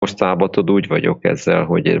Mostában tudod, úgy vagyok ezzel,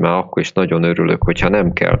 hogy én már akkor is nagyon örülök, hogyha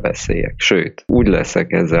nem kell beszéljek. Sőt, úgy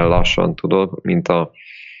leszek ezzel lassan, tudod, mint a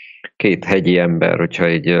két hegyi ember, hogyha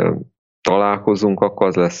így találkozunk, akkor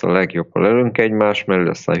az lesz a legjobb, ha leülünk egymás mellé,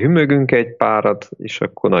 aztán hümögünk egy párat, és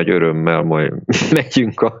akkor nagy örömmel majd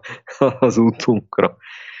megyünk az útunkra.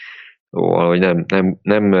 Szóval, hogy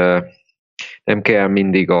nem kell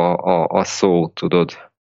mindig a szó, tudod,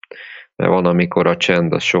 mert van, amikor a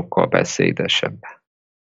csend az sokkal beszédesebb.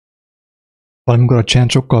 Valamikor a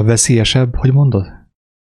csend sokkal veszélyesebb, hogy mondod?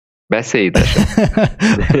 Beszédesebb.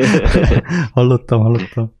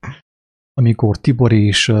 Hallottam. Amikor Tibor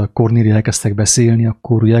és Kornéli elkezdtek beszélni,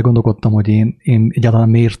 akkor úgy elgondolkodtam, hogy én egyáltalán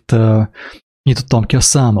miért nyitottam ki a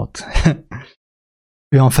számot.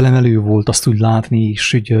 Olyan felemelő volt azt úgy látni,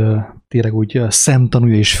 és úgy, tényleg úgy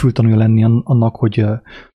szemtanúja és fültanúja lenni annak, hogy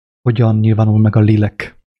hogyan nyilvánul meg a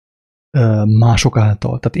lélek mások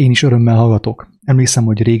által. Tehát én is örömmel hallgatok. Emlékszem,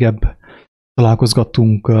 hogy régebb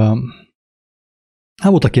találkozgattunk,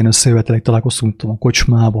 voltak ilyen összejövetelek, találkoztunk a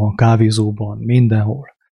kocsmában, kávézóban,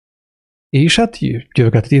 mindenhol. És hát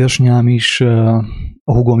jövögetett édesanyám is, a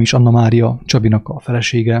húgom is, Anna Mária, Csabinak a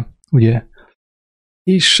felesége, ugye.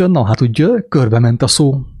 És na hát úgy körbe ment a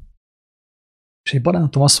szó. És egy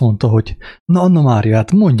barátom azt mondta, hogy na Anna Mária,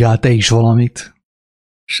 hát mondjál te is valamit.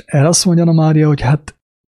 És erre azt mondja Anna Mária, hogy hát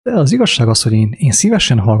de az igazság az, hogy én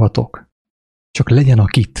szívesen hallgatok. Csak legyen a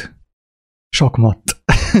kit. Sakmat.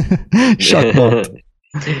 Sakmat.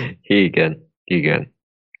 Igen.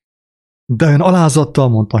 De olyan alázattal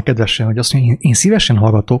mondta kedvesen, hogy azt mondja, én szívesen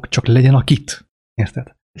hallgatok, csak legyen a kit.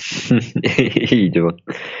 Érted?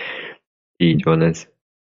 Így van ez.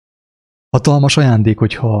 Hatalmas ajándék,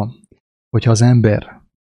 hogyha az ember,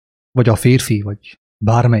 vagy a férfi, vagy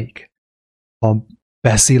bármelyik, ha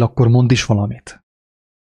beszél, akkor mond is valamit.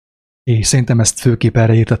 És szerintem ezt főképp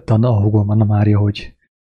erre értette a húgom, Anna Mária, hogy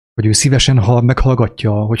ő szívesen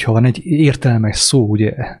meghallgatja, hogyha van egy értelmes szó,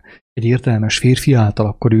 ugye, egy értelmes férfi által,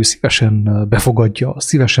 akkor ő szívesen befogadja,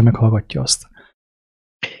 szívesen meghallgatja azt.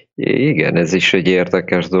 Igen, ez is egy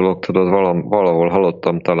érdekes dolog, tudod, valahol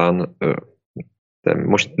hallottam talán, de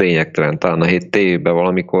most lényegtelen, talán a hét tévében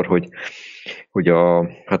valamikor, hogy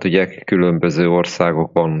hát ugye különböző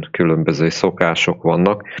országokban különböző szokások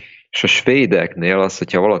vannak, és a svédeknél az,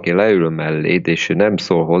 hogyha valaki leül melléd, és ő nem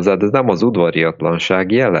szól hozzá, de ez nem az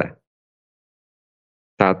udvariatlanság jele.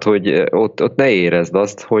 Tehát, hogy ott ne érezd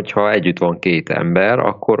azt, hogyha együtt van két ember,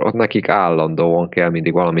 akkor ott nekik állandóan kell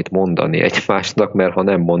mindig valamit mondani egymásnak, mert ha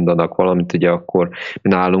nem mondanak valamit, ugye akkor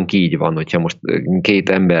nálunk így van, hogyha most két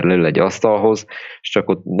ember leül egy asztalhoz, és csak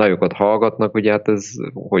ott nagyokat hallgatnak, ugye hát ez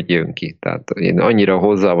hogy jön ki. Tehát én annyira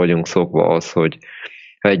hozzá vagyunk szokva az, hogy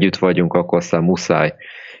ha együtt vagyunk, akkor aztán muszáj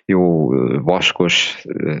jó vaskos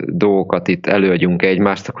dolgokat itt előadjunk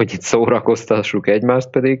egymásnak, hogy itt szórakoztassuk egymást,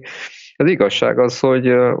 pedig az igazság az, hogy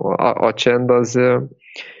a csend az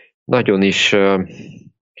nagyon is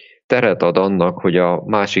teret ad annak, hogy a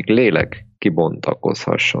másik lélek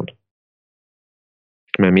kibontakozhasson.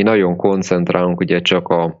 Mert mi nagyon koncentrálunk ugye csak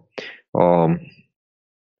a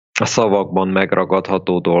szavakban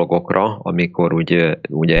megragadható dolgokra, amikor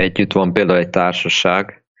ugye együtt van például egy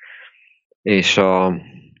társaság, és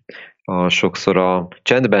sokszor a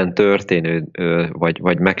csendben történő,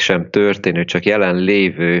 vagy meg sem történő, csak jelen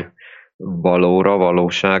lévő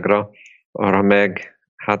valóságra, arra meg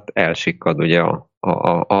hát elsikkad, ugye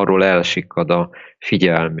arról elsikkad a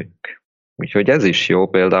figyelmünk. Úgyhogy ez is jó,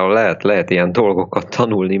 például lehet ilyen dolgokat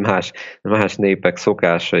tanulni más népek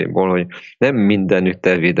szokásaiból, hogy nem mindenütt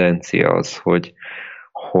evidencia az, hogy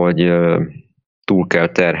túl kell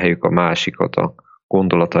terheljük a másikat a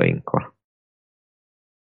gondolatainkkal.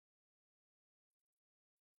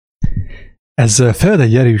 Ez feled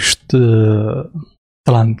egy erős,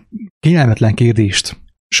 talán kényelmetlen kérdést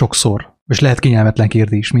sokszor, és lehet kényelmetlen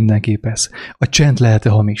kérdés mindenképp ez. A csend lehet-e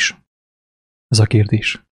hamis? Ez a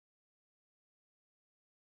kérdés.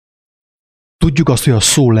 Tudjuk azt, hogy a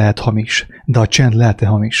szó lehet hamis, de a csend lehet-e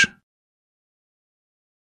hamis?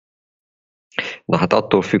 Na hát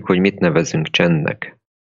attól függ, hogy mit nevezünk csendnek.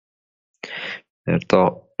 Mert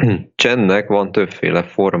a csendnek van többféle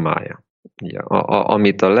formája. Ugye,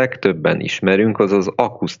 amit a legtöbben ismerünk, az az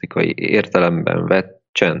akusztikai értelemben vett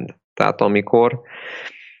csend. Tehát amikor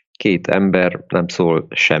két ember nem szól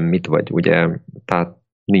semmit, vagy ugye, tehát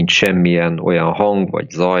nincs semmilyen olyan hang vagy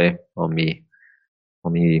zaj,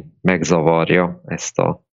 ami megzavarja ezt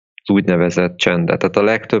az úgynevezett csendet. Tehát a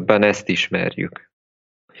legtöbben ezt ismerjük.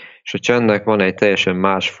 És a csendnek van egy teljesen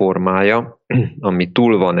más formája, ami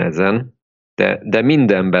túl van ezen, de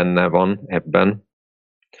minden benne van ebben,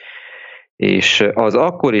 és az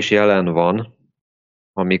akkor is jelen van,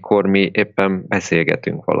 amikor mi éppen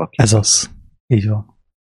beszélgetünk valakivel. Ez az. Így van.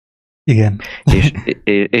 Igen.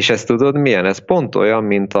 És ezt tudod milyen? Ez pont olyan,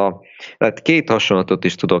 mint tehát két hasonlatot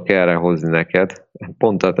is tudok erre hozni neked.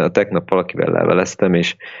 Pont tegnap valakivel leveleztem,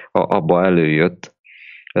 és abba előjött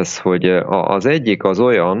ez, hogy az egyik az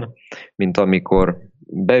olyan, mint amikor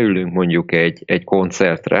beülünk mondjuk egy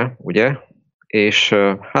koncertre, ugye? És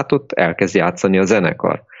hát ott elkezd játszani a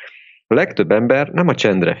zenekar. A legtöbb ember nem a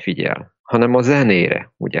csendre figyel, hanem a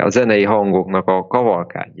zenére, ugye, a zenei hangoknak a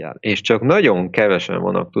kavalkádján. És csak nagyon kevesen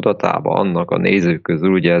vannak tudatában annak a nézők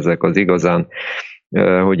közül, ugye ezek az igazán,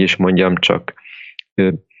 hogy is mondjam, csak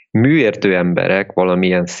műértő emberek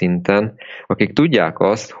valamilyen szinten, akik tudják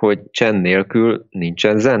azt, hogy csend nélkül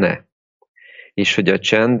nincsen zene. És hogy a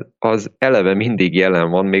csend az eleve mindig jelen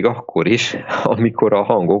van, még akkor is, amikor a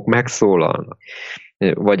hangok megszólalnak.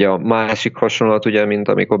 Vagy a másik hasonlat, ugye, mint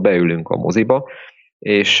amikor beülünk a moziba,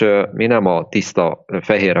 és mi nem a tiszta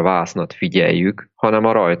fehér vásznat figyeljük, hanem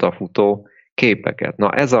a rajta futó képeket.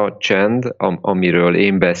 Na ez a csend, amiről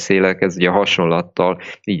én beszélek, ez ugye hasonlattal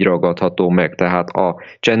így ragadható meg, tehát a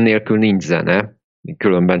csend nélkül nincs zene,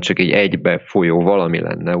 különben csak egy egybe folyó valami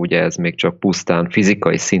lenne, ugye ez még csak pusztán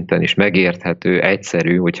fizikai szinten is megérthető,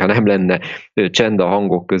 egyszerű, hogyha nem lenne csend a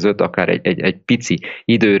hangok között, akár egy pici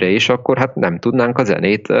időre is, akkor hát nem tudnánk a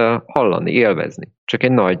zenét hallani, élvezni. Csak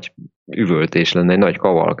egy nagy üvöltés lenne, egy nagy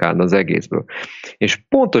kavalkád az egészből. És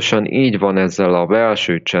pontosan így van ezzel a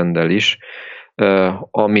belső csenddel is,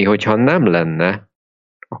 ami, hogyha nem lenne,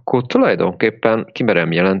 akkor tulajdonképpen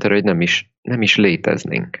kimerem jelenteni, hogy nem is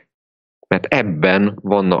léteznénk. Mert ebben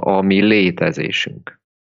van a mi létezésünk.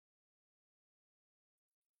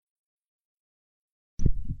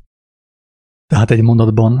 Tehát egy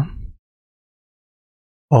mondatban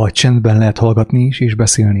a csendben lehet hallgatni is, és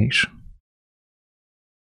beszélni is.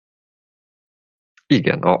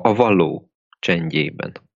 Igen, a való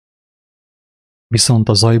csendjében. Viszont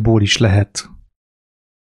a zajból is lehet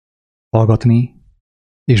hallgatni,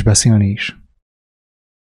 és beszélni is.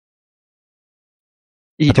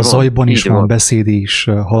 Tehát a zajban is van beszéd és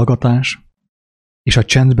hallgatás, és a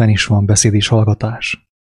csendben is van beszéd és hallgatás.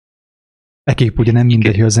 Ekképp ugye nem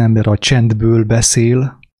mindegy, hogy az ember a csendből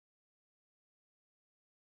beszél,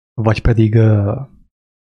 vagy pedig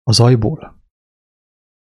a zajból.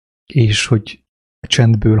 És hogy a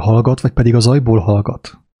csendből hallgat, vagy pedig a zajból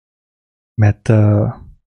hallgat. Mert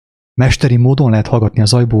mesteri módon lehet hallgatni a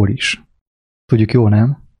zajból is. Tudjuk jól,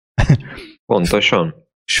 nem? Pontosan.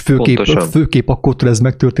 És főképp akkor tud ez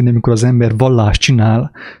megtörténni, amikor az ember vallást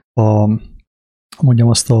csinál mondjam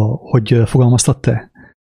azt, hogy fogalmaztad te?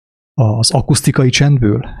 Az akusztikai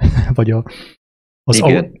csendből? Vagy a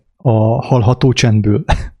hallható csendből?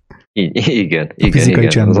 Igen. A fizikai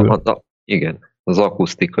csendből. Igen, az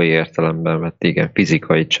akusztikai értelemben vett, igen,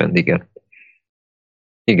 fizikai csend, igen.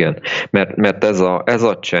 Igen, mert ez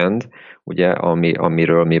a csend, ugye,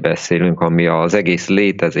 amiről mi beszélünk, ami az egész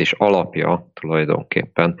létezés alapja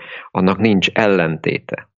tulajdonképpen, annak nincs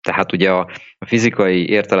ellentéte. Tehát ugye a fizikai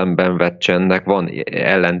értelemben vett csendnek van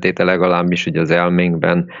ellentéte, legalábbis ugye az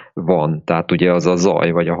elménkben van. Tehát ugye az a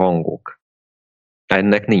zaj vagy a hangok.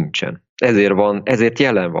 Ennek nincsen. Ezért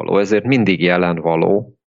jelenvaló, ezért mindig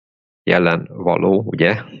jelenvaló,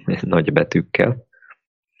 ugye, nagy betűkkel.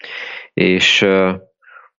 És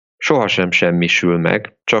sohasem semmisül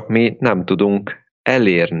meg, csak mi nem tudunk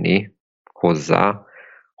elérni hozzá,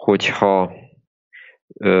 hogyha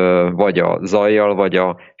vagy a zajjal, vagy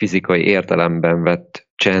a fizikai értelemben vett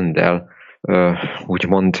csenddel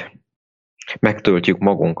úgymond megtöltjük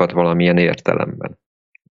magunkat valamilyen értelemben.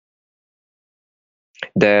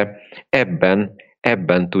 De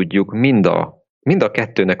ebben tudjuk mind a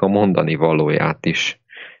kettőnek a mondani valóját is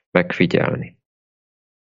megfigyelni.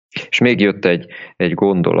 És még jött egy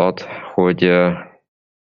gondolat, hogy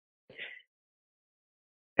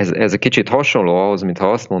ez egy kicsit hasonló ahhoz,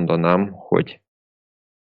 mintha azt mondanám, hogy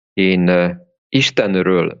én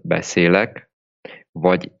Istenről beszélek,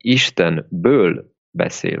 vagy Istenből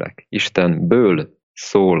beszélek, Istenből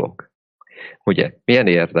szólok. Ugye, milyen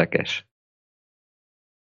érdekes?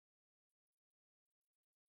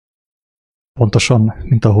 Pontosan,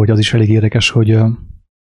 mint ahogy az is elég érdekes,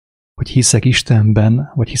 hogy hiszek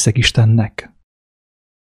Istenben, vagy hiszek Istennek.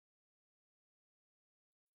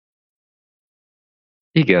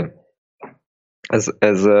 Igen.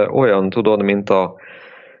 Ez olyan, tudod,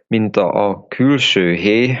 mint a külső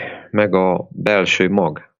héj, meg a belső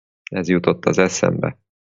mag. Ez jutott az eszembe.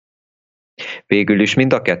 Végül is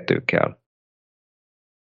mind a kettő kell.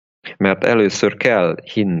 Mert először kell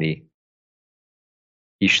hinni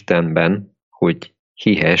Istenben, hogy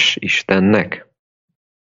hihess Istennek.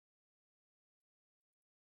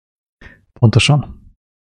 Pontosan.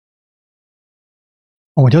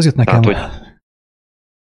 Ahogy az jött nekem... Tehát, hogy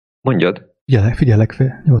mondjad. Figyelek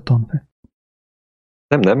fel, nyugodtan.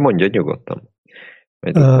 Nem, mondjad nyugodtan.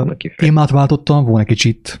 Témát váltottam volna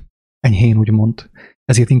kicsit, enyhén úgymond.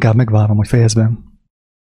 Ezért inkább megvárom, hogy fejezd be.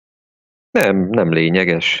 Nem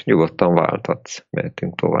lényeges, nyugodtan váltatsz.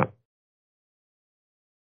 Mehetünk tovább.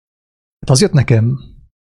 Hát az jött nekem,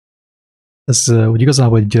 ez úgy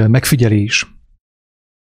igazából egy megfigyelés,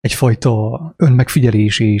 egyfajta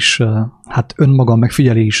önmegfigyelés és hát önmagam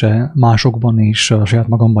megfigyelése másokban és a saját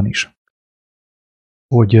magamban is.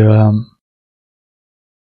 Hogy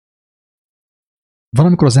van,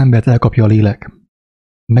 amikor az embert elkapja a lélek,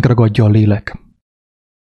 megragadja a lélek,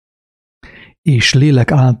 és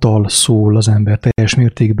lélek által szól az ember teljes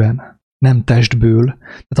mértékben, nem testből,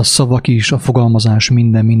 tehát a szavak is, a fogalmazás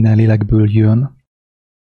minden lélekből jön,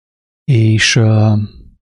 és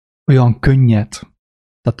olyan könnyed,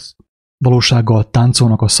 tehát valósággal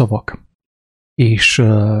táncolnak a szavak, és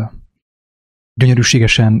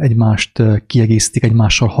gyönyörűségesen egymást kiegészítik,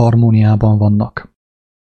 egymással harmóniában vannak.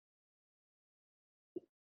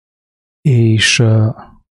 És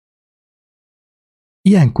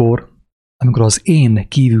ilyenkor, amikor az én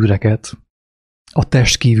kívűreket, a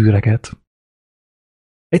test kívűreket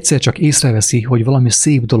egyszer csak észreveszi, hogy valami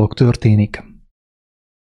szép dolog történik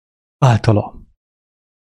általa,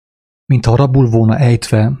 mintha rabul volna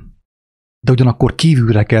ejtve, de ugyanakkor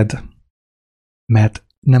kívülreked, mert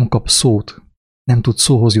nem kap szót, nem tud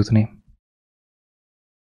szóhoz jutni.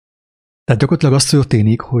 Tehát gyakorlatilag az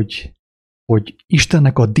történik, hogy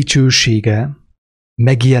Istennek a dicsősége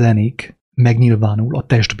megjelenik, megnyilvánul a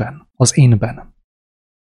testben, az énben.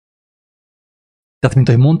 Tehát, mint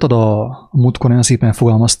ahogy mondtad, a múltkor nagyon szépen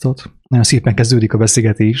fogalmaztad, nagyon szépen kezdődik a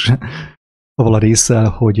beszélgetés, avval a résszel,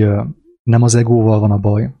 hogy nem az egóval van a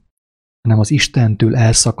baj, hanem az Istentől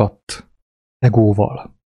elszakadt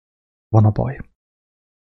egóval van a baj.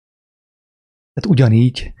 Tehát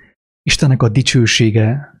ugyanígy Istennek a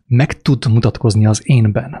dicsősége meg tud mutatkozni az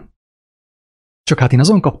énben. Csak hát én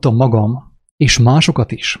azon kaptam magam, és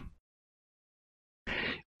másokat is,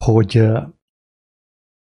 hogy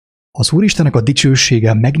az Úristennek a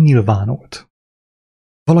dicsősége megnyilvánult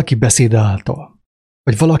valaki beszéde által,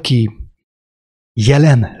 vagy valaki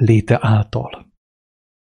jelen léte által,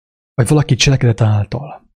 vagy valaki cselekedete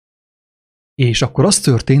által. És akkor az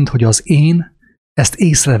történt, hogy az én ezt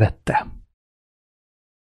észrevette.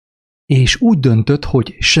 És úgy döntött,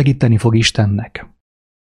 hogy segíteni fog Istennek.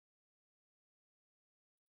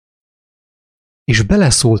 És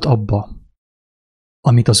beleszólt abba,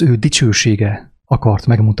 amit az ő dicsősége akart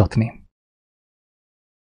megmutatni.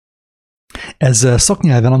 Ez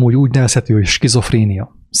szaknyelven amúgy úgy nevezhető, hogy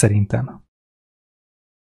skizofrénia, szerintem.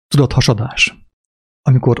 Tudathasadás.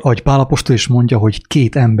 Amikor ahogy Pál apostol is mondja, hogy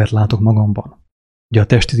két embert látok magamban. Ugye a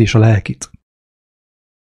testit és a lelkit.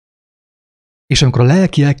 És amikor a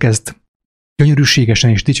lelki elkezd gyönyörűségesen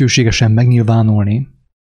és dicsőségesen megnyilvánulni,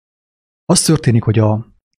 az történik, hogy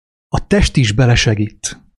a test is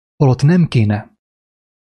belesegít, holott nem kéne.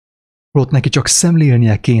 Holott neki csak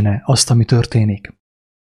szemlélnie kéne azt, ami történik,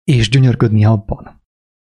 és gyönyörködni abban.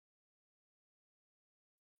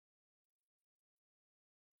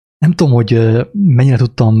 Nem tudom, hogy mennyire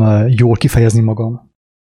tudtam jól kifejezni magam,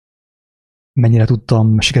 mennyire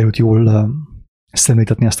sikerült jól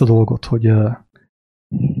szemléltetni ezt a dolgot,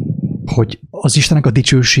 hogy az Istennek a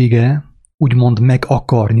dicsősége úgymond meg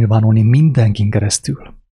akar nyilvánulni mindenkin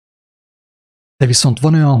keresztül. De viszont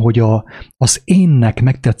van olyan, hogy az énnek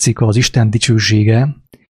megtetszik az Isten dicsősége,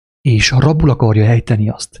 és rabul akarja ejteni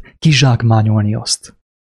azt, kizsákmányolni azt.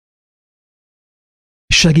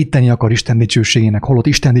 Segíteni akar Isten dicsőségének, holott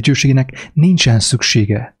Isten dicsőségének nincsen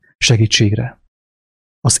szüksége segítségre.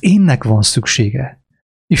 Az énnek van szüksége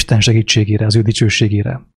Isten segítségére, az ő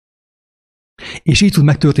dicsőségére. És így tud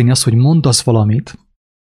megtörténni az, hogy mondasz valamit,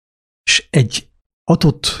 és egy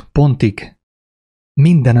adott pontig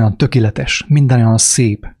minden olyan tökéletes, minden olyan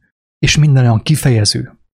szép, és minden olyan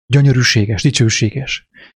kifejező, gyönyörűséges, dicsőséges,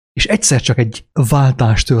 és egyszer csak egy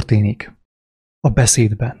váltás történik a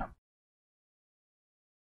beszédben.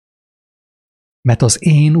 Mert az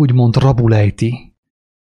én úgymond rabul ejti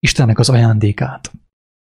Istennek az ajándékát.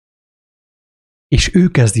 És ő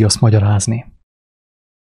kezdi azt magyarázni.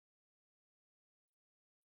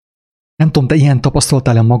 Nem tudom, te ilyen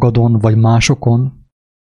tapasztaltál-e magadon, vagy másokon?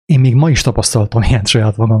 Én még ma is tapasztaltam ilyet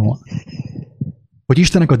saját magamon. Hogy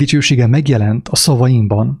Istennek a dicsősége megjelent a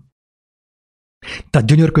szavaimban, tehát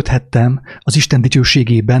gyönyörködhettem az Isten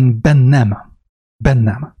dicsőségében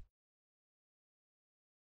bennem.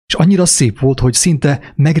 És annyira szép volt, hogy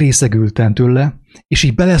szinte megrészegültem tőle, és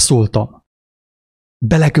így beleszóltam.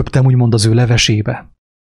 Beleköptem úgymond az ő levesébe.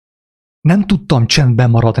 Nem tudtam csendben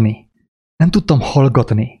maradni. Nem tudtam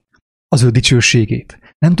hallgatni az ő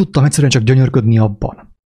dicsőségét. Nem tudtam egyszerűen csak gyönyörködni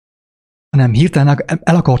abban. Hanem hirtelen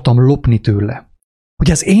el akartam lopni tőle, hogy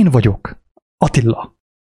ez én vagyok, Attila.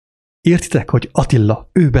 Értitek, hogy Attila,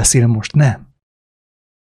 ő beszél most, nem?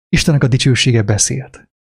 Istennek a dicsősége beszélt.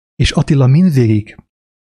 És Attila mindvégig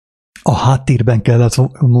a háttérben kellett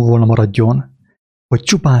volna maradjon, hogy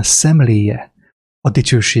csupán szemléje a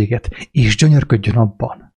dicsőséget, és gyönyörködjön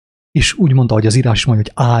abban. És úgy mondta, hogy az írás is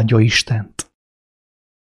mondja, hogy áldja Istent.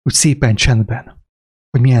 Úgy szépen csendben,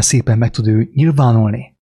 hogy milyen szépen meg tud ő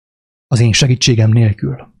nyilvánulni az én segítségem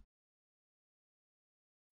nélkül.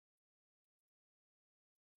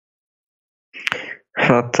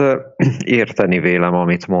 Hát érteni vélem,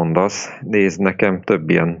 amit mondasz. Nézd, nekem több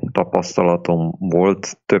ilyen tapasztalatom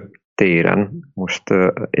volt, több téren. Most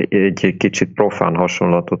egy kicsit profán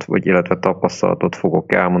hasonlatot, vagy illetve tapasztalatot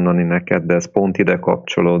fogok elmondani neked, de ez pont ide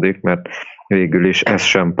kapcsolódik, mert végül is ez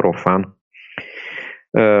sem profán.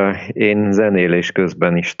 Én zenélés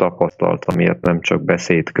közben is tapasztaltam ilyet, nem csak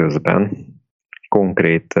beszéd közben.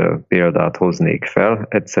 Konkrét példát hoznék fel.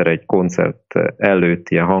 Egyszer egy koncert előtt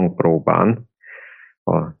ilyen hangpróbán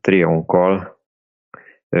a triónkkal,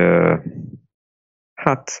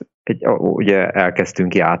 ugye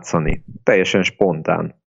elkezdtünk játszani. Teljesen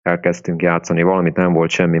spontán elkezdtünk játszani, valamit nem volt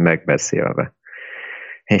semmi megbeszélve.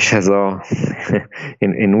 És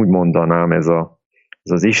én úgy mondanám, ez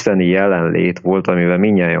az isteni jelenlét volt, amivel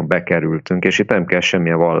mindnyájan bekerültünk, és itt nem kell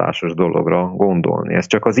semmilyen vallásos dologra gondolni. Ez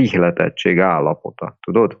csak az ihletettség állapota,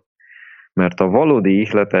 tudod? Mert a valódi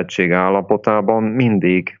ihletettség állapotában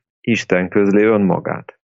mindig Isten közli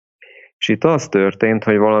önmagát. És itt az történt,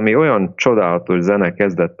 hogy valami olyan csodálatos zene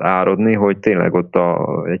kezdett áradni, hogy tényleg ott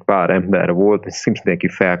egy pár ember volt, és mindenki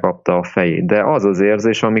felkapta a fejét. De az az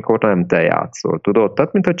érzés, amikor nem te játszol, tudod?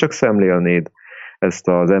 Tehát, mintha csak szemlélnéd ezt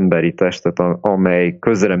az emberi testet, amely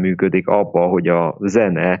közreműködik abba, hogy a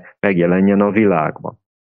zene megjelenjen a világban.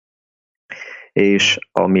 És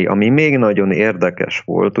ami még nagyon érdekes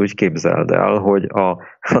volt, úgy képzeld el, hogy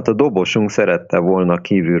a dobosunk szerette volna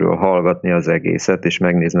kívülről hallgatni az egészet, és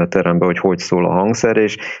megnézni a terembe, hogy szól a hangszer,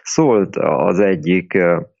 és szólt az egyik,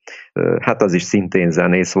 hát az is szintén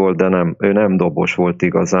zenész volt, de ő nem dobos volt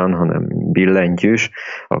igazán, hanem billentyűs,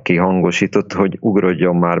 aki hangosított, hogy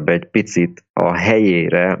ugrodjon már be egy picit a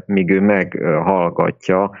helyére, míg ő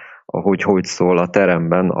meghallgatja, hogy szól a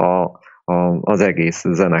teremben az egész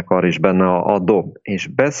zenekar, és benne a dob. És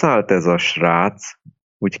beszállt ez a srác,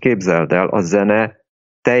 úgy képzeld el, a zene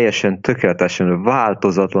teljesen tökéletesen,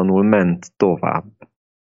 változatlanul ment tovább.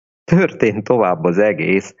 Történt tovább az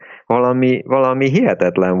egész, valami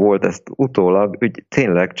hihetetlen volt, ezt utólag, úgy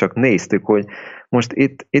tényleg csak néztük, hogy most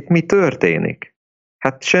itt mi történik.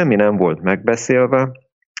 Hát semmi nem volt megbeszélve,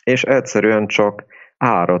 és egyszerűen csak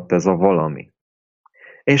áradt ez a valami.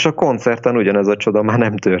 És a koncerten ugyanez a csoda már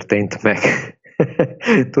nem történt meg.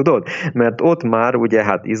 Tudod? Mert ott már ugye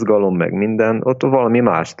hát izgalom meg minden, ott valami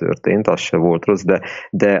más történt, az se volt rossz,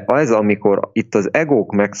 de ez amikor itt az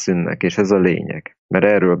egók megszűnnek, és ez a lényeg, mert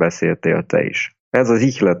erről beszéltél te is. Ez az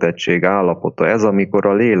ihletettség állapota, ez amikor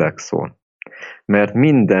a lélek szól. Mert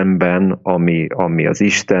mindenben, ami az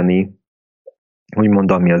isteni,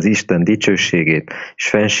 úgymond ami az Isten dicsőségét és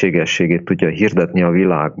fenségességét tudja hirdetni a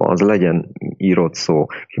világban, az legyen írott szó,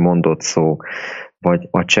 kimondott szó, vagy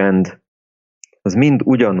a csend, az mind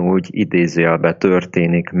ugyanúgy idézőjelben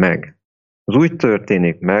történik meg. Az úgy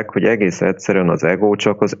történik meg, hogy egész egyszerűen az ego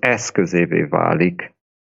csak az eszközévé válik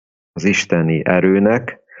az isteni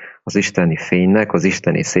erőnek, az isteni fénynek, az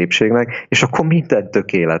isteni szépségnek, és akkor minden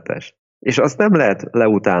tökéletes. És azt nem lehet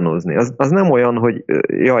leutánozni. Az nem olyan, hogy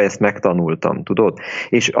jaj, ezt megtanultam, tudod?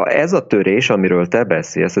 És ez a törés, amiről te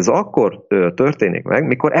beszélsz, ez akkor történik meg,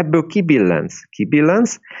 mikor ebből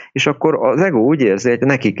kibillensz, és akkor az ego úgy érzi, hogy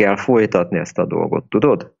neki kell folytatni ezt a dolgot,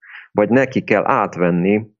 tudod? Vagy neki kell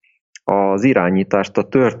átvenni az irányítást a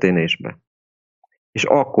történésbe. És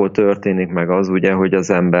akkor történik meg az, ugye, hogy az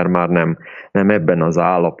ember már nem ebben az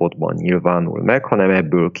állapotban nyilvánul meg, hanem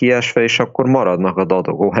ebből kiesve, és akkor maradnak a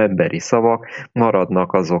dadogó emberi szavak,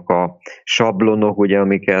 maradnak azok a sablonok, ugye,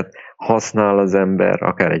 amiket használ az ember,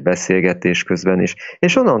 akár egy beszélgetés közben is,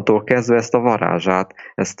 és onnantól kezdve ezt a varázsát,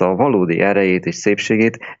 ezt a valódi erejét és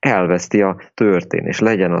szépségét elveszti a történés.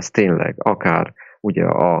 Legyen az tényleg akár ugye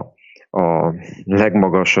a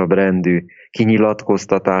legmagasabb rendű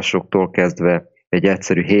kinyilatkoztatásoktól kezdve egy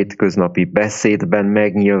egyszerű hétköznapi beszédben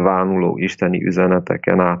megnyilvánuló isteni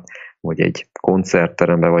üzeneteken át, vagy egy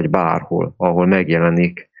koncertteremben, vagy bárhol, ahol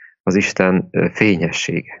megjelenik az Isten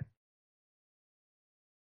fényessége.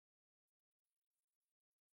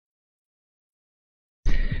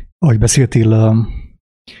 Ahogy beszéltél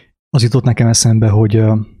az jutott nekem eszembe, hogy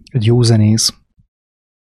egy jó zenész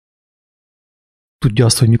tudja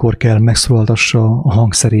azt, hogy mikor kell megszólaltassa a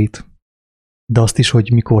hangszerét, de azt is,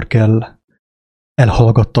 hogy mikor kell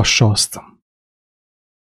elhallgattassa azt.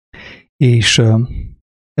 És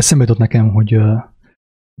eszembe jutott nekem, hogy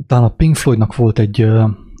talán a Pink Floydnak volt egy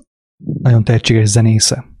nagyon tehetséges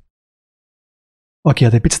zenésze, aki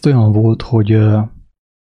hát egy picit olyan volt, hogy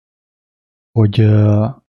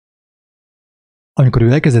amikor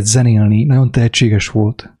ő elkezdett zenélni, nagyon tehetséges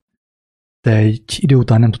volt, de egy idő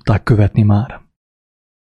után nem tudták követni már.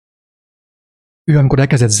 Ő amikor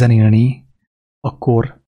elkezdett zenélni,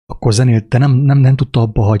 akkor zenélt, de nem tudta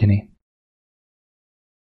abba hagyni.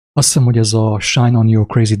 Azt hiszem, hogy ez a Shine on Your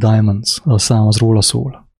Crazy Diamonds, a szám az róla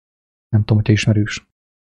szól. Nem tudom, hogy te ismerős.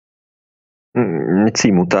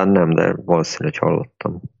 Cím után nem, de valószínű, hogy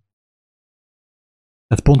hallottam.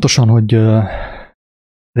 Tehát pontosan, hogy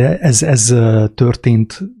de ez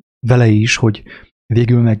történt vele is, hogy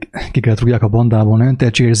végül meg ki kellett rúgják a bandából. Nagyon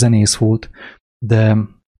tehetséges zenész volt, de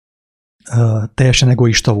teljesen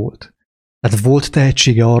egoista volt. Tehát volt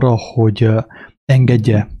tehetsége arra, hogy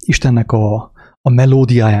engedje Istennek a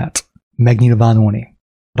melódiáját megnyilvánulni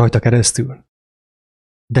rajta keresztül.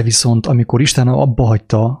 De viszont amikor Isten abba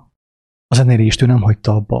hagyta a zenélést, ő nem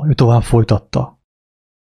hagyta abba, ő tovább folytatta.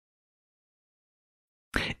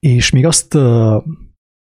 És még azt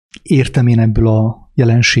értem én ebből a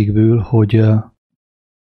jelenségből,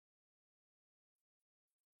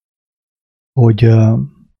 hogy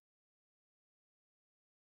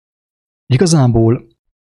igazából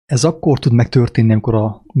ez akkor tud megtörténni,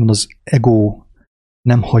 amikor az ego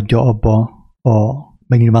nem hagyja abba a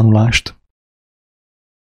megnyilvánulást,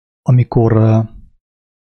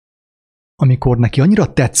 amikor neki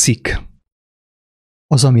annyira tetszik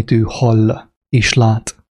az, amit ő hall és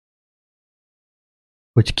lát,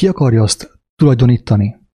 hogy ki akarja azt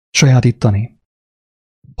tulajdonítani, sajátítani.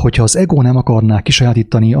 Hogyha az ego nem akarná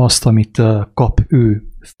kisajátítani azt, amit kap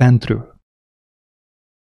ő fentről,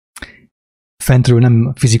 fentről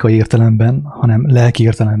nem fizikai értelemben, hanem lelki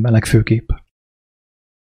értelemben legfőképp,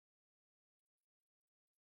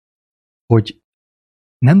 hogy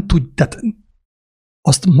nem tud, tehát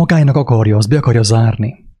azt magának akarja, azt be akarja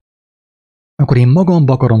zárni. Akkor én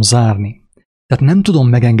magamba akarom zárni. Tehát nem tudom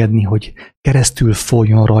megengedni, hogy keresztül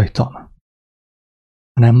folyjon rajtam,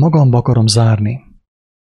 hanem magamba akarom zárni.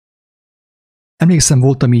 Emlékszem,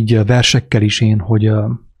 voltam így versekkel is én, hogy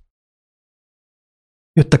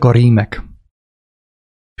jöttek a rímek,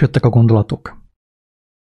 jöttek a gondolatok.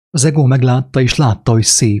 Az ego meglátta, és látta, hogy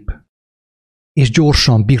szép, és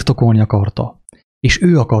gyorsan birtokolni akarta, és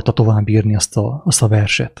ő akarta tovább írni azt a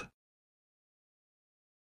verset.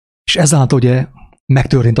 És ezáltal ugye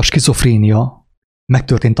megtörtént a skizofrénia,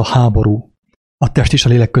 megtörtént a háború a test és a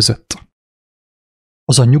lélek között.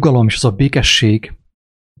 Az a nyugalom és az a békesség,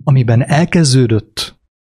 amiben elkezdődött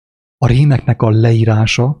a rímeknek a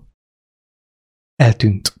leírása,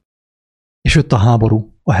 eltűnt. És jött a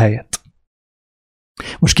háború a helyett.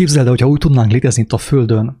 Most képzeld el, hogyha úgy tudnánk létezni itt a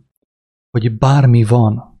Földön, hogy bármi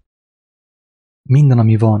van, minden,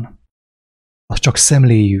 ami van, azt csak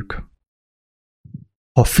szemléljük.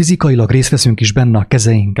 Ha fizikailag részt veszünk is benne a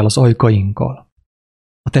kezeinkkel, az ajkainkkal,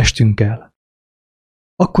 a testünkkel,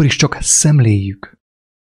 akkor is csak szemléljük,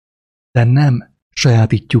 de nem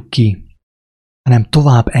sajátítjuk ki, hanem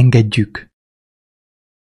tovább engedjük.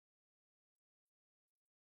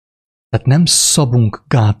 Tehát nem szabunk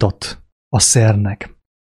gátat a szernek,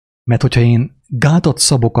 mert hogyha én gátat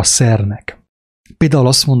szabok a szernek, például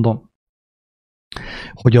azt mondom,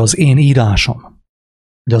 hogy az én írásom,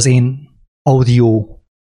 hogy az én audio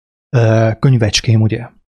könyvecském,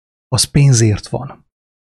 ugye, az pénzért van,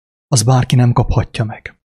 az bárki nem kaphatja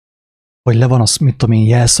meg, vagy le van az, mit tudom én,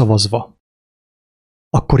 jelszavazva,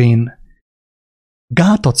 akkor én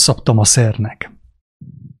gátat szabtam a szernek.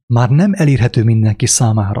 Már nem elérhető mindenki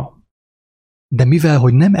számára. De mivel,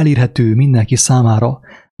 hogy nem elérhető mindenki számára,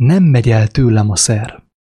 nem megy el tőlem a szer.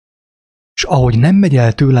 És ahogy nem megy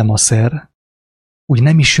el tőlem a szer, úgy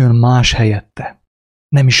nem is jön más helyette.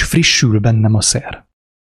 Nem is frissül bennem a szer.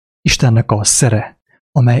 Istennek a szere,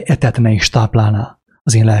 amely etetne és táplálná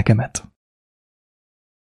az én lelkemet.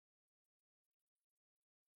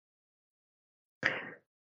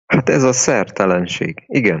 Hát ez a szertelenség,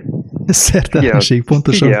 igen. Szertelenség,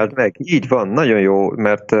 pontosan. Figyeld meg, így van, nagyon jó,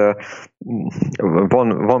 mert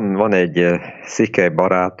van egy szikely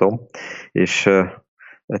barátom, és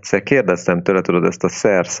egyszer kérdeztem tőle, tudod, ezt a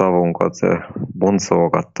szer szavunkat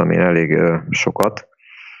boncolgattam én elég sokat,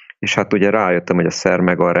 és hát ugye rájöttem, hogy a szer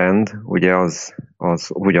meg a rend, ugye az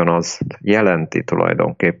ugyanaz jelenti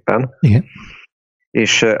tulajdonképpen. Igen.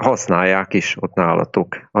 és használják is ott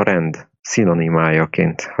nálatok a rend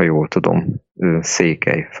szinonimájaként, ha jól tudom,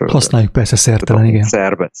 székely földön. Használjuk persze szertelen, igen.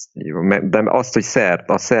 Szerbesz. De azt, hogy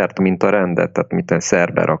a szert, mint a rendet, tehát miten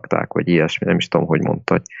szerbe rakták, vagy ilyesmi, nem is tudom, hogy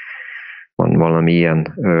mondta, hogy van valami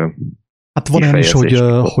ilyen hát van olyan is,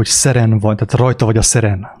 hogy szeren van, tehát rajta vagy a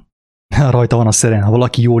szeren. Rajta van a szeren. Ha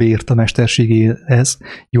valaki jól ért a mesterségéhez,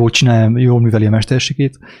 jól csinálja, jól műveli a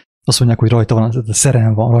mesterségét, azt mondják, hogy rajta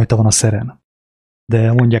van a szeren.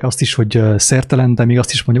 De mondják azt is, hogy szertelen, de még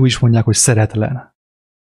azt is mondják, úgy is mondják, hogy szeretlen.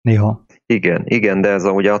 Néha. Igen, de ez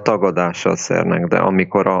ugye a tagadása a szernek, de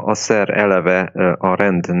amikor a szer eleve a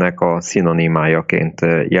rendnek a szinonimájaként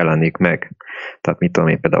jelenik meg. Tehát mit tudom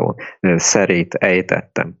én, például szerét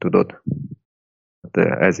ejtettem, tudod?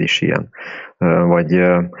 Ez is ilyen.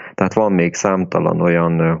 Tehát van még számtalan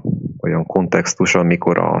olyan kontextus,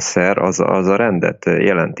 amikor a szer az a rendet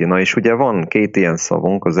jelenti. Na és ugye van két ilyen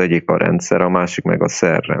szavunk, az egyik a rendszer, a másik meg a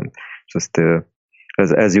szerrend. És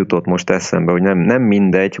ez jutott most eszembe, hogy nem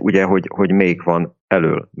mindegy, ugye, hogy melyik van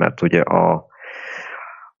elől, mert ugye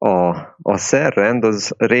a szerrend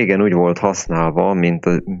az régen úgy volt használva, mint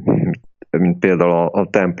például a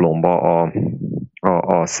templomba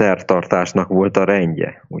a szertartásnak volt a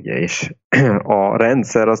rendje, ugye, és a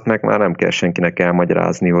rendszer azt meg már nem kell senkinek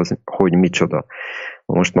elmagyarázni, hogy micsoda.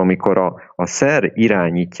 Most amikor a szer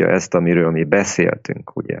irányítja ezt, amiről mi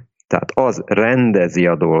beszéltünk, ugye, tehát az rendezi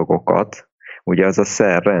a dolgokat, ugye az a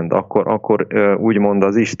szerrend, akkor úgymond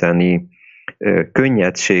az isteni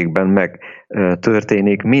könnyedségben meg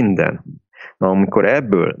történik minden. Na, amikor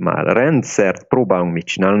ebből már rendszert próbálunk mit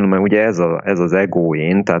csinálni, mert ugye ez az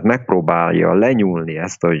egóén, tehát megpróbálja lenyúlni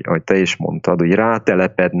ezt, ahogy te is mondtad, hogy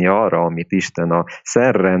rátelepedni arra, amit Isten a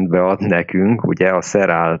szerrendbe ad nekünk, ugye a szer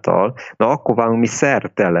által, na akkor válunk mi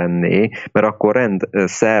szertelenné, mert akkor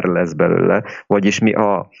szer lesz belőle, vagyis mi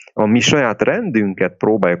a mi saját rendünket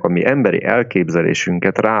próbáljuk, a mi emberi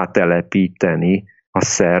elképzelésünket rátelepíteni a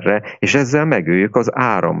szerre, és ezzel megöljük az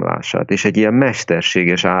áramlását, és egy ilyen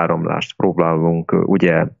mesterséges áramlást próbálunk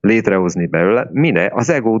ugye létrehozni belőle, mine? Az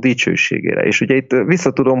ego dicsőségére. És ugye itt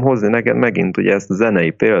vissza tudom hozni neked megint ugye ezt a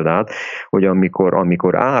zenei példát, hogy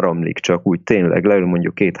amikor áramlik csak úgy tényleg leül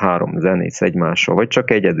mondjuk 2-3 zenész egymással, vagy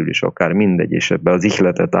csak egyedül is akár mindegy, és ebbe az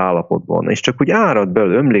ihletett állapotban, és csak úgy árad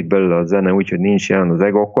belőle, ömlik belőle a zene, úgyhogy nincs jelen az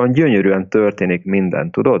ego, akkor gyönyörűen történik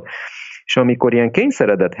minden, tudod? És amikor ilyen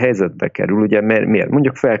kényszeredett helyzetbe kerül, ugye miért?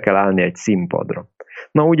 Mondjuk fel kell állni egy színpadra.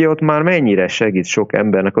 Na ugye ott már mennyire segít sok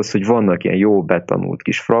embernek az, hogy vannak ilyen jó betanult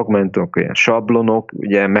kis fragmentumok, ilyen sablonok,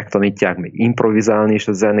 ugye megtanítják még improvizálni is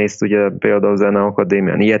a zenészt, ugye például a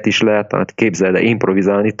Zeneakadémián ilyet is lehet, hát képzeld el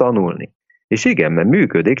improvizálni, tanulni. És igen, mert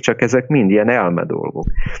működik, csak ezek mind ilyen elme dolgok.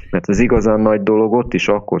 Mert az igazán nagy dolog ott is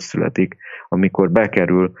akkor születik, amikor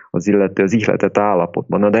bekerül az illető az ihletett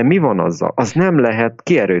állapotban. Na de mi van azzal? Az nem lehet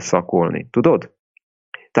kierőszakolni, tudod?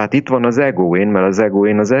 Tehát itt van az egóén, mert az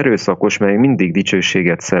egóén az erőszakos, mert mindig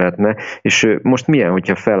dicsőséget szeretne, és most milyen,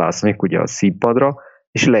 hogyha felállsz még ugye a színpadra,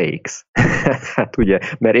 és leégsz. Hát ugye,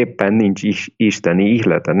 mert éppen nincs isteni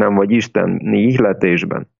ihleted, nem vagy isteni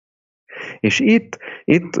ihletésben. És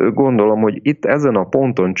itt gondolom, hogy itt ezen a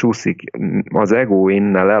ponton csúszik az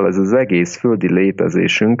egóinnel el ez az egész földi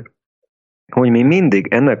létezésünk, hogy mi mindig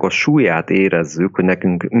ennek a súlyát érezzük, hogy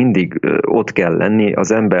nekünk mindig ott kell lenni,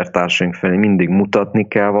 az embertársaink felé mindig mutatni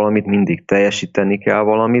kell valamit, mindig teljesíteni kell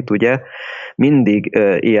valamit, ugye? Mindig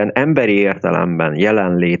ilyen emberi értelemben,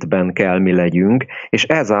 jelenlétben kell mi legyünk, és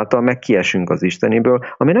ezáltal meg kiesünk az Isteniből,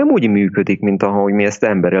 ami nem úgy működik, mint ahogy mi ezt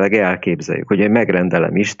emberileg elképzeljük, hogy én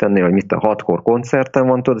megrendelem Istennél, hogy mit a 6-kor koncerten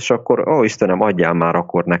van, tudod, és akkor, Istenem, adjál már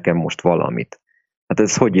akkor nekem most valamit. Hát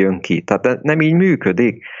ez hogy jön ki? Tehát nem így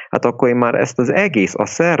működik. Hát akkor én már ezt az egész, a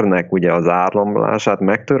szernek ugye az áramlását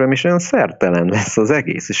megtöröm, és olyan szertelen lesz az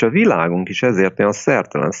egész. És a világunk is ezért olyan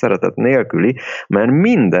szertelen, szeretet nélküli, mert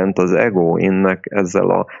mindent az egóinnek ezzel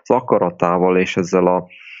az akaratával és ezzel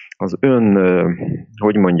az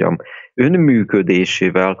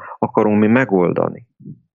önműködésével akarunk mi megoldani.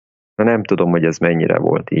 De nem tudom, hogy ez mennyire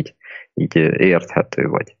volt így érthető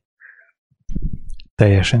vagy.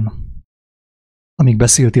 Teljesen. Amíg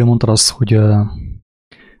beszéltél, mondtad azt, hogy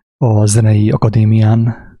a zenei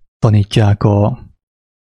akadémián tanítják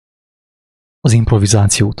az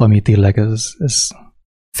improvizációt, ami tényleg ez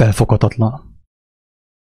felfoghatatlan.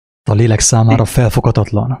 A lélek számára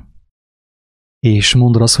felfoghatatlan. És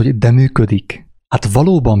mondod azt, hogy de működik. Hát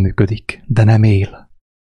valóban működik, de nem él.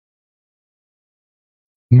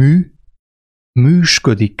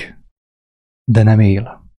 Műsködik, de nem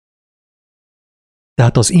él.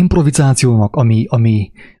 Tehát az improvizációnak,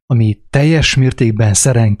 ami teljes mértékben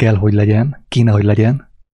szeren kell, hogy legyen, kéne, hogy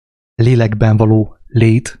legyen, lélekben való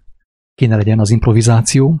lét kéne legyen az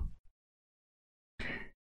improvizáció.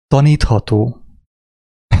 Tanítható,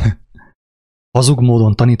 hazug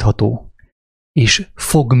módon tanítható, és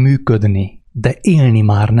fog működni, de élni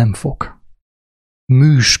már nem fog.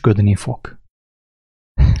 Műsködni fog.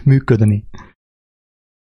 Működni.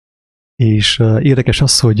 És érdekes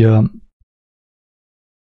az, hogy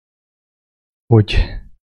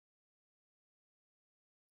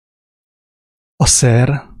a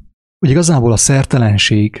szer, hogy igazából a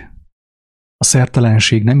szertelenség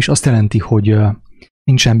nem is azt jelenti, hogy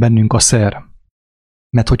nincsen bennünk a szer.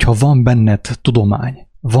 Mert hogyha van benned tudomány,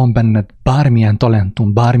 van benned bármilyen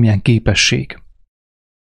talentum, bármilyen képesség,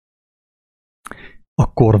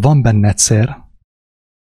 akkor van benned szer,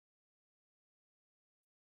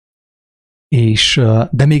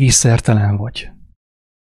 de mégis szertelen vagy.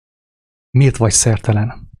 Miért vagy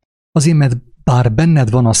szertelen? Azért, mert bár benned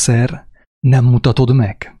van a szer, nem mutatod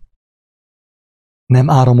meg. Nem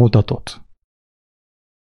áramoltatod.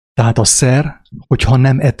 Tehát a szer, hogyha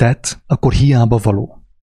nem etett, akkor hiába való.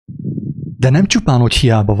 De nem csupán, hogy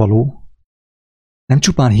hiába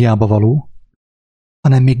való,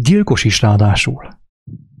 hanem még gyilkos is ráadásul.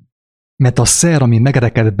 Mert a szer, ami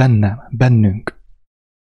megreked bennünk,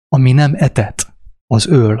 ami nem etett, az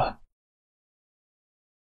öl.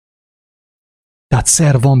 Tehát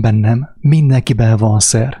szer van bennem, mindenkiben van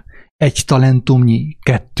szer. 1 talentumnyi,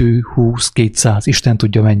 2, 20, 200, Isten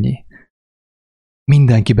tudja mennyi.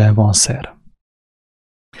 Mindenkiben van szer.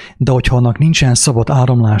 De hogyha annak nincsen szabad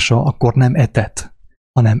áramlása, akkor nem etet,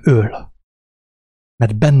 hanem öl.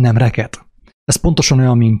 Mert bennem reked. Ez pontosan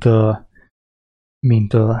olyan,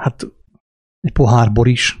 mint hát egy pohár bor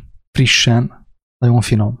is, frissen, nagyon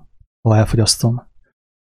finom, ha elfogyasztom.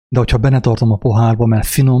 De hogyha benne tartom a pohárba, mert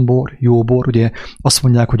finom bor, jó bor, ugye azt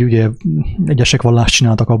mondják, hogy ugye egyesek vallást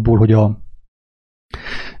csináltak abból, hogy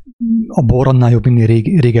a bor annál jobb, minél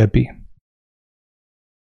régebbi.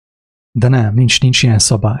 De nem, nincs ilyen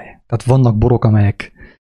szabály. Tehát vannak borok, amelyek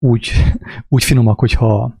úgy finomak,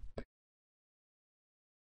 hogyha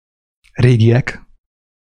régiek,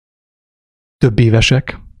 több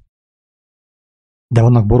évesek, de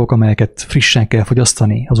vannak borok, amelyeket frissen kell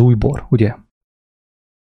fogyasztani, az új bor, ugye?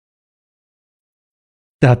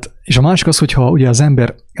 Tehát, és a másik az, hogyha ugye az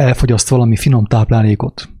ember elfogyaszt valami finom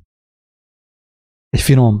táplálékot, egy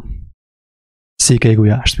finom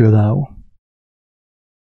székelygulyást például,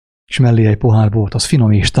 és mellé egy pohár bort, az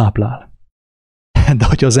finom és táplál. De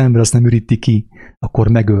hogyha az ember azt nem üríti ki, akkor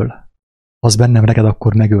megöl. Az bennem reked,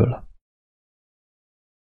 akkor megöl.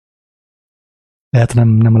 Lehet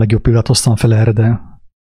nem a legjobb példát hoztam fel erre, de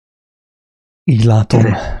így látom.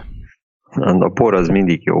 A por az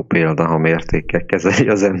mindig jó példa, ha mértékkel kezeli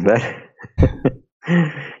az ember.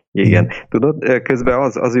 Igen. Tudod, közben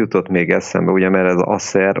az jutott még eszembe, ugye, mert ez a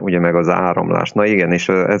szer, ugye, meg az áramlás. Na igen, és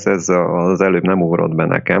ez az előbb nem ugrott be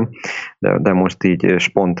nekem, de most így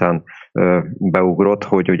spontán beugrott,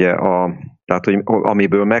 hogy ugye tehát, hogy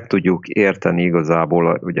amiből meg tudjuk érteni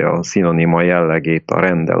igazából ugye a szinonima jellegét, a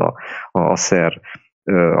rendel, a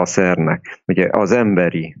szernek. Ugye az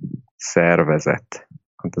emberi szervezet,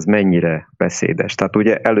 hát ez mennyire beszédes. Tehát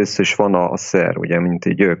ugye először is van a szer, ugye, mint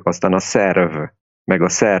egy gyök, aztán a szerv, meg a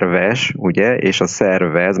szerves, ugye, és a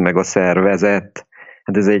szervez, meg a szervezet.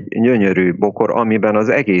 Hát ez egy gyönyörű bokor, amiben az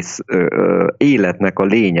egész életnek a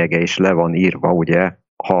lényege is le van írva, ugye,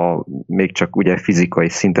 ha még csak ugye fizikai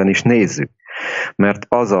szinten is nézzük. Mert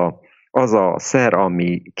az a szer,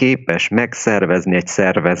 ami képes megszervezni egy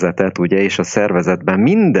szervezetet, ugye, és a szervezetben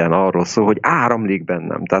minden arról szól, hogy áramlik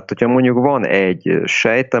bennem. Tehát, hogyha mondjuk van egy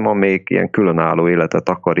sejtem, amelyik ilyen különálló életet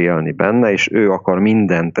akar élni benne, és ő akar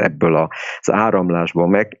mindent ebből az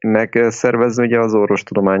áramlásból megszervezni, ugye az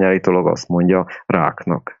orvostudomány állítólag azt mondja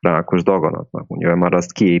ráknak, rákos daganatnak, mondja, már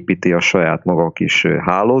azt kiépíti a saját maga kis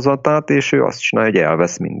hálózatát, és ő azt csinálja, hogy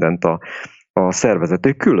elvesz mindent a szervezet,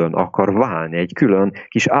 ő külön akar válni, egy külön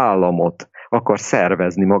kis államot akar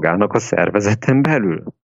szervezni magának a szervezeten belül.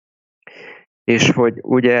 És hogy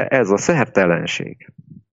ugye ez a szertelenség,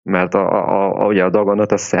 mert ugye a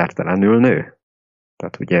daganat a szertelenül nő.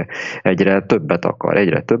 Tehát ugye egyre többet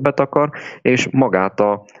akar, és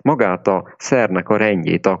magát a szernek a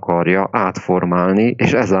rendjét akarja átformálni,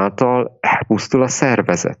 és ezáltal elpusztul a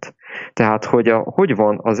szervezet. Tehát, hogy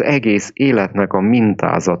van az egész életnek a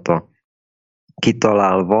mintázata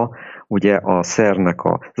kitalálva, ugye a szernek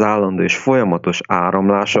az állandó és folyamatos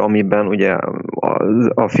áramlása, amiben ugye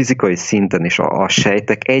a fizikai szinten is a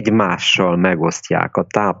sejtek egymással megosztják a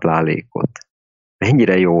táplálékot.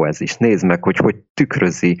 Mennyire jó ez is. Nézd meg, hogy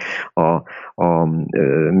tükrözi a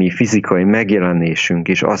mi fizikai megjelenésünk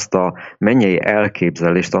is azt a mennyei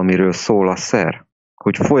elképzelést, amiről szól a szer.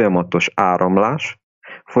 Hogy folyamatos áramlás,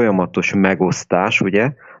 folyamatos megosztás,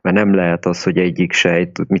 ugye, mert nem lehet az, hogy egyik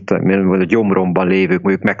sejt, a gyomromban lévők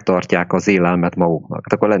mondjuk megtartják az élelmet maguknak.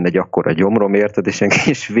 Hát akkor lenne egy akkora gyomrom, érted, és egy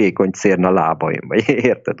kis vékony cérna lábaim, vagy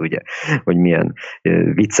érted, ugye, hogy milyen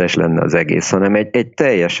vicces lenne az egész, hanem egy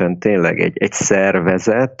teljesen tényleg egy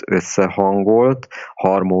szervezet, összehangolt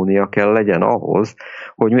harmónia kell legyen ahhoz,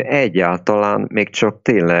 hogy mi egyáltalán még csak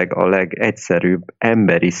tényleg a legegyszerűbb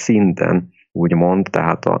emberi szinten, úgymond,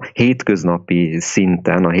 tehát a hétköznapi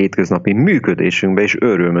szinten, a hétköznapi működésünkben is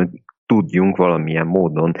örömöt tudjunk valamilyen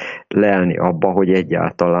módon lelni abba, hogy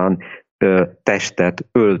egyáltalán testet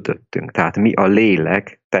öltöttünk. Tehát mi a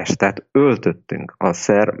lélek testet öltöttünk. A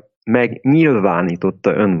szer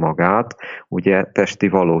megnyilvánította önmagát, ugye testi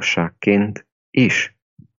valóságként is.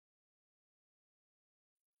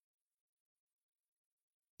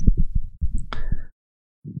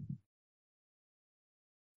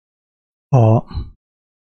 A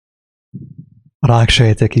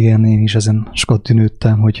ráksejtek, igen, én is ezen sokat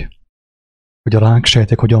tűnődtem, hogy a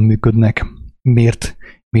ráksejtek hogyan működnek,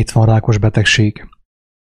 miért van rákos betegség,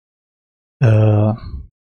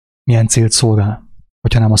 milyen célt szolgál,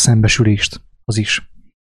 hogyha nem a szembesülést, az is.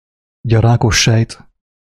 Ugye a rákos sejt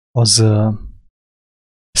az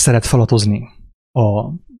szeret falatozni. A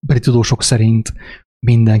brit tudósok szerint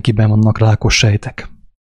mindenkiben vannak rákos sejtek.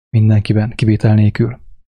 Mindenkiben, kivétel nélkül.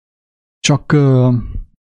 Csak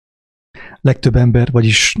legtöbb ember,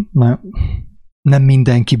 vagyis nem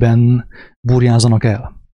mindenkiben burjánzanak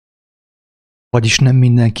el. Vagyis nem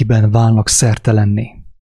mindenkiben válnak szertelenné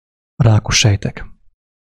a rákos sejtek.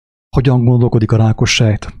 Hogyan gondolkodik a rákos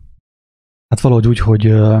sejt? Hát valahogy úgy,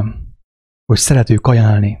 hogy szerető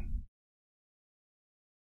kajálni,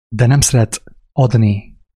 de nem szeret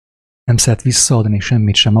adni, nem szeret visszaadni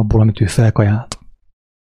semmit sem abból, amit ő felkajált.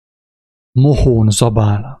 Mohón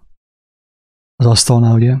zabál az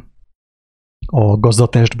asztalnál, ugye, a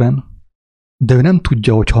gazdatestben, de ő nem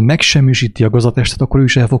tudja, hogy ha megsemmisíti a gazdatestet, akkor ő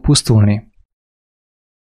is el fog pusztulni.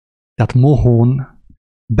 Tehát mohón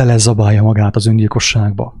belezabálja magát az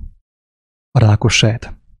öngyilkosságba a rákos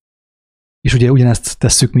sejt. És ugye ugyanezt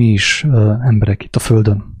tesszük mi is, emberek itt a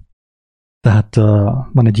Földön. Tehát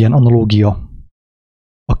van egy ilyen analógia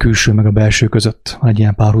a külső meg a belső között, van egy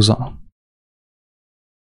ilyen párhuzam.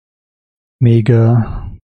 Még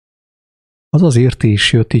az az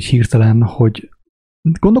értés jött így hirtelen, hogy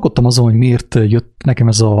gondolkodtam azon, hogy miért jött nekem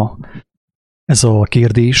ez a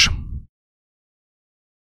kérdés,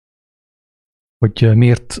 hogy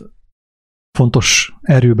miért fontos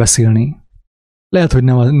erről beszélni. Lehet, hogy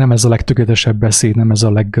nem ez a legtökéletesebb beszéd, nem ez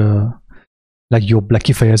a legjobb,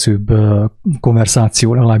 legkifejezőbb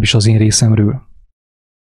konverzáció, legalábbis az én részemről.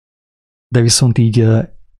 De viszont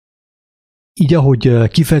így ahogy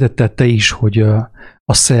kifejtetted te is, hogy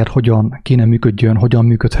a szer hogyan kéne működjön, hogyan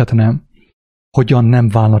működhetne, hogyan nem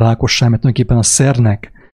válna rákossá, mert tulajdonképpen a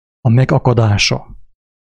szernek a megakadása,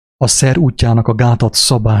 a szer útjának a gátat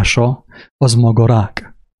szabása, az maga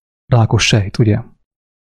rák. Rákos sejt, ugye?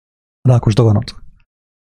 Rákos daganat.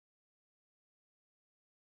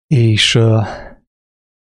 És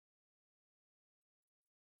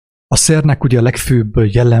a szernek ugye a legfőbb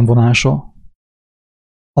jellemvonása,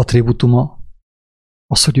 attribútuma,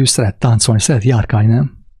 az, hogy ő szeret táncolni, szeret járkálni,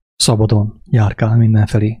 nem? Szabadon járkál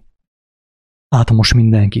mindenfelé. Átmos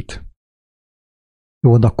mindenkit.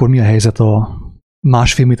 Jó, de akkor mi a helyzet a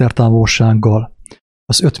 1,5 méter távolsággal,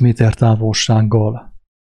 az 5 méter távolsággal,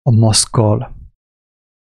 a maszkkal?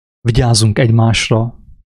 Vigyázzunk egymásra,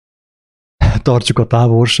 tartsuk a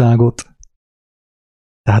távolságot.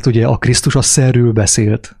 Tehát ugye a Krisztus a szerről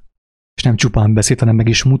beszélt, és nem csupán beszélt, hanem meg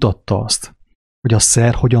is mutatta azt, hogy a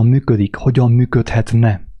szer hogyan működik, hogyan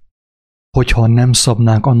működhetne, hogyha nem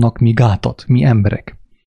szabnánk annak mi gátat, mi emberek.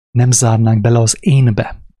 Nem zárnánk bele az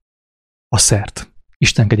énbe a szert,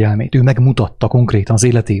 Isten kegyelmét. Ő megmutatta konkrétan az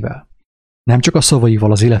életével. Nem csak a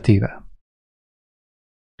szavaival, az életével.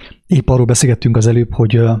 Épp arról beszélgettünk az előbb,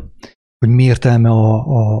 hogy mi értelme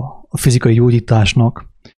a fizikai gyógyításnak,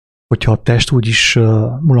 hogyha a test úgyis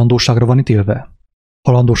mulandóságra van ítélve,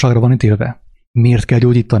 halandóságra van ítélve. Miért kell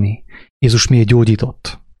gyógyítani? Jézus miért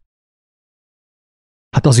gyógyított?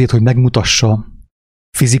 Hát azért, hogy megmutassa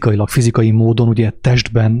fizikailag, fizikai módon, ugye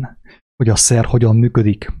testben, hogy a szer hogyan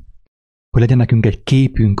működik, hogy legyen nekünk egy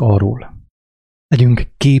képünk arról.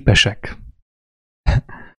 Legyünk képesek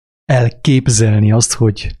elképzelni azt,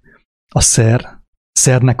 hogy a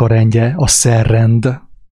szernek a rendje, a szerrend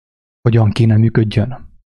hogyan kéne működjön.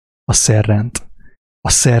 A szerrend, a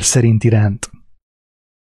szer szerinti rend.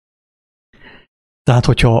 Tehát,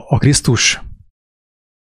 hogyha a Krisztus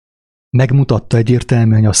megmutatta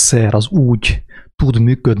egyértelműen, hogy a szer az úgy tud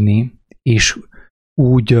működni, és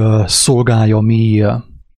úgy szolgálja mi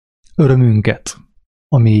örömünket,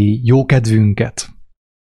 ami jókedvünket,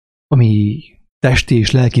 ami testi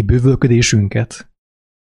és lelki bővölködésünket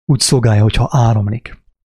úgy szolgálja, hogyha áramlik.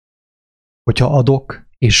 Hogyha adok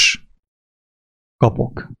és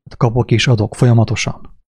kapok és adok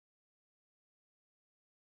folyamatosan,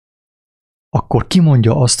 akkor ki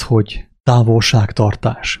mondja azt, hogy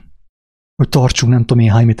távolságtartás, hogy tartsunk nem tudom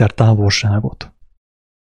én hány méter távolságot.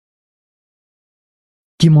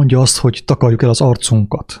 Ki mondja azt, hogy takarjuk el az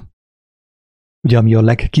arcunkat, ugye ami a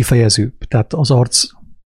legkifejezőbb, tehát az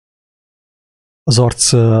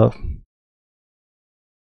arc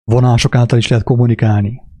vonások által is lehet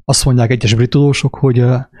kommunikálni. Azt mondják egyes brit tudósok, hogy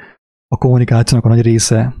a kommunikációnak a nagy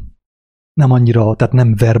része nem annyira, tehát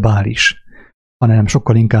nem verbális, hanem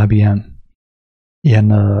sokkal inkább ilyen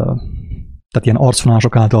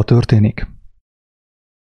arcvonások által történik,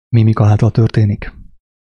 mimika által történik.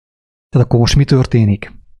 Tehát akkor most mi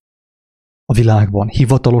történik a világban?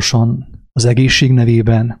 Hivatalosan az egészség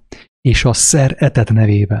nevében és a szeretet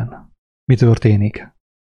nevében. Mi történik?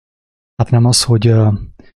 Hát nem az, hogy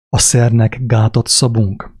a szernek gátat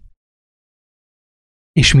szabunk,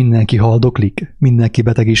 és mindenki haldoklik, mindenki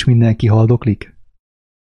beteg és mindenki haldoklik.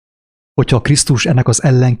 Hogyha Krisztus ennek az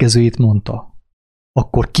ellenkezőjét mondta,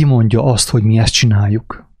 akkor ki mondja azt, hogy mi ezt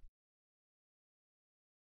csináljuk?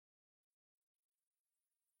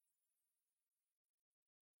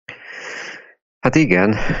 Hát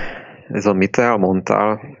igen, ez amit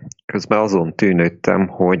elmondtál, közben azon tűnődtem,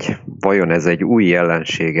 hogy vajon ez egy új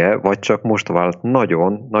jelensége, vagy csak most vált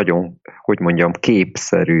nagyon, hogy mondjam,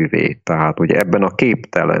 képszerűvé. Tehát ugye ebben a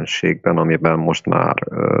képtelenségben, amiben most már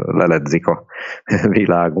leledzik a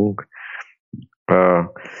világunk,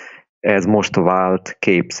 ez most vált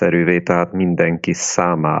képszerűvé, tehát mindenki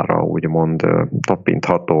számára úgymond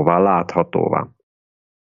tapinthatóvá, láthatóvá.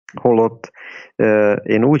 Holott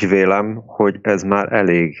én úgy vélem, hogy ez már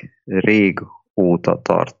elég régóta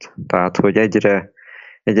tart. Tehát, hogy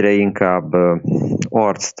egyre inkább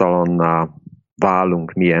arctalanná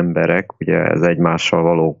válunk mi emberek, ugye ez egymással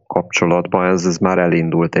való kapcsolatban, ez már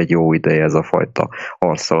elindult egy jó ideje, ez a fajta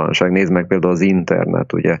arctalanság. Nézd meg például az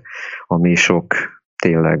internet, ugye, ami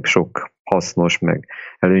tényleg sok hasznos, meg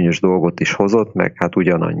előnyös dolgot is hozott, meg hát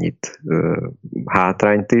ugyanannyit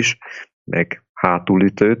hátrányt is, meg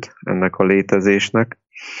hátulütőt ennek a létezésnek.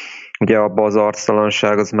 Ugye abban az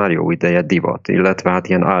arctalanság az már jó ideje divat, illetve hát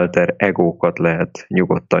ilyen alter egókat lehet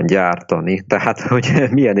nyugodtan gyártani. Tehát, hogy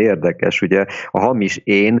milyen érdekes, ugye a hamis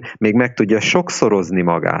én még meg tudja sokszorozni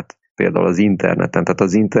magát, például az interneten. Tehát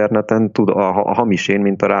az interneten tud a hamis én,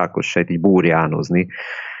 mint a rákos sejt, így burjánozni.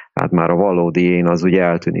 Hát már a valódi én az ugye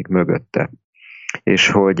eltűnik mögötte. És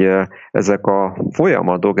hogy ezek a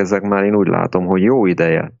folyamatok, ezek már én úgy látom, hogy jó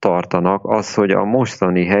ideje tartanak, az, hogy a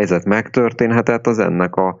mostani helyzet megtörténhetett, az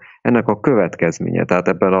ennek a következménye. Tehát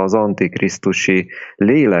ebben az antikrisztusi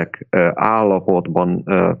lélek állapotban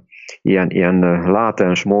ilyen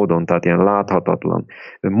látens módon, tehát ilyen láthatatlan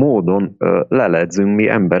módon leledzünk mi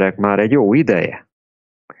emberek már egy jó ideje.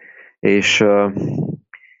 És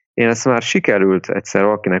én ezt már sikerült egyszer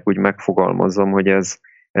valakinek úgy megfogalmazzam, hogy ez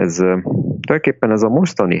tulajdonképpen ez a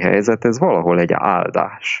mostani helyzet, ez valahol egy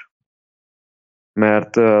áldás.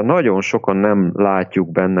 Mert nagyon sokan nem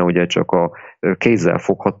látjuk benne ugye csak a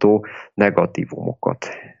kézzelfogható negatívumokat.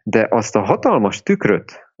 De azt a hatalmas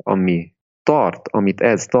tükröt, amit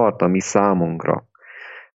ez tart a mi számunkra,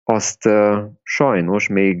 azt sajnos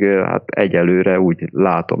még hát egyelőre úgy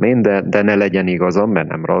látom én, de ne legyen igazam, mert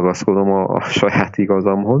nem ragaszkodom a saját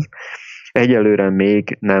igazamhoz. Egyelőre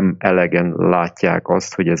még nem elegen látják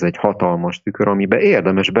azt, hogy ez egy hatalmas tükör, amiben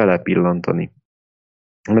érdemes belepillantani.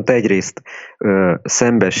 Mert egyrészt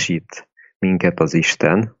szembesít minket az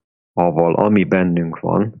Isten, avval, ami bennünk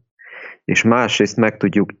van, és másrészt meg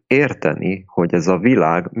tudjuk érteni, hogy ez a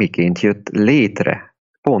világ miként jött létre.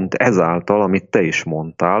 Pont ezáltal, amit te is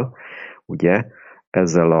mondtál, ugye,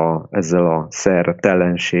 ezzel a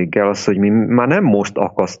szertelenséggel, az, hogy mi már nem most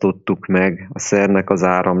akasztottuk meg a szernek az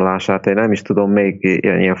áramlását, én nem is tudom, még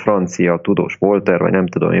ilyen francia tudós Voltaire, vagy nem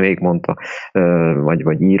tudom, még mondta,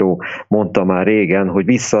 vagy író, mondta már régen, hogy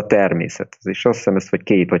vissza a természethez, és azt hiszem ezt, hogy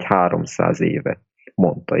 200 vagy 300 éve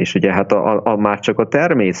mondta, és ugye hát már csak a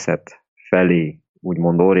természet felé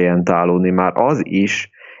úgymond orientálódni, már az is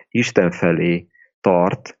Isten felé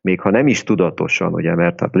tart, még ha nem is tudatosan, ugye,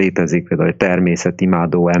 mert hát létezik például egy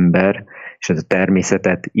természetimádó ember, és ez a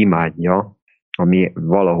természetet imádja, ami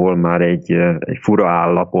valahol már egy fura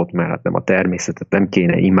állapot, mert hát nem a természetet nem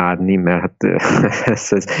kéne imádni, mert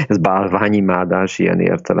hát ez bálványimádás ilyen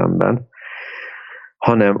értelemben,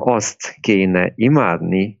 hanem azt kéne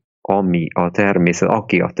imádni,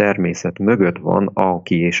 aki a természet mögött van,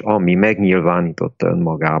 aki és ami megnyilvánította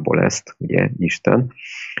önmagából ezt, ugye, Isten.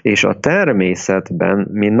 És a természetben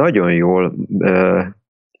mi nagyon jól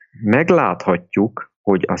megláthatjuk,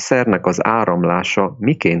 hogy a szernek az áramlása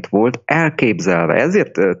miként volt elképzelve.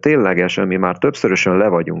 Ezért ténylegesen mi már többszörösen le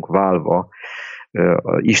vagyunk válva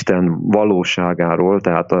Isten valóságáról,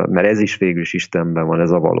 tehát mert ez is végül is Istenben van,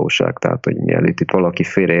 ez a valóság, tehát hogy mielőtt itt valaki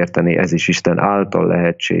félreérteni, ez is Isten által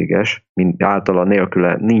lehetséges, általa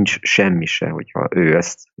nélküle nincs semmi se, hogyha ő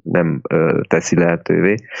ezt nem teszi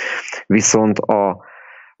lehetővé. Viszont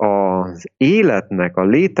az életnek, a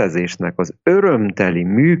létezésnek, az örömteli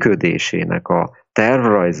működésének a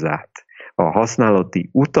tervrajzát, a használati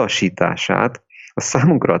utasítását a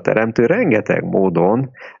számunkra a teremtő rengeteg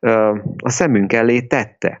módon a szemünk elé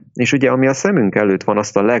tette. És ugye ami a szemünk előtt van,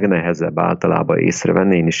 azt a legnehezebb általában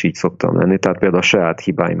észrevenni, én is így szoktam lenni, tehát például a saját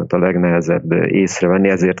hibáimat a legnehezebb észrevenni,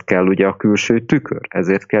 ezért kell ugye a külső tükör,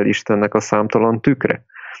 ezért kell Istennek a számtalan tükre.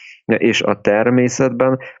 És a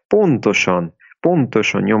természetben pontosan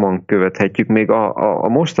nyomon követhetjük még a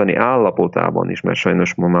mostani állapotában is, mert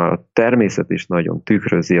sajnos ma már a természet is nagyon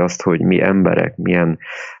tükrözi azt, hogy mi emberek milyen,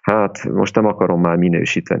 hát most nem akarom már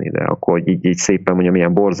minősíteni, de akkor így szépen mondjam,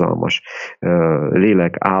 milyen borzalmas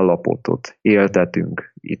lélek állapotot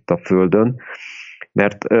éltetünk itt a Földön,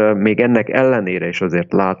 mert még ennek ellenére is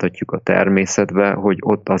azért láthatjuk a természetben, hogy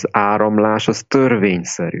ott az áramlás az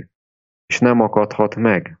törvényszerű, és nem akadhat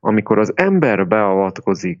meg. Amikor az ember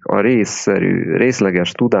beavatkozik a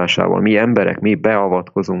részleges tudásával, mi emberek, mi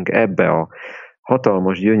beavatkozunk ebbe a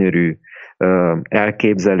hatalmas, gyönyörű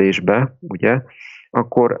elképzelésbe, ugye,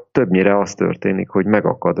 akkor többnyire az történik, hogy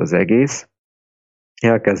megakad az egész,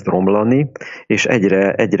 elkezd romlani, és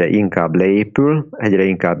egyre inkább leépül, egyre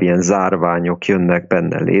inkább ilyen zárványok jönnek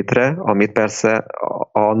benne létre, amit persze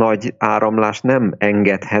a nagy áramlás nem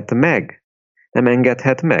engedhet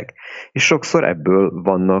meg. És sokszor ebből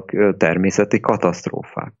vannak természeti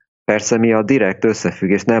katasztrófák. Persze mi a direkt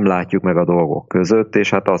összefüggést nem látjuk meg a dolgok között, és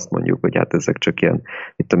hát azt mondjuk, hogy hát ezek csak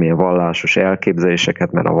ilyen vallásos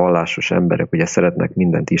elképzeléseket, mert a vallásos emberek ugye szeretnek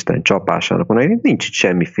mindent Isten csapásának mondani, nincs itt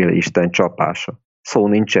semmiféle Isten csapása. Szó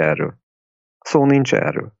nincs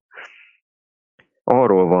erről.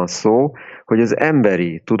 Arról van szó, hogy az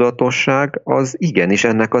emberi tudatosság az igenis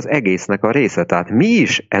ennek az egésznek a része. Tehát mi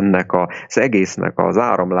is ennek az egésznek az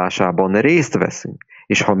áramlásában részt veszünk.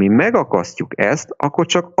 És ha mi megakasztjuk ezt, akkor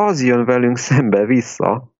csak az jön velünk szembe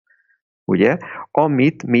vissza, ugye,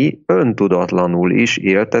 amit mi öntudatlanul is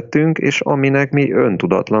éltettünk, és aminek mi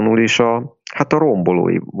öntudatlanul is a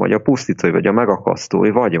rombolói, vagy a pusztítói, vagy a megakasztói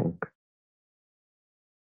vagyunk.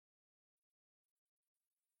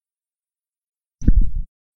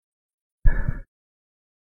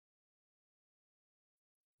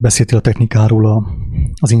 Beszéltél a technikáról,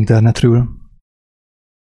 az internetről.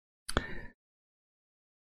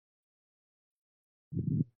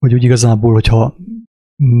 Hogy úgy igazából, hogyha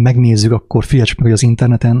megnézzük, akkor figyelj meg, hogy az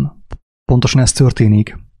interneten pontosan ez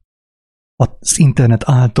történik. Az internet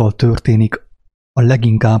által történik a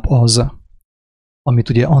leginkább az, amit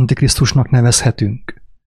ugye Antikrisztusnak nevezhetünk.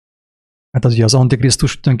 Hát az ugye az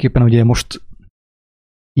Antikrisztus tulajdonképpen ugye most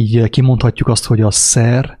így kimondhatjuk azt, hogy a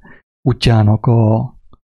szer útjának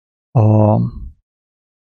a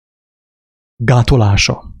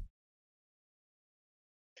gátolása.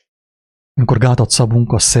 Amikor gátat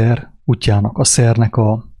szabunk a szer útjának, a szernek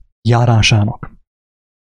a járásának.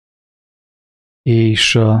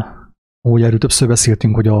 És ahogy erről többször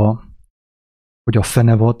beszéltünk, hogy a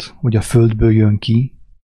fenevad, hogy a földből jön ki,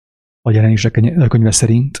 a Jelenések könyve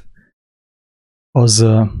szerint, az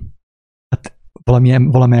hát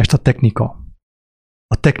valamelyest a technika.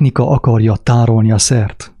 A technika akarja tárolni a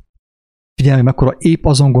szert. Figyelj, mekkora épp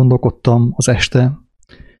azon gondolkodtam az este,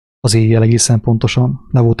 az éjjel egészen pontosan,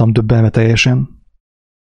 le voltam döbbenve teljesen,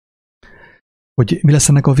 hogy mi lesz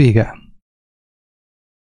ennek a vége.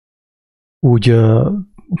 Úgy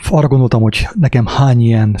arra gondoltam, hogy nekem hány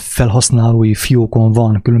ilyen felhasználói fiókon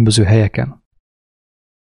van különböző helyeken.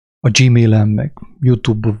 A Gmailen, meg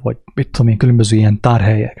YouTube, vagy mit tudom én, különböző ilyen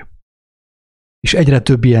tárhelyek. És egyre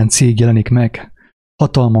több ilyen cég jelenik meg,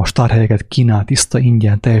 hatalmas tárhelyeket kínál tiszta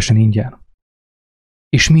ingyen, teljesen ingyen.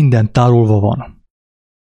 És minden tárolva van.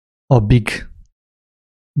 A big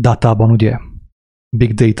datában, ugye?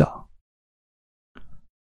 Big data.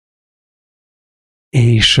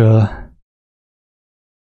 És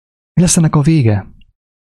mi lesz ennek a vége?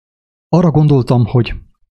 Arra gondoltam, hogy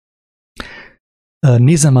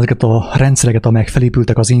nézzem ezeket a rendszereket, amelyek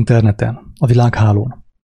felépültek az interneten, a világhálón.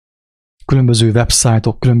 Különböző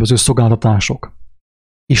websájtok, különböző szolgáltatások.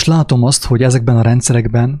 És látom azt, hogy ezekben a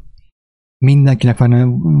rendszerekben Mindenkinek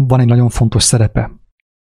van egy nagyon fontos szerepe.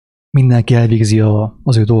 Mindenki elvégzi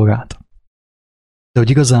az ő dolgát. De hogy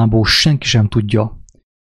igazából senki sem tudja,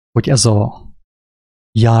 hogy ez a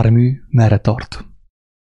jármű merre tart.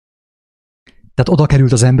 Tehát oda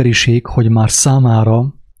került az emberiség, hogy már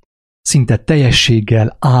számára szinte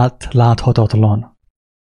teljességgel átláthatatlan,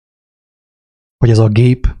 hogy ez a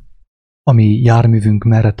gép, ami járművünk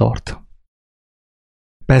merre tart.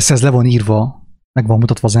 Persze ez le van írva, meg van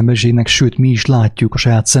mutatva az emberiségnek, sőt mi is látjuk a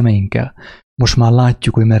saját szemeinkkel. Most már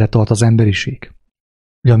látjuk, hogy merre tart az emberiség.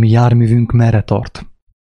 Hogy a mi járművünk merre tart.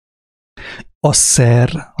 A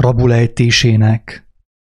szer rabulejtésének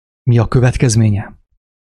mi a következménye?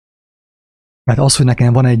 Mert az, hogy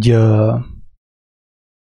nekem van egy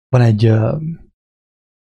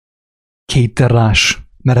 2 terrás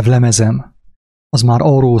merev lemezem, az már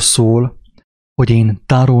arról szól, hogy én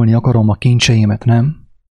tárolni akarom a kincseimet, nem?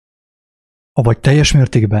 Avagy teljes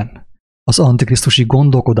mértékben az antikrisztusi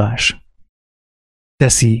gondolkodás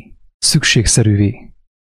teszi szükségszerűvé,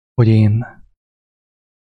 hogy én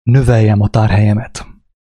növeljem a tárhelyemet,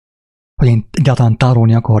 hogy én egyáltalán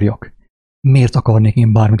tárolni akarjak. Miért akarnék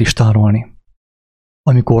én bármit is tárolni?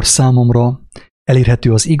 Amikor számomra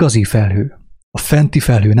elérhető az igazi felhő, a fenti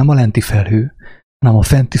felhő, nem a lenti felhő, hanem a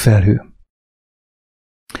fenti felhő.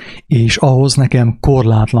 És ahhoz nekem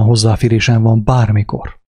korlátlan hozzáférésem van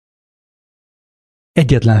bármikor.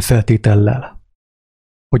 Egyetlen feltétellel,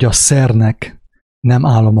 hogy a szernek nem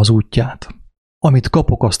állom az útját. Amit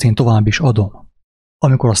kapok, azt én tovább is adom.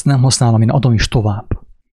 Amikor azt nem használom, én adom is tovább.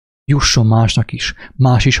 Jusson másnak is,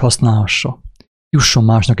 más is használhassa. Jusson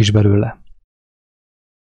másnak is belőle.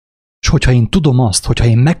 És hogyha én tudom azt, hogyha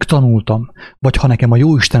én megtanultam, vagy ha nekem a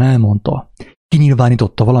Jóisten elmondta,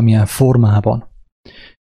 kinyilvánította valamilyen formában,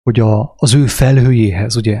 hogy az ő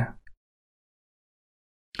felhőjéhez, ugye,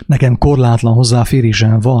 nekem korlátlan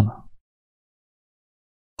hozzáférésem van,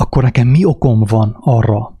 akkor nekem mi okom van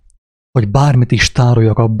arra, hogy bármit is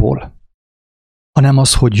tároljak abból, hanem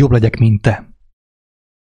az, hogy jobb legyek, mint te.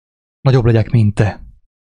 Nagyobb legyek, mint te.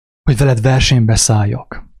 Hogy veled versenybe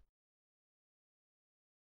szálljak.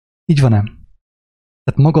 Így van, nem?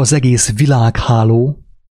 Tehát maga az egész világháló,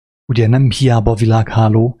 ugye nem hiába a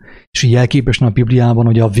világháló, és jelképesen a Bibliában,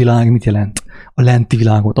 hogy a világ mit jelent? A lenti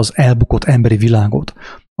világot, az elbukott emberi világot,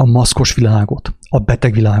 a maszkos világot, a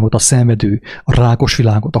beteg világot, a szenvedő, a rákos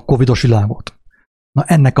világot, a covidos világot. Na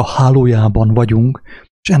ennek a hálójában vagyunk,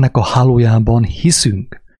 és ennek a hálójában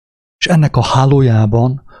hiszünk, és ennek a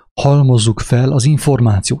hálójában halmozzuk fel az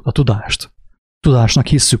információt, a tudást. Tudásnak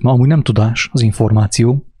hisszük, ma amúgy nem tudás az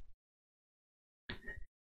információ,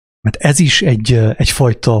 mert ez is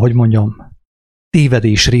egyfajta, hogy mondjam,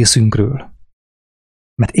 tévedés részünkről.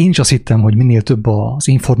 Mert én is azt hittem, hogy minél több az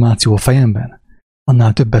információ a fejemben,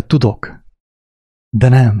 annál többet tudok. De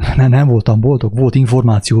nem voltam boldog, volt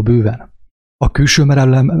információ bőven. A külső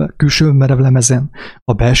merevlemezen,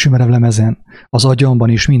 a belső merevlemezen, az agyamban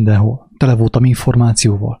is mindenhol. Tele voltam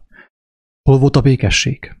információval. Hol volt a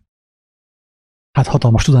békesség? Hát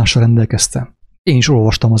hatalmas tudással rendelkeztem. Én is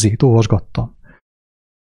olvastam azért, olvasgattam.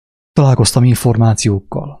 Találkoztam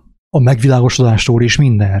információkkal. A megvilágosodásról és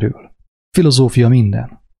mindenről. Filozófia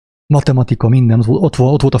minden. Matematika minden, ott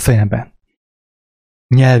volt a fejemben.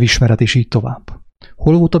 Nyelvismeret és így tovább.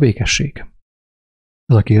 Hol volt a békesség?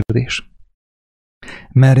 Ez a kérdés.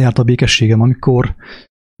 Merre járt a békességem, amikor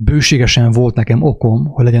bőségesen volt nekem okom,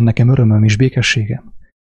 hogy legyen nekem örömöm és békességem?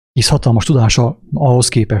 Hisz hatalmas tudása ahhoz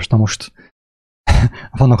képest, na most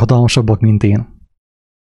vannak hatalmasabbak, mint én.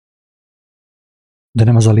 De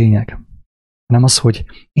nem ez a lényeg. Nem az, hogy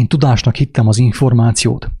én tudásnak hittem az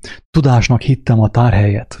információt, tudásnak hittem a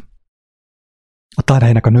tárhelyet, a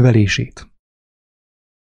tárhelynek a növelését.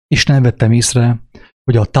 És nem vettem észre,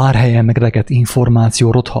 hogy a tárhelyen megrekedt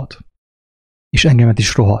információ rothat, és engemet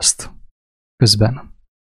is rohaszt közben.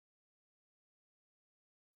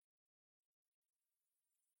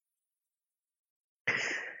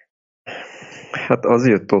 Hát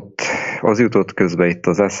az jutott közbe itt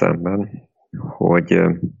az eszemben, hogy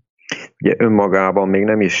ugye önmagában még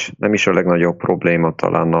nem is a legnagyobb probléma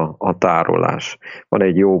talán a tárolás. Van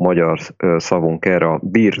egy jó magyar szavunk erre, a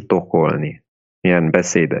birtokolni. Milyen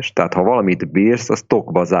beszédes. Tehát ha valamit bírsz, az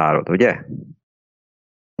tokba zárod, ugye?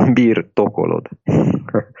 Birtokolod.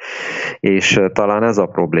 És talán ez a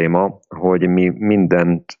probléma, hogy mi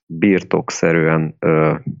mindent birtokszerűen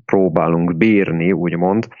próbálunk bírni,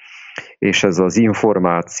 úgymond, és ez az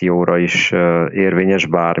információra is érvényes,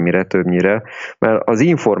 bármire, többnyire, mert az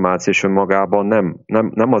információ önmagában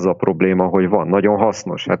nem az a probléma, hogy van, nagyon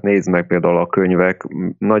hasznos. Hát nézd meg például a könyvek,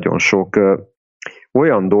 nagyon sok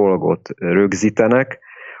olyan dolgot rögzítenek,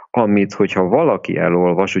 amit, hogyha valaki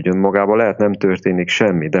elolvas, ugye magában lehet nem történik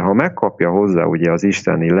semmi, de ha megkapja hozzá ugye az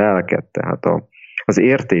isteni lelket, tehát az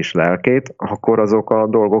értés lelkét, akkor azok a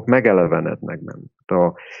dolgok megelevenednek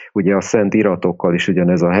benne. Ugye a szent iratokkal is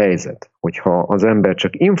ugyanez a helyzet, hogyha az ember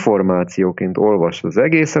csak információként olvas az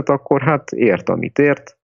egészet, akkor hát ért, amit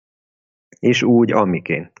ért, és úgy,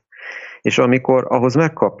 amiként. És amikor ahhoz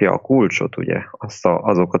megkapja a kulcsot, ugye,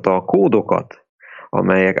 azokat a kódokat,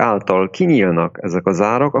 amelyek által kinyílnak ezek az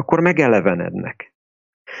árak, akkor megelevenednek.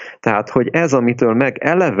 Tehát, hogy ez, amitől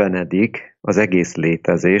megelevenedik az egész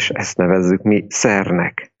létezés, ezt nevezzük mi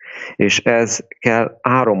szernek. És ez kell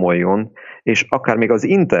áramoljon, és akár még az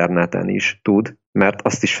interneten is tud, mert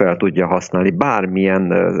azt is fel tudja használni,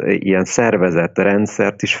 bármilyen ilyen szervezett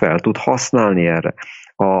rendszert is fel tud használni erre.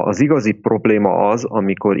 Az igazi probléma az,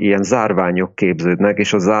 amikor ilyen zárványok képződnek,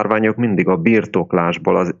 és a zárványok mindig a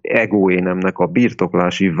birtoklásból, az egóénemnek a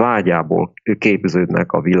birtoklási vágyából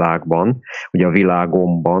képződnek a világban, ugye a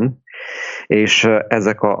világomban, és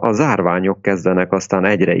ezek a zárványok kezdenek aztán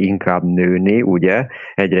egyre inkább nőni, ugye,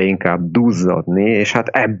 egyre inkább duzzadni, és hát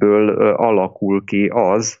ebből alakul ki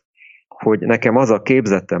az, hogy nekem az a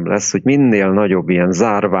képzetem lesz, hogy minél nagyobb ilyen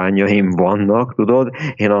zárványaim vannak, tudod,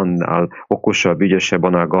 én annál okosabb, ügyesebb,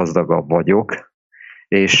 annál gazdagabb vagyok,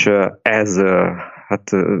 és ez, hát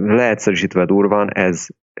leegyszerűsítve durván, ez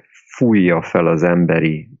fújja fel az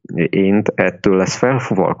emberi ént, ettől lesz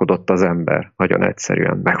felfuvalkodott az ember, nagyon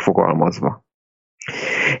egyszerűen megfogalmazva.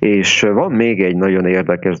 És van még egy nagyon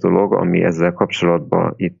érdekes dolog, ami ezzel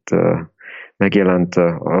kapcsolatban itt megjelent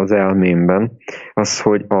az elmémben, az,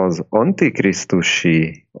 hogy az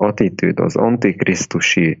antikrisztusi attitűd, az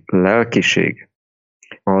antikrisztusi lelkiség,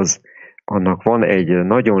 annak van egy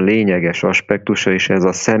nagyon lényeges aspektusa, és ez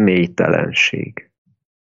a személytelenség.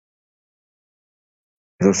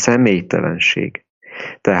 Ez a személytelenség.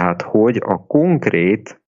 Tehát, hogy a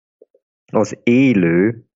konkrét, az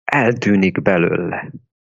élő eltűnik belőle.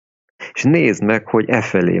 És nézd meg, hogy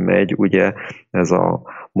efelé megy ugye ez a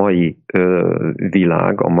mai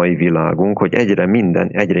világ, a mai világunk, hogy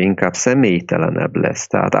egyre inkább személytelenebb lesz.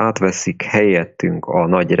 Tehát átveszik helyettünk a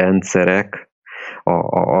nagy rendszerek,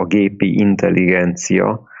 a gépi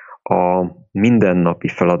intelligencia, a mindennapi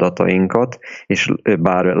feladatainkat, és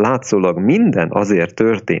bár látszólag minden azért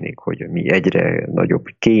történik, hogy mi egyre nagyobb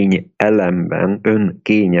kényelemben,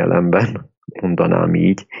 önkényelemben, mondanám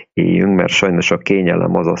így, éljünk, mert sajnos a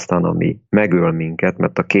kényelem az aztán, ami megöl minket,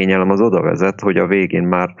 mert a kényelem az oda vezet, hogy a végén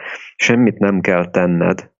már semmit nem kell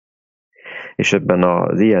tenned, és ebben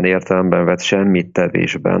az ilyen értelemben vett semmit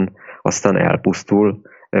tevésben aztán elpusztul,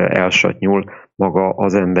 elsatnyul maga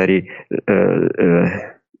az emberi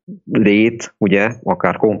lét, ugye,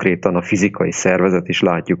 akár konkrétan a fizikai szervezet is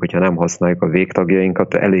látjuk, hogyha nem használjuk a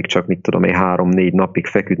végtagjainkat, elég csak, 3-4 napig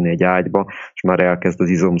feküdni egy ágyba, és már elkezd az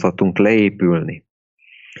izomzatunk leépülni.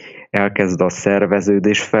 Elkezd a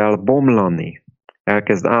szerveződés felbomlani,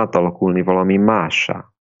 elkezd átalakulni valami mássá,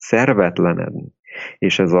 szervetlenedni.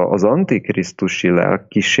 És ez az antikrisztusi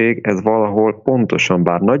lelkiség, ez valahol pontosan,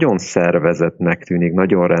 bár nagyon szervezetnek tűnik,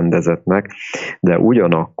 nagyon rendezetnek, de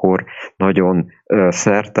ugyanakkor nagyon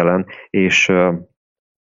szertelen, és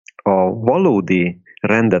a valódi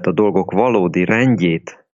rendet, a dolgok valódi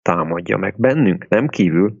rendjét támadja meg bennünk, nem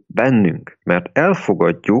kívül, bennünk, mert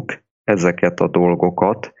elfogadjuk ezeket a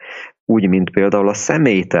dolgokat, úgy, mint például a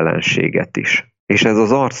személytelenséget is. És ez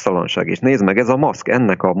az arctalanság. És nézd meg, ez a maszk,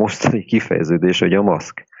 ennek a mostani kifejeződés, hogy a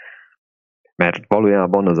maszk. Mert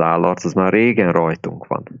valójában az állarc az már régen rajtunk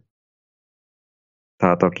van.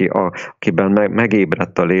 Tehát akiben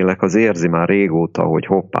megébredt a lélek, az érzi már régóta, hogy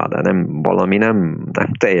hoppá, de valami nem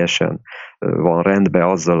teljesen van rendben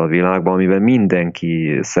azzal a világban, amiben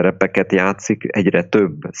mindenki szerepeket játszik, egyre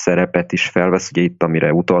több szerepet is felvesz, ugye itt,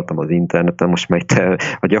 amire utaltam az interneten, most meg te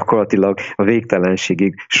gyakorlatilag a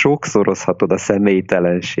végtelenségig sokszorozhatod a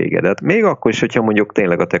személytelenségedet. Még akkor is, hogyha mondjuk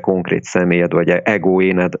tényleg a te konkrét személyed, vagy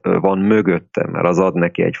egóéned van mögöttem, mert az ad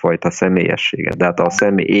neki egyfajta személyességet. De hát a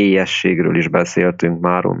személyességről is beszéltünk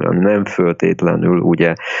már, ami nem föltétlenül,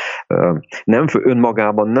 ugye,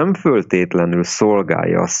 önmagában nem föltétlenül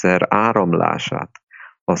szolgálja a szer áramlását.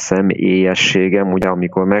 A személyességem, ugye,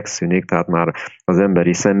 amikor megszűnik, tehát már az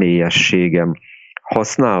emberi személyességem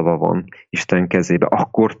használva van Isten kezébe,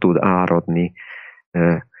 akkor tud áradni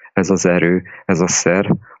ez az erő, ez a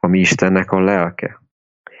szer, ami Istennek a lelke.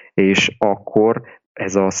 És akkor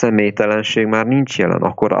ez a személytelenség már nincs jelen,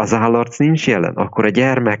 akkor az állarc nincs jelen, akkor a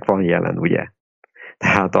gyermek van jelen, ugye?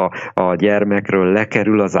 Tehát a gyermekről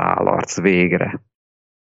lekerül az állarc végre.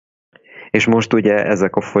 És most ugye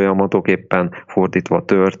ezek a folyamatok éppen fordítva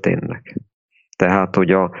történnek. Tehát,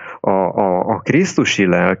 hogy a krisztusi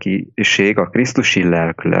lelkiség, a krisztusi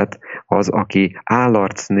lelkület az, aki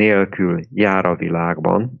állarc nélkül jár a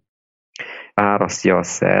világban, árasztja a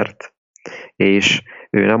szert, és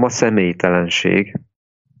ő nem a személytelenség,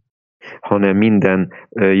 hanem minden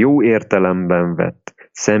jó értelemben vett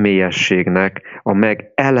személyességnek a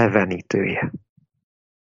megelevenítője.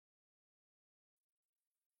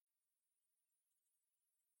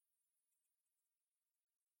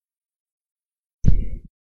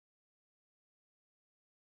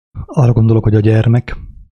 Arra gondolok, hogy a gyermek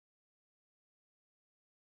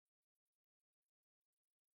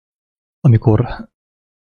amikor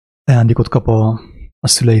ajándékot kap a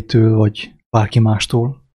szüleitől, vagy bárki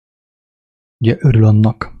mástól, ugye örül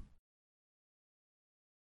annak.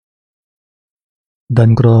 De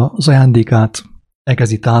amikor az ajándékát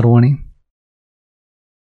elkezdi tárolni,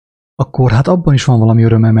 akkor hát abban is van valami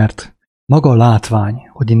öröme, mert maga a látvány,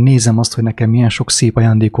 hogy én nézem azt, hogy nekem milyen sok szép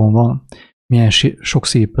ajándékom van, milyen sok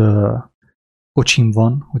szép kocsim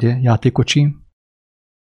van, ugye, játékkocsi,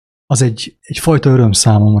 az egyfajta öröm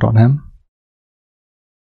számomra, nem?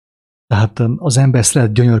 Tehát az ember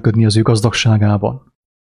szeret gyönyörködni az ő gazdagságában.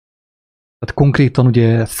 Tehát konkrétan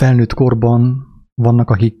ugye felnőtt korban vannak,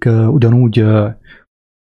 akik ugyanúgy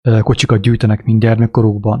kocsikat gyűjtenek, mint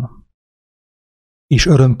gyermekkorukban, és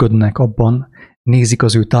örömködnek abban, nézik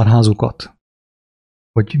az ő tárházukat,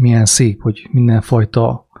 hogy milyen szép, hogy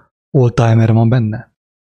mindenfajta oldtimer van benne.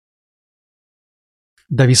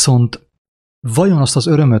 De viszont vajon azt az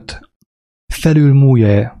örömöt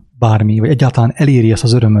felülmúlja bármi, vagy egyáltalán eléri ezt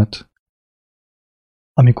az örömöt,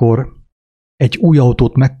 amikor egy új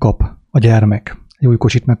autót megkap a gyermek, egy új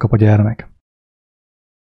kocsit megkap a gyermek.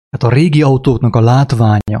 Tehát a régi autóknak a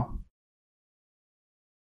látványa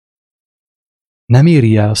nem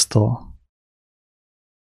éri el azt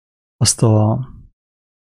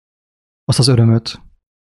az örömöt,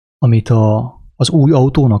 amit az új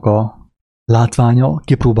autónak a látványa,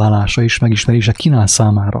 kipróbálása és megismerése kínál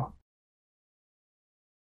számára.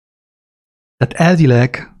 Tehát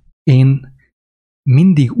elvileg én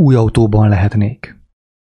mindig új autóban lehetnék.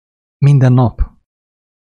 Minden nap.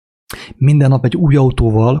 Minden nap egy új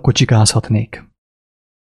autóval kocsikázhatnék.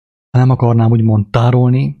 Nem akarnám úgymond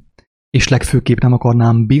tárolni, és legfőképp nem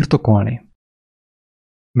akarnám birtokolni.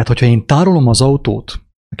 Mert hogyha én tárolom az autót,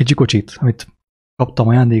 a kicsi kocsit, amit kaptam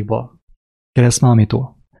ajándékba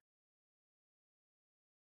keresztmámitól,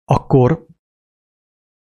 akkor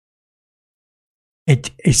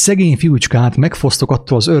egy szegény fiúcskát megfosztok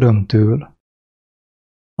attól az örömtől,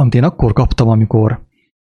 amit én akkor kaptam, amikor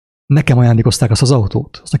nekem ajándékozták azt az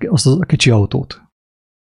autót, azt a kicsi autót.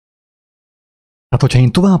 Tehát, hogyha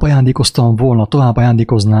én tovább ajándékoztam volna, tovább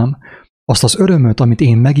ajándékoznám azt az örömöt, amit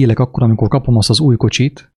én megélek akkor, amikor kapom azt az új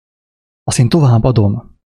kocsit, azt én tovább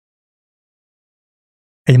adom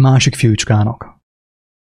egy másik fiúcskának.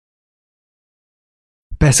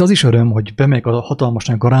 Persze az is öröm, hogy bemegyek a hatalmas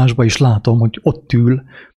nagy garázsba, és látom, hogy ott ül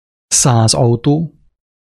 100 autó,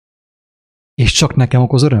 és csak nekem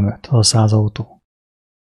okoz örömöt az a 100 autó.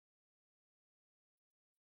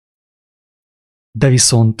 De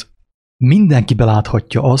viszont mindenki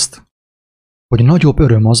beláthatja azt, hogy nagyobb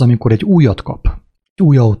öröm az, amikor egy újat kap, egy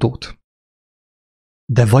új autót.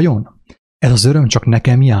 De vajon ez az öröm csak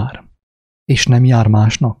nekem jár, és nem jár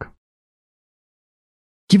másnak?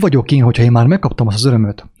 Ki vagyok én, hogyha én már megkaptam azt az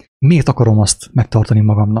örömöt? Miért akarom azt megtartani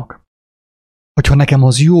magamnak? Hogyha nekem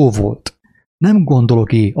az jó volt, nem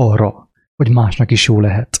gondolok én arra, hogy másnak is jó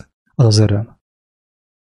lehet az az öröm.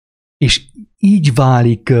 És így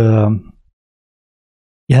válik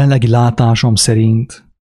jelenlegi látásom szerint,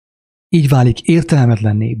 így válik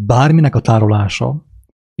értelmetlenné bárminek a tárolása,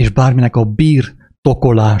 és bárminek a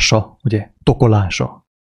birtokolása, ugye, tokolása.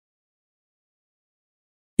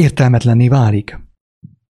 Értelmetlenné válik.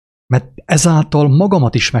 Mert ezáltal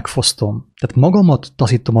magamat is megfosztom, tehát magamat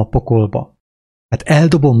taszítom a pokolba, mert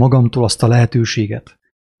eldobom magamtól azt a lehetőséget,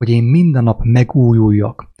 hogy én minden nap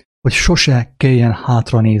megújuljak, hogy sose kelljen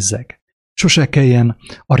hátra nézzek, sose kelljen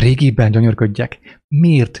a régiben gyönyörködjek.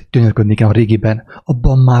 Miért gyönyörködni kell a régiben?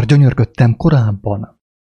 Abban már gyönyörködtem korábban.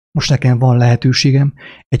 Most nekem van lehetőségem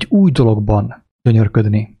egy új dologban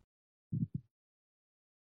gyönyörködni.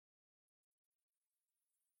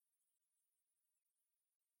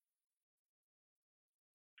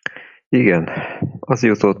 Igen, az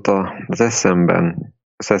jutott az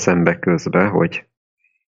eszembe közbe, hogy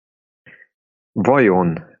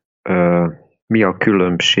vajon mi a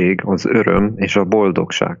különbség az öröm és a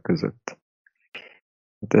boldogság között.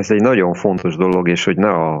 Ez egy nagyon fontos dolog, és hogy ne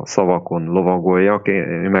a szavakon lovagoljak,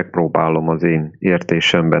 én megpróbálom az én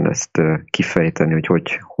értésemben ezt kifejteni,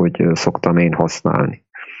 hogy szoktam én használni.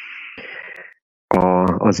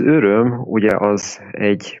 Az öröm ugye az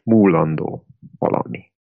egy múlandó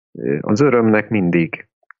valami. Az örömnek mindig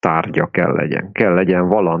tárgya kell legyen. Kell legyen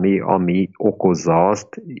valami, ami okozza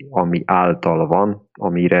azt, ami által van,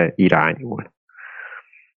 amire irányul.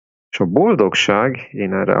 És a boldogság,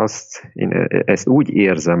 én ezt úgy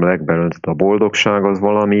érzem legbelül, hogy a boldogság az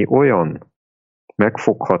valami olyan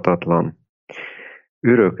megfoghatatlan,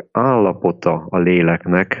 örök állapota a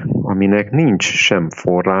léleknek, aminek nincs sem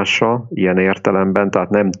forrása ilyen értelemben, tehát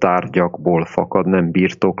nem tárgyakból fakad, nem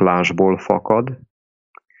birtoklásból fakad,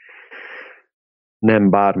 nem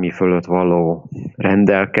bármi fölött való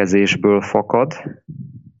rendelkezésből fakad,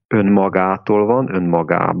 önmagától van,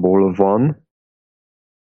 önmagából van,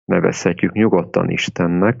 nevezhetjük nyugodtan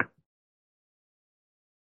Istennek,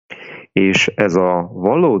 és ez a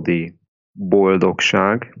valódi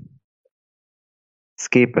boldogság, ez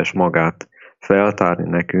képes magát feltárni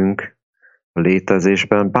nekünk a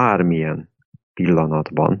létezésben bármilyen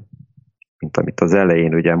pillanatban, mint amit az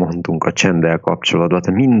elején ugye mondtunk a csenddel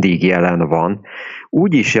kapcsolatban, mindig jelen van,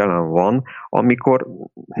 úgy is jelen van, amikor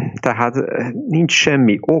tehát nincs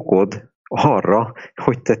semmi okod arra,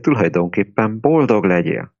 hogy te tulajdonképpen boldog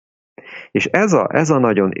legyél. És ez a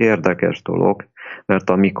nagyon érdekes dolog, mert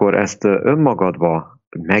amikor ezt önmagadba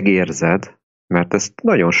megérzed, mert ezt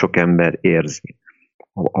nagyon sok ember érzi,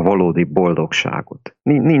 a valódi boldogságot.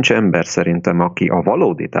 Nincs ember szerintem, aki a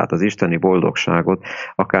valódi, tehát az isteni boldogságot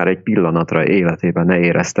akár egy pillanatra életében ne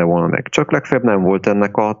érezte volna meg. Csak legfeljebb nem volt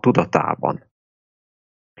ennek a tudatában.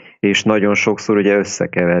 És nagyon sokszor ugye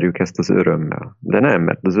összekeverjük ezt az örömmel. De nem,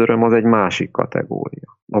 mert az öröm az egy másik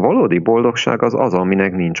kategória. A valódi boldogság az,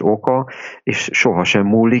 aminek nincs oka, és sohasem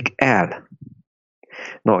múlik el.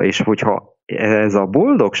 Na, és hogyha ez a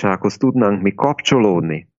boldogsághoz tudnánk mi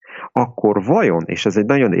kapcsolódni, akkor vajon, és ez egy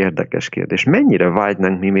nagyon érdekes kérdés, mennyire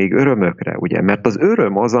vágynánk mi még örömökre, ugye? Mert az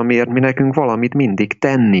öröm az, amiért mi nekünk valamit mindig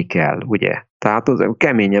tenni kell, ugye? Tehát az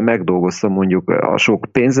keményen megdolgoztam mondjuk a sok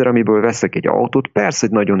pénzért, amiből veszek egy autót, persze,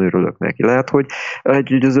 hogy nagyon örülök neki. Lehet, hogy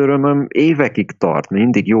az örömöm évekig tart,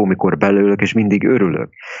 mindig jó, mikor belőlök, és mindig örülök.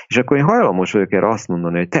 És akkor én hajlamos vagyok erre azt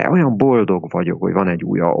mondani, hogy te, olyan boldog vagyok, hogy van egy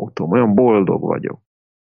új autóm, olyan boldog vagyok.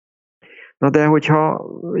 Na de hogyha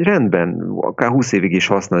rendben, akár 20 évig is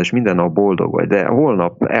használod, és minden nap boldog vagy, de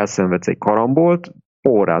holnap elszenvedsz egy karambolt,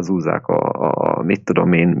 órázúzzák mit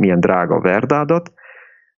tudom én, milyen drága verdádat,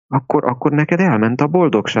 akkor neked elment a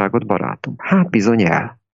boldogságot, barátom. Hát bizony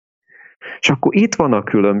el. És akkor itt van a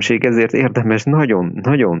különbség, ezért érdemes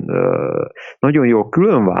nagyon jól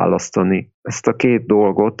külön választani ezt a két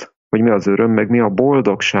dolgot, hogy mi az öröm, meg mi a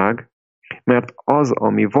boldogság, mert az,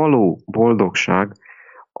 ami való boldogság,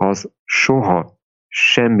 az soha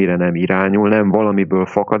semmire nem irányul, nem valamiből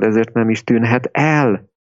fakad, ezért nem is tűnhet el.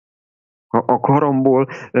 A karambol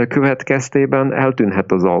következtében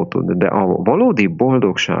eltűnhet az autó, de a valódi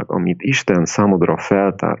boldogság, amit Isten számodra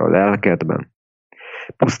feltár a lelkedben,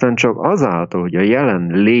 pusztán csak azáltal, hogy a jelen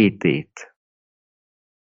létét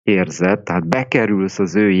érzed, tehát bekerülsz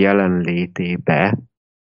az ő jelen létébe,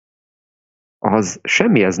 az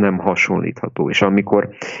semmihez nem hasonlítható. És amikor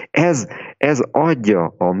ez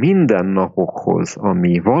adja a mindennapokhoz,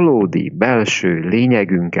 ami valódi belső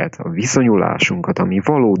lényegünket, a viszonyulásunkat, ami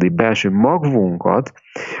valódi belső magvunkat,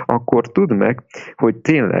 akkor tudd meg, hogy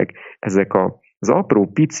tényleg ezek az apró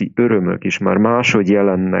pici örömök is már máshogy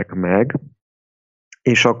jelennek meg,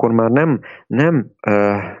 és akkor már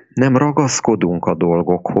nem ragaszkodunk a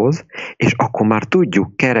dolgokhoz, és akkor már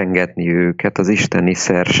tudjuk kerengetni őket az isteni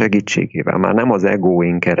szer segítségével. Már nem az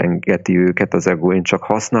egóink kerengeti őket, az egóink csak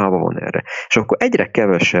használva van erre. És akkor egyre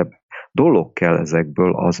kevesebb dolog kell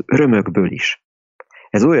ezekből az örömökből is.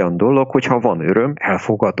 Ez olyan dolog, hogy ha van öröm,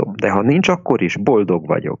 elfogadom, de ha nincs, akkor is boldog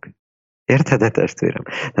vagyok. Érted, testvérem?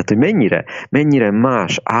 Tehát, hogy mennyire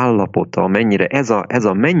más állapota, mennyire ez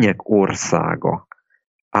a mennyek országa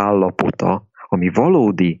állapota, ami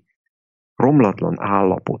valódi romlatlan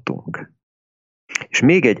állapotunk. És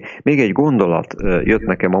még egy gondolat jött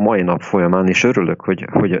nekem a mai nap folyamán, és örülök,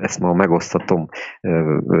 hogy ezt ma megosztatom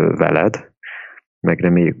veled, meg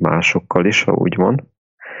reméljük másokkal is, ha úgy van,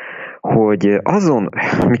 hogy azon,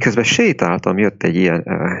 miközben sétáltam, jött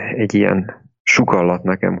egy ilyen sugallat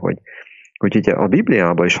nekem, hogy ugye a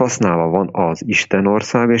Bibliában is használva van az Isten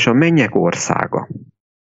országa és a mennyek országa.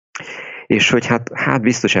 És hogy hát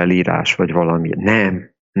biztos elírás, vagy valami.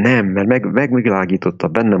 Nem, mert megvilágította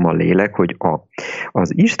bennem a lélek, hogy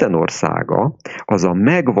az Isten országa az a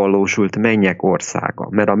megvalósult mennyek országa.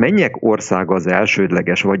 Mert a mennyek országa az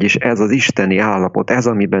elsődleges, vagyis ez az isteni állapot, ez,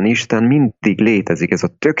 amiben Isten mindig létezik, ez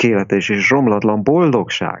a tökéletes és romlatlan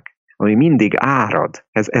boldogság, ami mindig árad.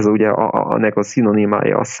 Ez ugye annak a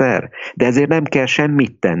szinonimája a szer. De ezért nem kell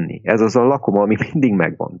semmit tenni. Ez az a lakoma, ami mindig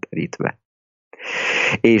meg van terítve.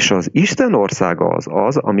 És az Isten országa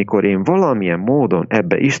az, amikor én valamilyen módon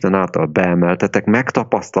ebbe Isten által beemeltetek,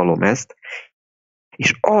 megtapasztalom ezt,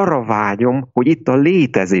 és arra vágyom, hogy itt a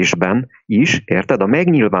létezésben is, érted, a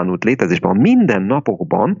megnyilvánult létezésben, a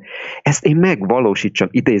mindennapokban ezt én megvalósítsam,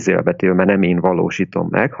 idézőjelbetől, mert nem én valósítom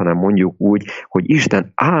meg, hanem mondjuk úgy, hogy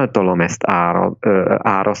Isten általam ezt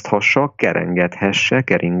áraszthassa,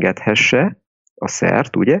 keringethesse a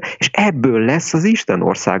szert, ugye, és ebből lesz az Isten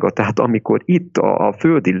országa, tehát amikor itt a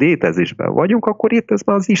földi létezésben vagyunk, akkor itt ez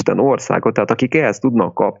már az Isten országa, tehát akik ehhez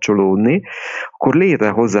tudnak kapcsolódni, akkor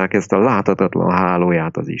létrehozzák ezt a láthatatlan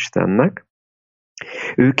hálóját az Istennek,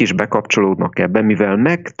 ők is bekapcsolódnak ebbe, mivel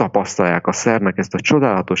megtapasztalják a szernek ezt a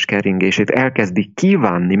csodálatos keringését, elkezdik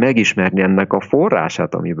kívánni, megismerni ennek a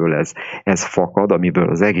forrását, amiből ez fakad, amiből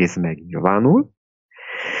az egész megnyilvánul,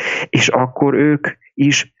 és akkor ők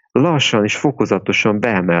is lassan és fokozatosan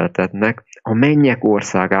beemeltetnek a mennyek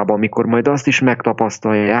országába, amikor majd azt is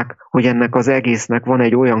megtapasztalják, hogy ennek az egésznek van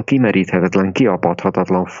egy olyan kimeríthetetlen,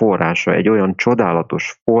 kiapadhatatlan forrása, egy olyan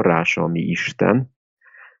csodálatos forrása, ami Isten,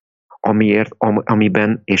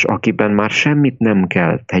 amiben és akiben már semmit nem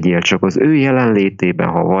kell tegyél, csak az ő jelenlétében,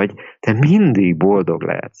 ha vagy, te mindig boldog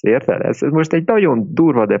lehetsz, érted? Ez most egy nagyon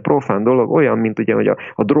durva, de profán dolog, olyan, mint ugye, hogy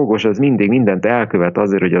a drogos az mindig mindent elkövet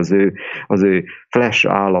azért, hogy az ő flash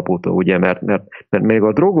állapota, ugye, mert még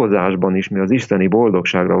a drogozásban is mi az isteni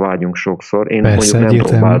boldogságra vágyunk sokszor. Én persze, mondjuk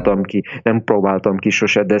nem próbáltam ki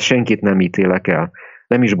sose, de senkit nem ítélek el.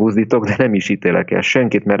 Nem is buzdítok, de nem is ítélek el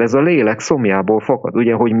senkit, mert ez a lélek szomjából fakad.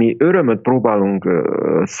 Ugye, hogy mi örömöt próbálunk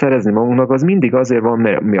szerezni magunknak, az mindig azért van,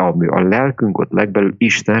 mert a lelkünk ott legbelül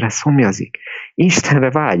Istenre szomjazik. Istenre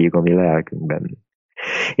vágyik a mi lelkünkben.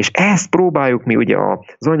 És ezt próbáljuk mi ugye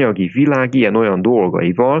az anyagi világ ilyen-olyan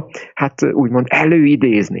dolgaival, hát úgymond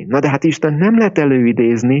előidézni. Na de hát Isten nem lehet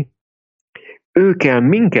előidézni, ő kell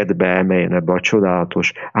minket beemeljen ebbe a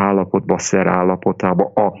csodálatos állapotba, szerállapotába,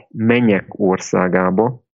 a mennyek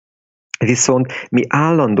országába. Viszont mi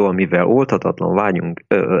állandóan, mivel oldhatatlan vágyunk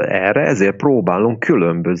erre, ezért próbálunk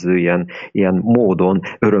különböző ilyen módon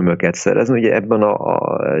örömöket szerezni. Ugye ebben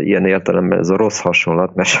ilyen értelemben ez a rossz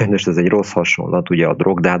hasonlat, mert sajnos ez egy rossz hasonlat, ugye a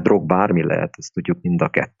drog, de hát drog bármi lehet, ezt tudjuk mind a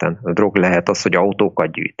ketten. A drog lehet az, hogy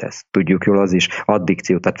autókat gyűjtesz. Tudjuk jól, az is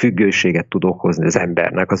addikció, tehát függőséget tud okozni az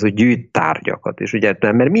embernek, az, hogy gyűjt tárgyakat. És ugye,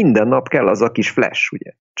 mert minden nap kell az a kis flash,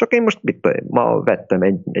 ugye. Csak én most ma vettem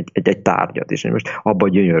egy tárgyat, és én most abba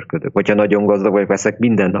gyönyörködök. Hogyha nagyon gazdag vagyok, veszek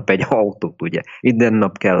minden nap egy autót, ugye. Minden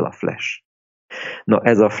nap kell a flash. Na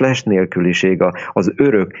ez a flash nélküliség, az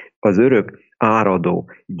örök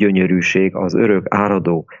áradó gyönyörűség, az örök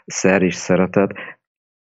áradó szer és szeretet,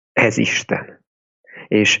 ez Isten.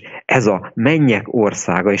 És ez a mennyek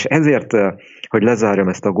országa, és ezért, hogy lezárjam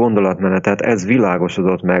ezt a gondolatmenetet, ez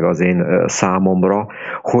világosodott meg az én számomra,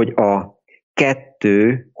 hogy a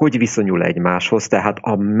kettő hogy viszonyul egymáshoz, tehát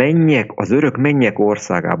az örök mennyek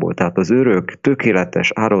országából, tehát az örök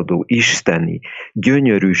tökéletes, áradó isteni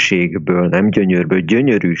gyönyörűségből, nem gyönyörből,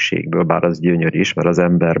 gyönyörűségből, bár az gyönyör is, mert az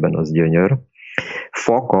emberben az gyönyör,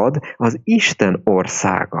 fakad az Isten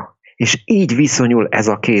országa. És így viszonyul ez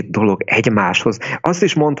a két dolog egymáshoz. Azt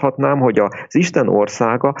is mondhatnám, hogy az Isten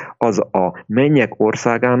országa az a mennyek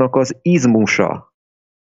országának az izmusa.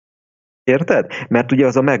 Érted? Mert ugye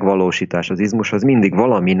az a megvalósítás, az izmus az mindig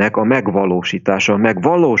valaminek a megvalósítása, a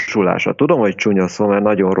megvalósulása. Tudom, hogy csúnya szó, mert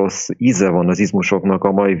nagyon rossz íze van az izmusoknak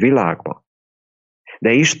a mai világban.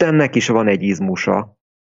 De Istennek is van egy izmusa,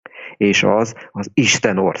 és az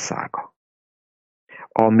Isten országa.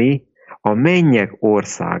 Ami a mennyek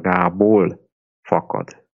országából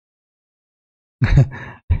fakad.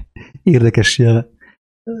 Érdekes.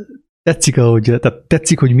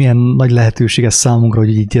 Tetszik, hogy milyen nagy lehetőség ez számunkra, hogy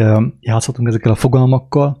így játszhatunk ezekkel a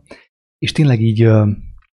fogalmakkal, és tényleg így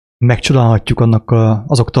megcsodálhatjuk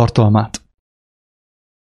azok tartalmát.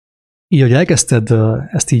 Így, hogy elkezdted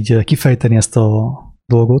ezt így kifejteni, ezt a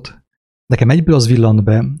dolgot, nekem egyből az villant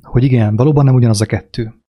be, hogy igen, valóban nem ugyanaz a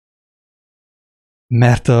kettő.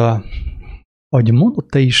 Mert, ahogy mondod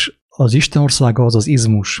te is, az Isten országa az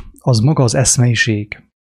izmus, az maga az eszmeiség,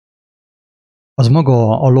 az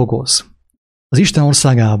maga a logosz. Az Isten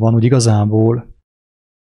országában, úgy igazából,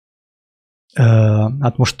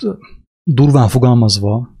 hát most durván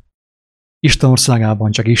fogalmazva, Isten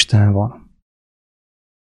országában csak Isten van.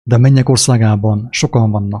 De a mennyek országában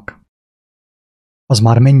sokan vannak. Az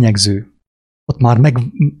már mennyegző.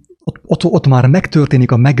 Ott már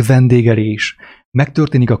megtörténik a megvendégelés,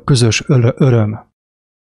 megtörténik a közös öröm.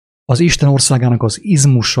 Az Isten országának az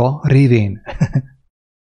izmusa révén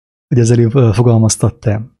hogy az előbb fogalmaztad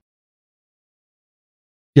te.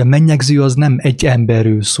 A mennyegző az nem egy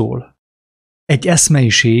emberről szól. Egy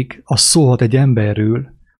eszmeiség, az szólhat egy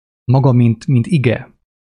emberről, maga, mint ige,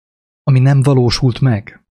 ami nem valósult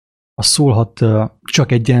meg. Az szólhat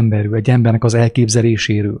csak egy emberről, egy embernek az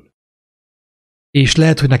elképzeléséről. És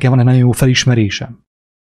lehet, hogy nekem van egy nagyon jó felismerésem.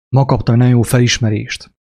 Ma kaptam egy nagyon jó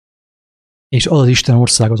felismerést. És az Isten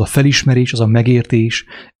ország, az a felismerés, az a megértés,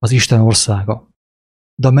 az Isten országa.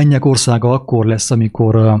 De a mennyek országa akkor lesz,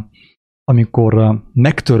 amikor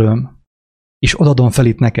megtöröm, és odadom fel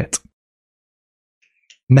itt neked.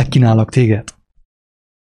 Megkínálok téged.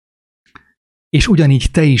 És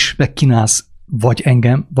ugyanígy te is megkínálsz vagy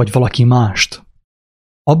engem, vagy valaki mást.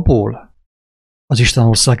 Abból az Isten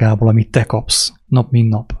országából, amit te kapsz nap mint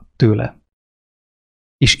nap tőle.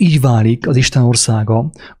 És így válik az Isten országa,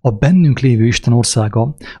 a bennünk lévő Isten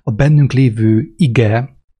országa, a bennünk lévő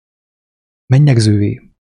ige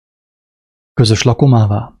mennyegzővé, közös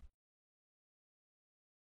lakomává.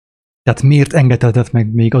 Tehát miért engedhetett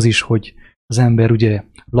meg még az is, hogy az ember ugye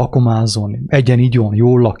lakomázzon, egyen, igyon,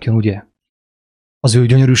 jól lakjon, ugye? Az ő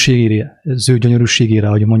gyönyörűségére,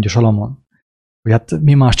 ahogy mondja Salamon. Hogy hát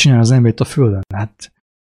mi más csinál az ember itt a földön? Hát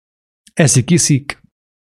eszik, iszik,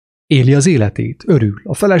 éli az életét, örül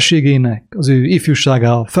a feleségének, az ő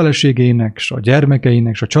ifjúságának, a feleségének, és a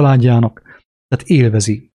gyermekeinek, és a családjának. Tehát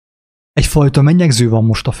élvezi. Egyfajta mennyegző van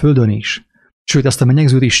most a földön is. Sőt, ezt a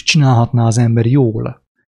mennyegzőt is csinálhatná az ember jól.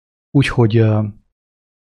 Úgyhogy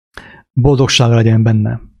boldogsága legyen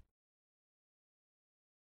benne.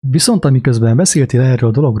 Viszont amiközben beszéltél erről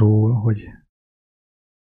a dologról,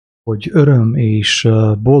 hogy öröm és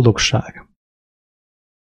boldogság.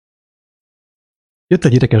 Jött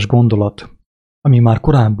egy érdekes gondolat, ami már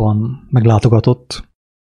korábban meglátogatott,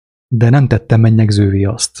 de nem tettem mennyegzővé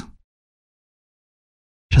azt.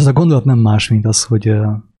 És ez a gondolat nem más, mint az,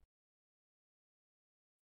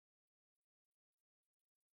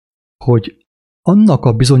 hogy annak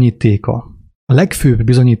a bizonyítéka, a legfőbb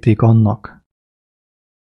bizonyíték annak,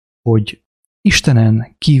 hogy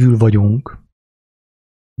Istenen kívül vagyunk,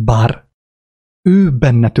 bár ő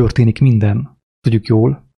benne történik minden, tudjuk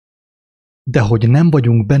jól, de hogy nem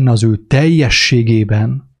vagyunk benne az ő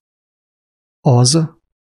teljességében, az,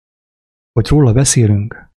 hogy róla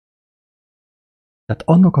beszélünk. Tehát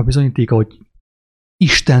annak a bizonyítéka, hogy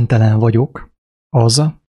istentelen vagyok, az,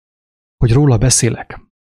 hogy róla beszélek.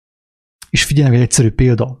 És figyelj, egy egyszerű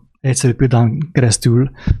példa. Egyszerű példán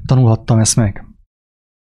keresztül tanulhattam ezt meg.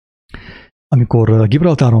 Amikor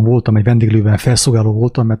Gibraltáron voltam, egy vendéglőben felszolgáló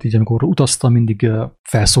voltam, mert így amikor utaztam, mindig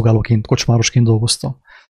felszolgálóként, kocsmárosként dolgoztam.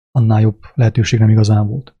 Annál jobb lehetőség nem igazán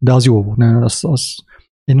volt. De az jó volt, az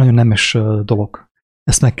egy nagyon nemes dolog.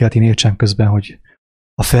 Ezt meg kellett én értsem közben, hogy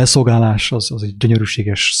a felszolgálás az egy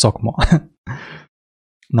gyönyörűséges szakma.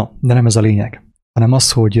 Na, de nem ez a lényeg, hanem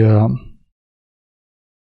az, hogy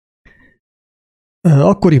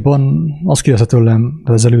akkoriban azt kérdezte tőlem,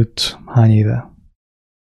 de ezelőtt hány éve?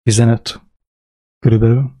 15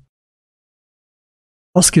 körülbelül.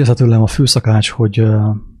 Azt kérdezte tőlem a főszakács, hogy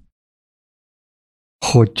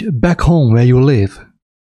back home where you live,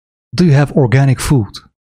 do you have organic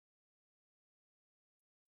food?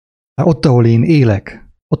 Ott, ahol én élek,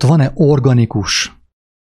 ott van-e organikus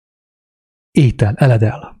étel,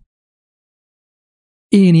 eledel?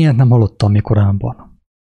 Én ilyet nem hallottam még korábban.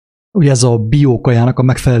 Ugye ez a biókajának a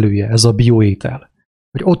megfelelője, ez a bioétel.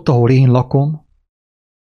 Hogy ott, ahol én lakom,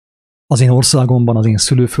 az én országomban, az én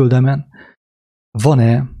szülőföldemen,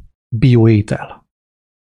 van-e bioétel?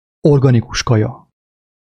 Organikus kaja?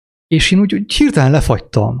 És én úgy hirtelen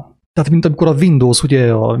lefagytam. Tehát, mint amikor a Windows,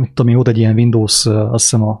 ugye, mit tudom én, ott egy ilyen Windows, azt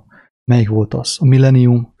hiszem melyik volt az? A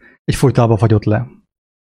Millennium egyfolytában fagyott le.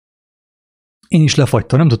 Én is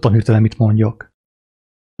lefagytam, nem tudtam hirtelen mit mondjak.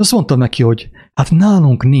 Azt mondtam neki, hogy hát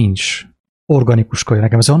nálunk nincs organikus kaja.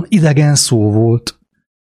 Nekem ez olyan idegen szó volt,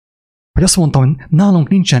 hogy azt mondtam, hogy nálunk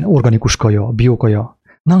nincsen organikus kaja, biokaja.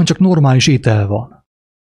 Nálunk csak normális étel van.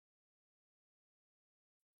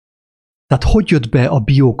 Tehát hogy jött be a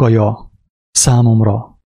biokaja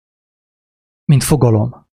számomra, mint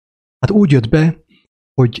fogalom? Hát úgy jött be,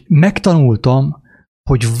 hogy megtanultam,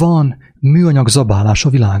 hogy van műanyag zabálás a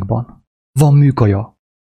világban. Van műkaja.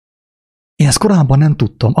 Én ezt korábban nem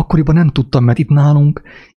tudtam, akkoriban nem tudtam, mert itt nálunk,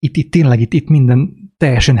 itt tényleg itt minden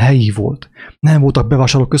teljesen helyi volt. Nem voltak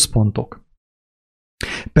bevásárlóközpontok.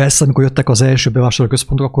 Persze, amikor jöttek az első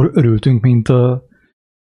bevásárlóközpontok, akkor örültünk, mint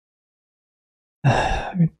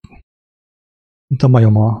a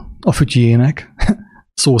majom a fütyjének,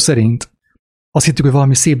 szó szerint. Azt hittük, hogy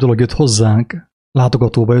valami szép dolog jött hozzánk,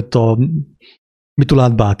 látogatóba jött a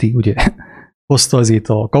Mitulát báti, ugye? Hozta azért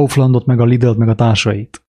a Kauflandot, meg a Lidl-t, meg a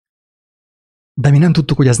társait. De mi nem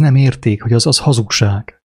tudtuk, hogy ez nem érték, hogy az hazugság.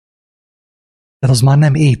 Tehát az már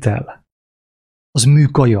nem étel. Az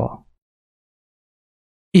műkaja.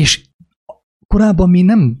 És korábban mi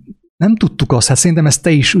nem tudtuk azt, hát szerintem ezt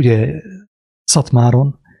te is, ugye,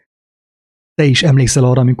 Szatmáron, te is emlékszel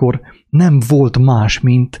arra, amikor nem volt más,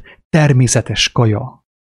 mint természetes kaja.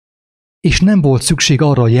 És nem volt szükség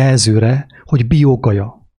arra a jelzőre, hogy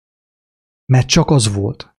biokaja. Mert csak az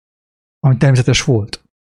volt, ami természetes volt.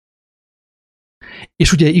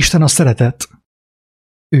 És ugye Isten a szeretet,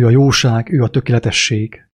 ő a jóság, ő a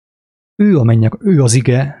tökéletesség, ő a mennyek, ő az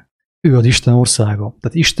ige, ő az Isten országa.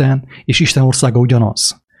 Tehát Isten és Isten országa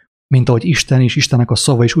ugyanaz, mint ahogy Isten és Istennek a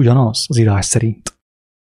szava is ugyanaz az írás szerint.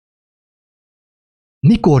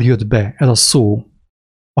 Mikor jött be ez a szó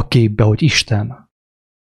a képbe, hogy Isten?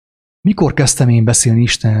 Mikor kezdtem én beszélni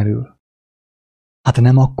Istenről? Hát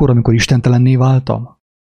nem akkor, amikor istentelenné váltam?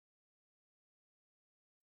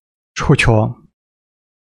 És hogyha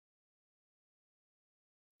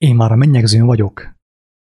én már a mennyegzőn vagyok,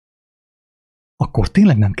 akkor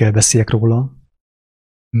tényleg nem kell beszéljek róla,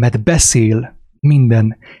 mert beszél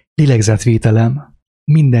minden lélegzetvételem,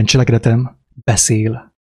 minden cselekedetem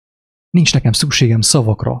beszél. Nincs nekem szükségem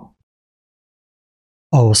szavakra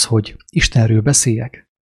ahhoz, hogy Istenről beszéljek,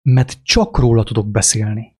 mert csak róla tudok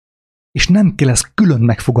beszélni. És nem kell ezt külön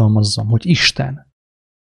megfogalmazzam, hogy Isten.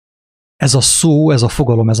 Ez a szó, ez a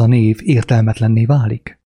fogalom, ez a név értelmetlenné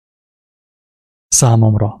válik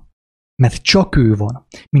számomra. Mert csak ő van,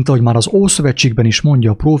 mint ahogy már az Ószövetségben is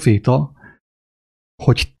mondja a próféta,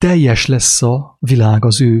 hogy teljes lesz a világ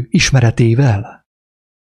az ő ismeretével.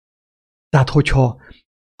 Tehát, hogyha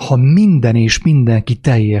minden és mindenki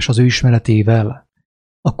teljes az ő ismeretével,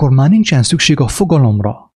 akkor már nincsen szükség a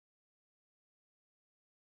fogalomra.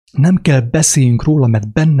 Nem kell beszéljünk róla,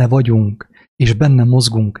 mert benne vagyunk, és benne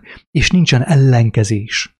mozgunk, és nincsen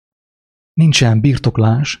ellenkezés, nincsen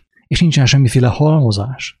birtoklás, és nincsen semmiféle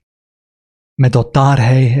halmozás. Mert a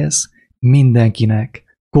tárhelyhez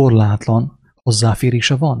mindenkinek korlátlan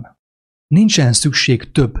hozzáférése van. Nincsen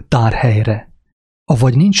szükség több tárhelyre,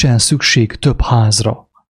 avagy nincsen szükség több házra,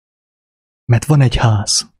 mert van egy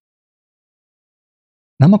ház.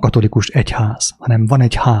 Nem a katolikus egyház, hanem van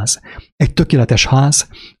egy ház, egy tökéletes ház,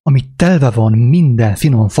 ami telve van minden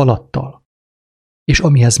finom falattal, és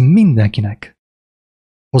amihez mindenkinek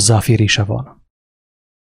hozzáférése van.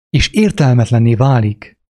 És értelmetlenné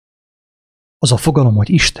válik az a fogalom, hogy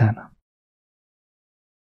Isten.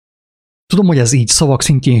 Tudom, hogy ez így szavak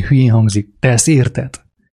szintjén hülyén hangzik, de ezt érted.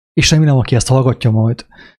 És remélem, aki ezt hallgatja majd,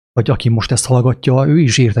 vagy aki most ezt hallgatja, ő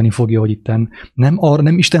is érteni fogja, hogy itten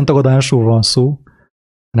nem Isten tagadásról van szó,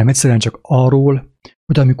 hanem egyszerűen csak arról,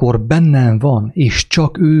 hogy amikor bennem van, és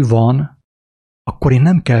csak ő van, akkor én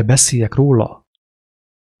nem kell beszéljek róla.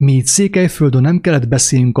 Mi itt Székelyföldön nem kellett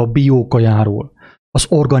beszéljünk a biókajáról, az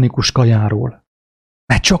organikus kajáról.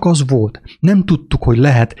 Mert csak az volt. Nem tudtuk, hogy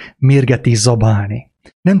lehet mérget is zabálni.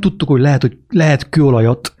 Nem tudtuk, hogy lehet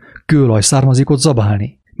kőolaj származékot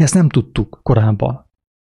zabálni. Mi ezt nem tudtuk korábban.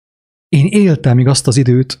 Én éltem még azt az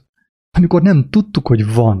időt, amikor nem tudtuk,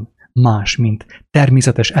 hogy van más, mint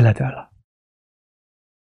természetes eledel.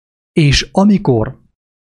 És amikor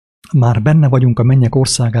már benne vagyunk a mennyek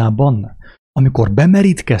országában, amikor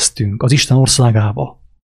bemerítkeztünk az Isten országába,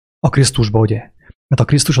 a Krisztusba, ugye? Mert a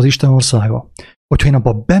Krisztus az Isten országa. Hogyha én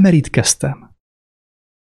abba bemerítkeztem,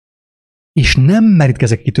 és nem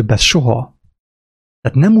merítkezek ki többet soha,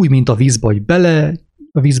 tehát nem úgy, mint a vízbe, hogy bele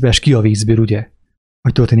a vízbe és ki a vízből, ugye?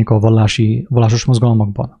 Hogy történik a vallásos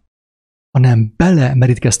mozgalmakban. Hanem bele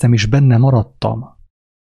merítkeztem és benne maradtam.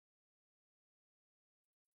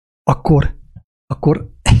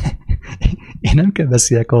 Akkor én nem kell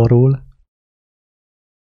beszéljek arról.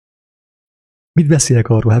 Mit beszéljek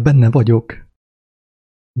arról? Hát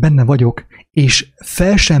benne vagyok, és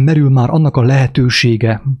fel sem merül már annak a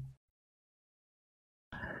lehetősége,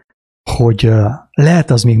 hogy lehet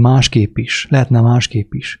az még lehetne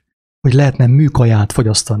másképp is, hogy lehetne műkaját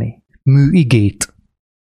fogyasztani, műigét,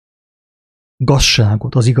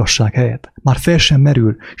 gazságot az igazság helyett. Már fel sem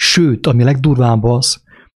merül, sőt, ami legdurvább az,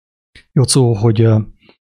 Jocó,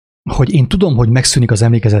 hogy én tudom, hogy megszűnik az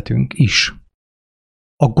emlékezetünk is.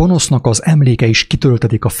 A gonosznak az emléke is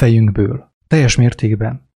kitöltetik a fejünkből, teljes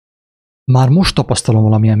mértékben. Már most tapasztalom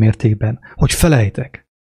valamilyen mértékben, hogy felejtek.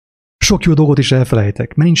 Sok jó dolgot is elfelejtek,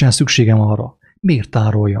 mert nincsen szükségem arra. Miért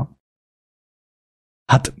tároljam?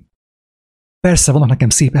 Hát persze vannak nekem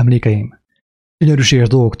szép emlékeim. Gyönyörűséges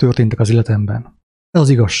dolgok történtek az életemben. Ez az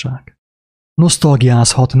igazság.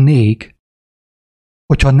 Nosztalgiázhatnék,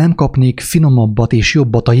 hogyha nem kapnék finomabbat és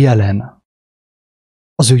jobbat a jelen.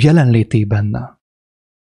 Az ő jelenlétében.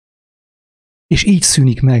 És így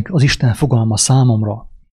szűnik meg az Isten fogalma számomra.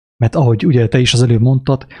 Mert ahogy ugye te is az előbb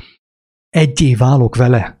mondtad, egyé válok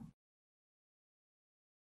vele.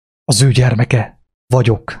 Az ő gyermeke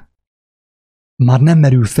vagyok. Már nem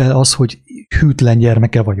merül fel az, hogy hűtlen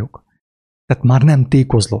gyermeke vagyok. Tehát már nem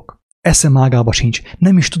tékozlok. Eszem ágába sincs.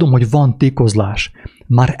 Nem is tudom, hogy van tékozlás.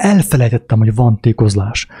 Már elfelejtettem, hogy van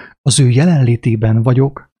tékozlás. Az ő jelenlétében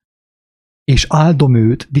vagyok, és áldom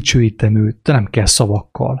őt, dicsőítem őt, de nem kell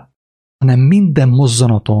szavakkal, hanem minden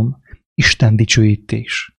mozzanatom Isten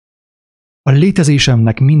dicsőítés. A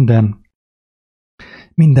létezésemnek minden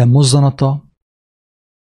mozzanata,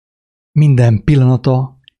 minden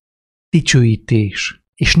pillanata dicsőítés,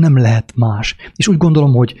 és nem lehet más. És úgy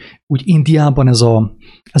gondolom, hogy úgy Indiában ez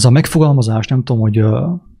a megfogalmazás, nem tudom, hogy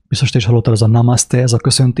biztos te is hallottál, ez a namaste, ez a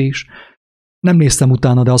köszöntés. Nem néztem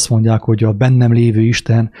utána, de azt mondják, hogy a bennem lévő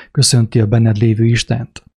Isten köszönti a benned lévő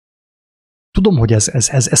Istent. Tudom, hogy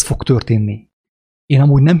ez fog történni. Én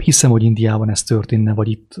amúgy nem hiszem, hogy Indiában ez történne, vagy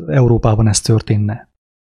itt Európában ez történne.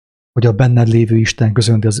 Hogy a benned lévő Isten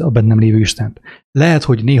köszönti a bennem lévő Istent. Lehet,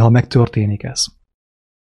 hogy néha megtörténik ez.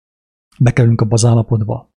 Bekerülünk abba az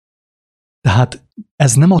állapotba. Tehát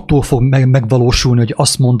ez nem attól fog megvalósulni, hogy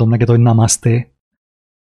azt mondom neked, hogy namaste,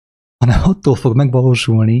 hanem attól fog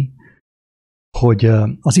megvalósulni, hogy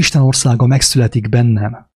az Isten országa megszületik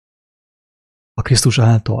bennem a Krisztus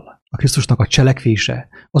által, a Krisztusnak a cselekvése,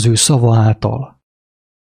 az ő szava által,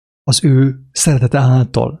 az ő szeretete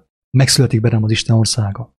által megszületik bennem az Isten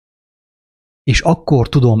országa. És akkor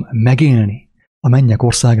tudom megélni a mennyek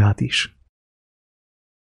országát is.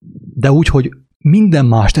 De úgy, hogy minden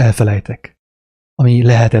mást elfelejtek, ami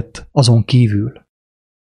lehetett azon kívül,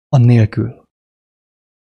 annélkül.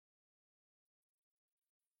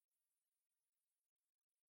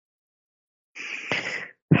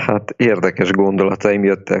 Hát érdekes gondolataim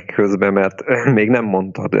jöttek közben, mert még nem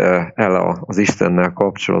mondtad el az Istennel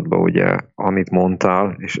kapcsolatban, ugye, amit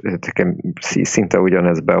mondtál, és nekem szinte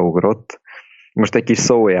ugyanez beugrott. Most egy kis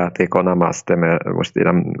szójáték a namaste, mert most én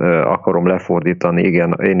nem akarom lefordítani,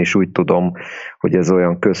 igen, én is úgy tudom, hogy ez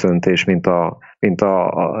olyan köszöntés, mint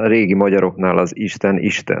a régi magyaroknál az Isten.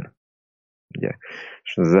 Ugye?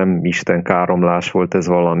 És ez nem Isten káromlás volt ez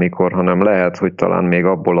valamikor, hanem lehet, hogy talán még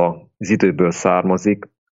abból az időből származik,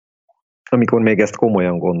 amikor még ezt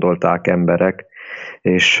komolyan gondolták emberek,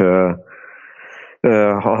 és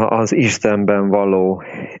az Istenben való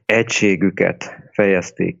egységüket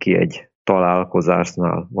fejezték ki egy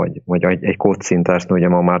találkozásnál, vagy egy kocintásnál, ugye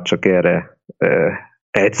ma már csak erre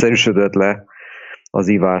egyszerűsödött le az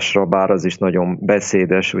ivásra, bár az is nagyon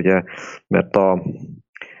beszédes, ugye, mert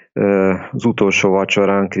az utolsó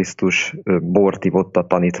vacsorán Krisztus bort ivott a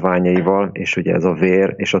tanítványaival, és ugye ez a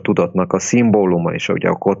vér és a tudatnak a szimbóluma, és ugye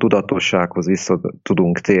akkor a tudatossághoz vissza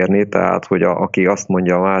tudunk térni, tehát hogy aki azt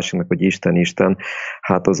mondja a másiknak, hogy Isten, Isten,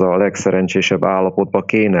 hát az a legszerencsésebb állapotban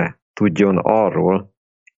kéne tudjon arról,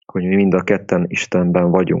 hogy mi mind a ketten Istenben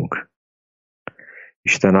vagyunk.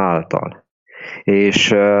 Isten által.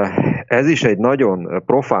 És ez is egy nagyon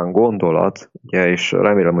profán gondolat, ugye, és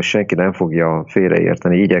remélem, hogy senki nem fogja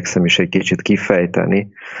félreérteni, igyekszem is egy kicsit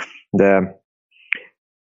kifejteni, de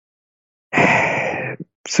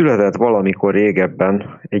született valamikor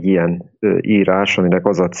régebben egy ilyen írás, aminek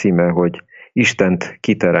az a címe, hogy Istent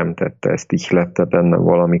kiteremtette, ezt ihlette bennem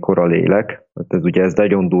valamikor a lélek. Ez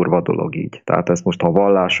nagyon durva dolog így. Tehát ezt most, ha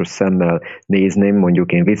vallásos szemmel nézném,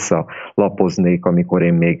 mondjuk én visszalapoznék, amikor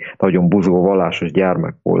én még nagyon buzgó vallásos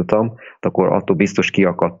gyermek voltam, akkor attól biztos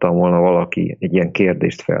kiakadtam volna valaki egy ilyen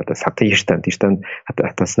kérdést feltesz. Hát Isten,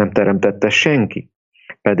 hát ezt nem teremtette senki.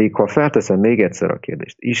 Pedig, ha felteszem még egyszer a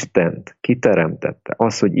kérdést, Istent kiteremtette,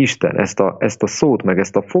 az, hogy Isten, ezt a szót, meg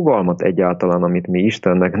ezt a fogalmat egyáltalán, amit mi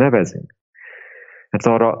Istennek nevezünk, hát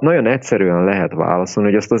arra nagyon egyszerűen lehet válaszolni,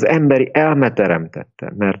 hogy azt az emberi elme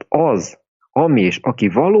teremtette, mert az, ami és aki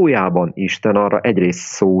valójában Isten, arra egyrészt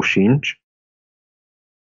szó sincs,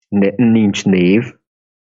 nincs név,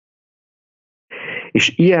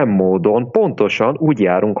 és ilyen módon pontosan úgy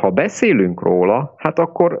járunk, ha beszélünk róla, hát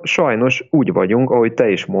akkor sajnos úgy vagyunk, ahogy te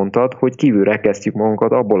is mondtad, hogy kívülre kezdjük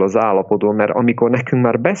magunkat abból az állapotból, mert amikor nekünk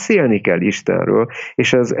már beszélni kell Istenről,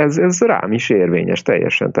 és ez rám is érvényes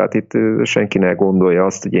teljesen, tehát itt senki ne gondolja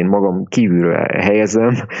azt, hogy én magam kívülre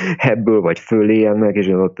helyezem ebből, vagy fölé ennek, és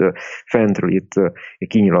én ott fentről itt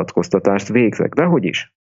kinyilatkoztatást végzek, de hogy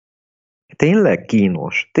is? Tényleg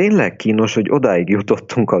kínos, hogy odáig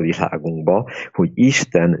jutottunk a világunkba, hogy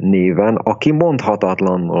Isten néven, aki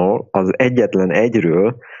mondhatatlanul, az egyetlen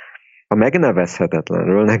egyről, a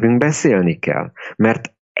megnevezhetetlenről nekünk beszélni kell.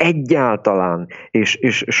 Mert egyáltalán,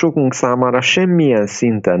 és sokunk számára semmilyen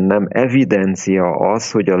szinten nem evidencia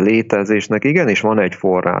az, hogy a létezésnek igenis van egy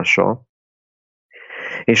forrása,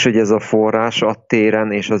 És hogy ez a forrás a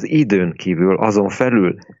téren és az időn kívül azon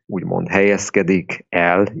felül úgymond helyezkedik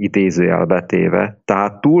el, idézőjelbe téve,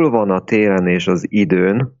 tehát túl van a téren és az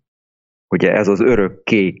időn, ugye ez az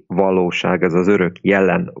örökké valóság, ez az örök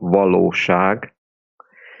jelen valóság,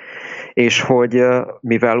 és hogy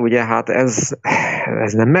mivel ugye hát ez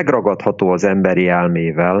nem megragadható az emberi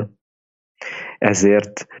elmével,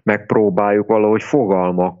 ezért megpróbáljuk valahogy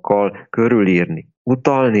fogalmakkal körülírni,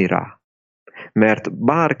 utalni rá. Mert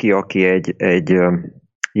bárki, aki egy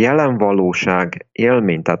jelen valóság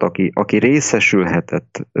élmény, tehát aki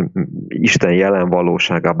részesülhetett Isten jelen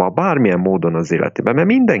valóságában bármilyen módon az életében, mert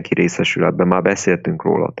mindenki részesül ebben, már beszéltünk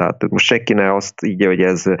róla, tehát most senki ne azt így, hogy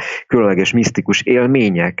ez különleges misztikus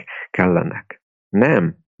élmények kellenek.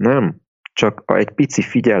 Nem. Csak egy pici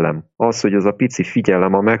figyelem, az, hogy az a pici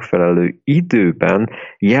figyelem a megfelelő időben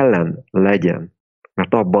jelen legyen.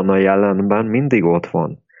 Mert abban a jelenben mindig ott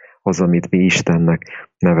van az, amit mi Istennek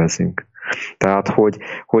nevezünk. Tehát,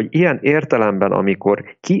 hogy ilyen értelemben, amikor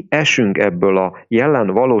kiesünk ebből a jelen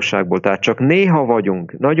valóságból, tehát csak néha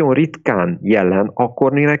vagyunk, nagyon ritkán jelen,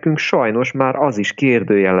 akkor nekünk sajnos már az is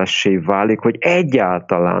kérdőjelessé válik, hogy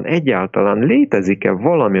egyáltalán létezik-e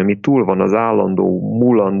valami, ami túl van az állandó,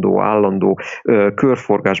 mulandó, állandó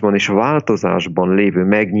körforgásban és változásban lévő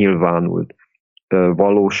megnyilvánult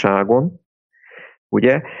valóságon.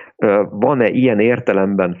 Ugye, van-e ilyen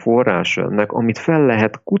értelemben forrás ennek, amit fel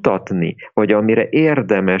lehet kutatni, vagy amire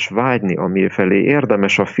érdemes vágyni, amire felé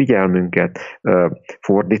érdemes a figyelmünket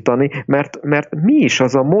fordítani, mert mi is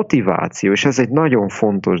az a motiváció, és ez egy nagyon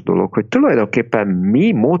fontos dolog, hogy tulajdonképpen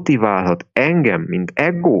mi motiválhat engem, mint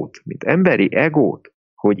egót, mint emberi egót,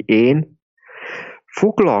 hogy én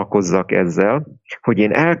foglalkozzak ezzel, hogy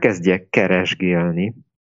én elkezdjek keresgélni,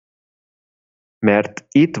 mert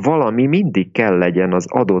itt valami mindig kell legyen az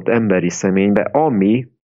adott emberi személybe, ami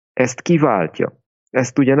ezt kiváltja.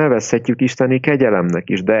 Ezt ugye nevezhetjük isteni kegyelemnek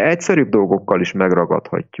is, de egyszerűbb dolgokkal is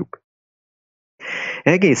megragadhatjuk.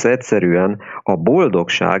 Egész egyszerűen a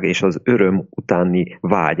boldogság és az öröm utáni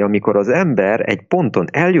vágy, amikor az ember egy ponton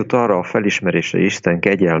eljut arra a felismerésre Isten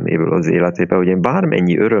kegyelméből az életében, hogy én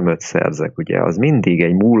bármennyi örömöt szerzek, ugye, az mindig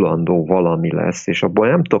egy múlandó valami lesz, és abból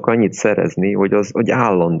nem tudok annyit szerezni, hogy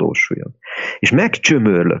állandósuljon. És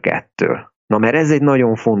megcsömörlök ettől. Na, mert ez egy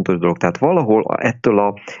nagyon fontos dolog. Tehát valahol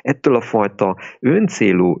ettől a fajta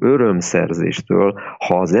öncélú örömszerzéstől,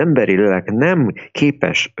 ha az emberi lélek nem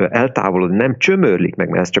képes eltávolodni, nem csömörlik meg,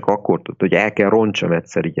 mert ez csak akkor tud, hogy el kell roncsam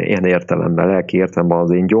egyszer, ilyen értelemben, lelki értelemben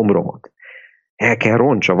az én gyomromat. El kell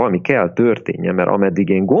roncsa, valami kell történjen, mert ameddig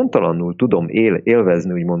én gondtalanul tudom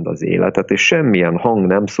élvezni úgymond az életet, és semmilyen hang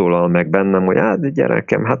nem szólal meg bennem, hogy hát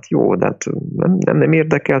gyerekem, hát jó, de hát nem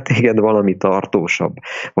érdekel téged valami tartósabb,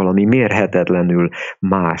 valami mérhetetlenül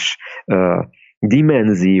más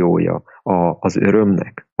dimenziója az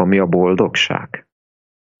örömnek, ami a boldogság.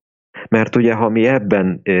 Mert ugye, ha mi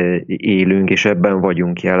ebben élünk, és ebben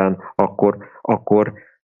vagyunk jelen,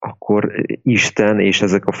 akkor Isten és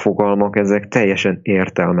ezek a fogalmak, ezek teljesen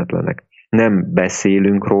értelmetlenek. Nem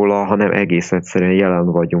beszélünk róla, hanem egész egyszerűen jelen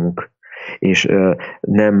vagyunk. És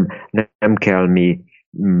nem kell mi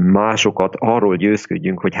másokat arról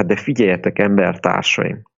győzködjünk, hogy hát de figyeljetek,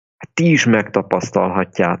 embertársaim, hát ti is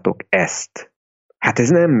megtapasztalhatjátok ezt. Hát ez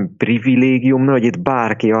nem privilégium, hogy itt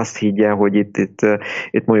bárki azt higgye, hogy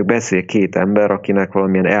itt mondjuk beszél két ember, akinek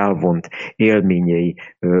valamilyen elvont élményei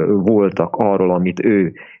voltak arról, amit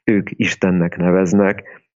ők Istennek neveznek,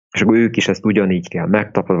 és akkor ők is ezt ugyanígy kell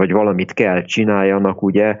megtapasztalni, vagy valamit kell csináljanak,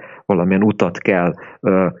 ugye, valamilyen utat kell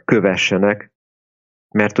kövessenek,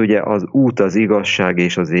 mert ugye az út, az igazság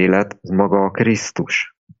és az élet, az maga a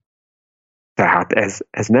Krisztus. Tehát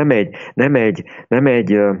ez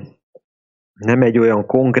nem egy olyan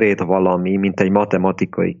konkrét valami, mint egy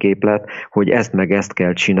matematikai képlet, hogy ezt meg ezt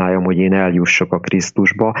kell csináljam, hogy én eljussak a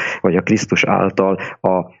Krisztusba, vagy a Krisztus által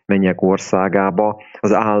a mennyek országába,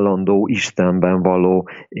 az állandó Istenben való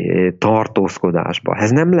tartózkodásba.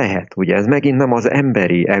 Ez nem lehet, ugye, ez megint nem az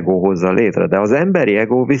emberi ego hozza létre, de az emberi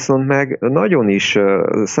ego viszont meg nagyon is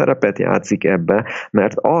szerepet játszik ebbe,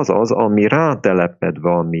 mert az, ami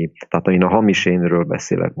rátelepedve, tehát én a hamis énről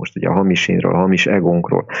beszélek most, ugye a hamis énről, a hamis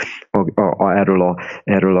egónkról,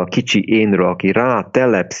 erről a kicsi énről, aki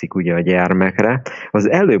rátelepszik ugye a gyermekre, az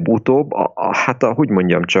előbb-utóbb, hogy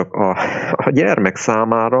mondjam csak, a gyermek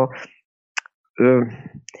számára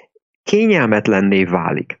kényelmetlenné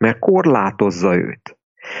válik, mert korlátozza őt.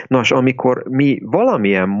 Nos, amikor mi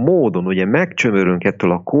valamilyen módon ugye megcsömörünk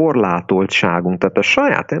ettől a korlátoltságunk, tehát a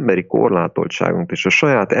saját emberi korlátoltságunk és a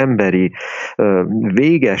saját emberi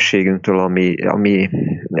végességünktől, ami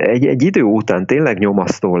egy idő után tényleg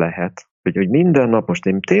nyomasztó lehet, hogy minden nap most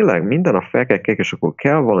én tényleg minden nap felkelek, és akkor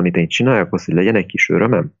kell valamit én csináljak, az, hogy legyen egy kis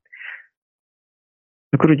örömem.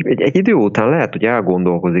 Akkor úgy egy idő után lehet, hogy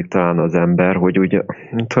elgondolkozik talán az ember, hogy ugye,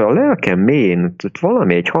 mintha a lelkem mélyén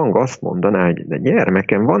valami egy hang azt mondaná, hogy de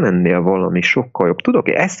gyermekem, van ennél valami sokkal jobb. Tudok,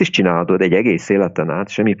 ezt is csinálod egy egész életen át,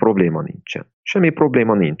 semmi probléma nincsen. Semmi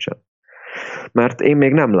probléma nincsen. Mert én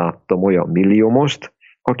még nem láttam olyan milliómost,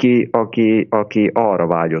 aki arra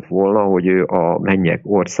vágyott volna, hogy ő a mennyek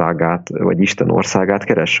országát, vagy Isten országát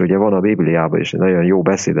keresse. Ugye van a Bibliában is egy nagyon jó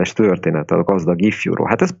beszédes történet a gazdag ifjúról.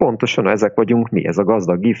 Hát ez pontosan ezek vagyunk mi, ez a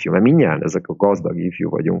gazdag ifjú, mert mindjárt ezek a gazdag ifjú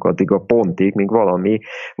vagyunk, addig a pontig, míg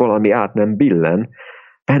valami át nem billen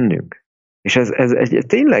bennünk. És ez egy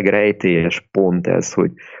tényleg rejtélyes pont ez,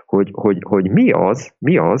 hogy mi az,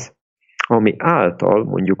 ami által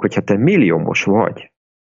mondjuk, hogyha te milliómos vagy,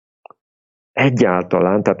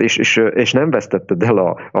 egyáltalán, tehát és nem vesztetted el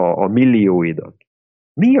a millióidat.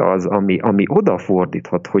 Mi az, ami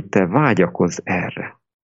odafordíthat, hogy te vágyakozz erre?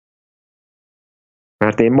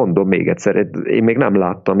 Mert én mondom még egyszer, én még nem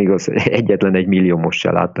láttam, igaz, egyetlen egy milliómos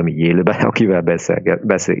se láttam így élőben, akivel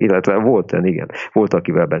illetve volt,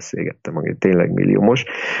 akivel beszélgettem, aki tényleg milliómos,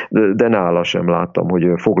 de nála sem láttam, hogy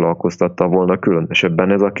foglalkoztatta volna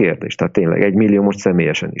különösebben ez a kérdés. Tehát tényleg egy milliómos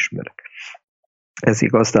személyesen ismerek. Ez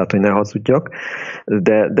igaz, tehát, hogy ne hazudjak,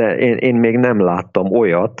 de én még nem láttam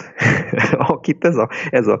olyat, akit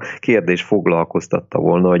ez a kérdés foglalkoztatta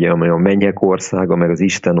volna, hogy a mennyek országa, meg az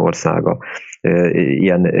Isten országa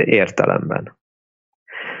ilyen értelemben.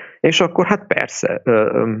 És akkor hát persze,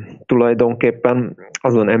 tulajdonképpen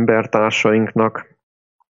azon embertársainknak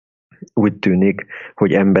úgy tűnik,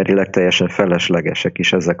 hogy emberileg teljesen feleslegesek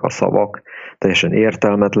is ezek a szavak, teljesen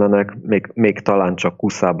értelmetlenek, még talán csak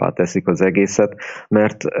kuszábbá teszik az egészet,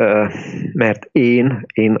 mert én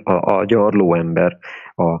a gyarló ember,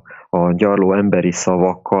 a gyarló emberi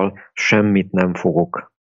szavakkal semmit nem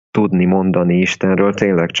fogok tudni mondani Istenről,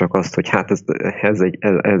 tényleg csak azt, hogy hát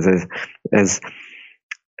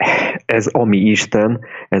ez ami Isten,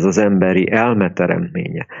 ez az emberi elme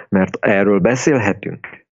teremtménye. Mert erről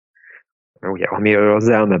beszélhetünk. Ugye, amiről az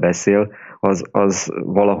elme beszél, az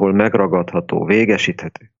valahol megragadható,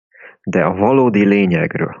 végesíthető. De a valódi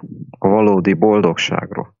lényegről, a valódi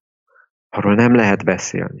boldogságról, arról nem lehet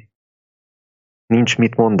beszélni. Nincs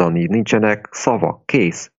mit mondani, nincsenek szavak,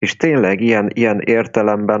 kész. És tényleg ilyen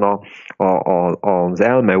értelemben az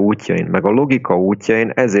elme útjain, meg a logika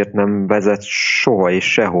útjain ezért nem vezet soha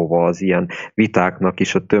és sehova az ilyen vitáknak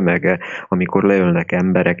is a tömege, amikor leülnek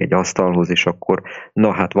emberek egy asztalhoz, és akkor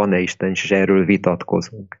na hát van-e Isten, és erről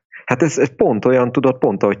vitatkozunk. Hát ez pont olyan, tudod,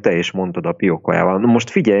 pont ahogy te is mondtad a biokajával. Na most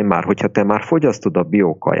figyelj már, hogyha te már fogyasztod a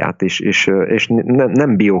biokaját, és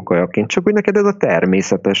nem biokajaként, csak hogy neked ez a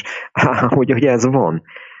természetes, hogy ez van.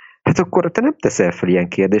 Hát akkor te nem teszel fel ilyen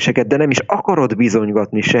kérdéseket, de nem is akarod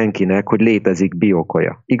bizonygatni senkinek, hogy létezik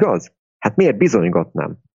biokaja. Igaz? Hát miért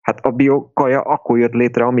bizonygatnám? Hát a biokaja akkor jött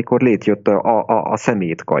létre, amikor létrejött a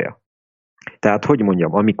szemétkaja. Tehát, hogy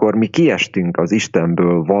mondjam, amikor mi kiestünk az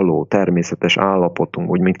Istenből való természetes állapotunk,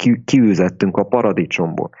 úgy mint kiüzettünk a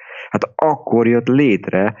paradicsomból, hát akkor jött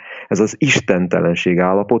létre ez az istentelenség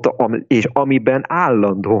állapota, és amiben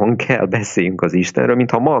állandóan kell beszéljünk az Istenről,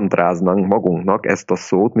 mintha mantráznánk magunknak ezt a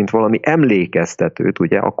szót, mint valami emlékeztetőt,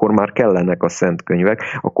 ugye, akkor már kellenek a szent könyvek,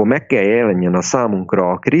 akkor meg kell jelenjen a számunkra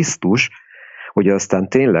a Krisztus, hogy aztán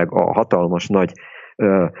tényleg a hatalmas nagy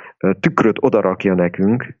tükröt odarakja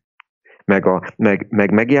nekünk,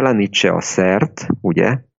 meg megjelenítse a szert,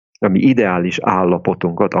 ugye, ami ideális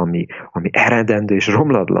állapotunkat, ami eredendő és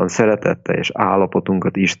romlatlan szeretetteljes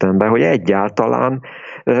állapotunkat Istenben, hogy egyáltalán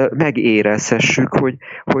megérezhessük,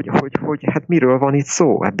 hogy hát miről van itt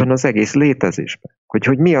szó ebben az egész létezésben.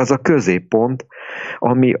 Hogy mi az a középpont,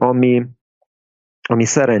 ami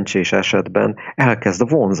szerencsés esetben elkezd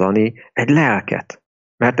vonzani egy lelket.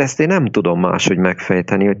 Mert ezt én nem tudom máshogy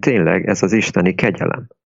megfejteni, hogy tényleg ez az isteni kegyelem.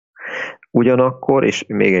 Ugyanakkor, és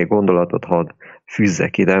még egy gondolatot hadd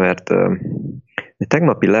fűzzek ide, mert a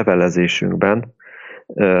tegnapi levelezésünkben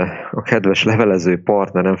a kedves levelező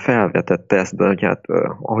partnerem felvetette ezt, de hogy hát,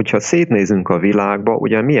 hogyha szétnézünk a világba,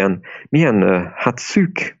 ugye milyen hát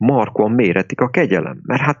szűk markon méretik a kegyelem.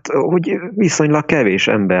 Mert hát, hogy viszonylag kevés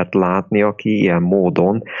embert látni, aki ilyen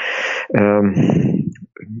módon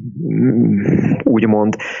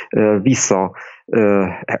úgymond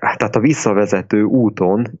tehát a visszavezető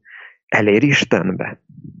úton elér Istenbe.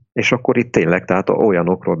 És akkor itt tényleg, tehát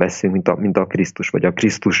olyanokról beszélünk, mint a Krisztus, vagy a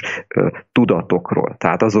Krisztus tudatokról.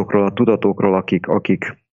 Tehát azokról a tudatokról,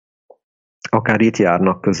 akik akár itt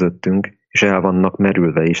járnak közöttünk, és el vannak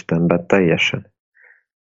merülve Istenben teljesen.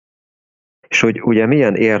 És hogy ugye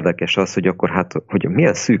milyen érdekes az, hogy akkor hogy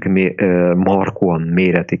milyen szűk markóan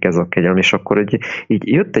méretik ez a kegyelem, és akkor így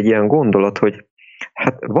jött egy ilyen gondolat, hogy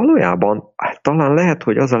hát valójában talán lehet,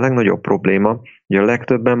 hogy az a legnagyobb probléma, hogy a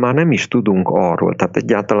legtöbben már nem is tudunk arról, tehát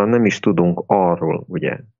egyáltalán nem is tudunk arról,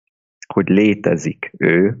 ugye, hogy létezik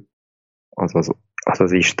ő,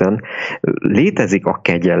 az Isten, létezik a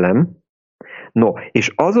kegyelem, no,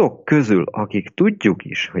 és azok közül, akik tudjuk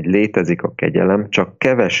is, hogy létezik a kegyelem, csak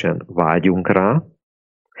kevesen vágyunk rá,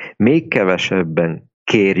 még kevesebben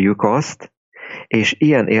kérjük azt, és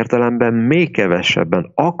ilyen értelemben még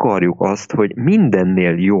kevesebben akarjuk azt, hogy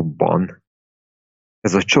mindennél jobban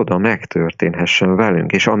ez a csoda megtörténhessen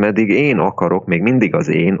velünk. És ameddig én akarok, még mindig az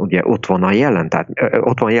én, ugye ott van a jelen, tehát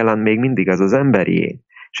ott van jelen még mindig ez az emberi én.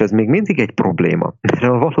 És ez még mindig egy probléma, mert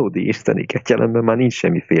a valódi isteni kegyelemben már nincs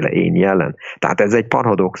semmiféle én jelen. Tehát ez egy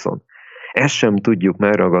paradoxon. Ezt sem tudjuk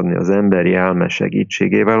megragadni az emberi elme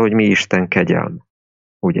segítségével, hogy mi Isten kegyelme.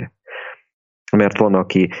 Ugye? Mert van,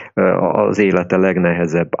 aki az élete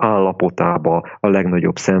legnehezebb állapotába, a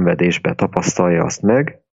legnagyobb szenvedésbe tapasztalja azt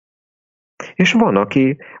meg, és van,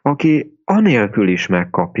 aki anélkül is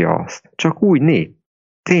megkapja azt. Csak úgy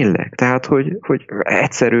tényleg. Tehát, hogy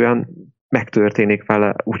egyszerűen megtörténik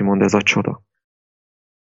vele, úgymond ez a csoda.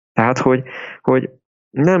 Tehát, hogy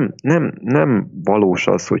nem valós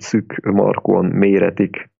az, hogy szűk markon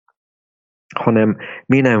méretik, hanem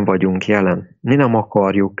mi nem vagyunk jelen. Mi nem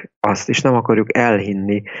akarjuk azt, és nem akarjuk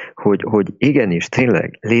elhinni, hogy igenis,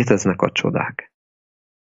 tényleg léteznek a csodák.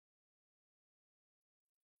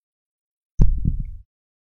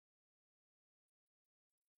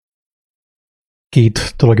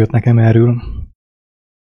 Két dolog jött nekem erről,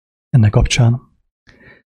 ennek kapcsán.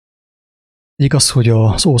 Egyik az, hogy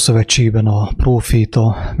az Ószövetségben a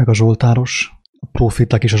próféta meg a zsoltáros, a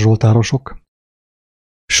próféták és a zsoltárosok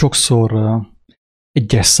sokszor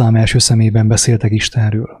egyes szám első szemében beszéltek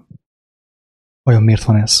Istenről. Vajon miért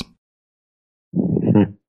van ez?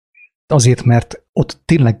 Azért, mert ott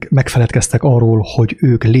tényleg megfeledkeztek arról, hogy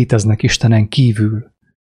ők léteznek Istenen kívül.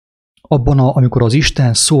 Abban, amikor az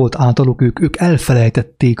Isten szólt általuk, ők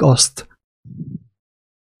elfelejtették azt,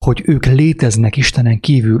 hogy ők léteznek Istenen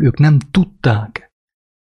kívül. Ők nem tudták,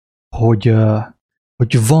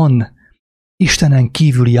 hogy van Istenen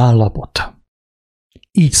kívüli állapot.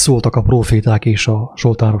 Így szóltak a próféták és a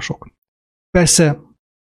zsoltárosok. Persze,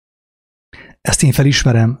 ezt én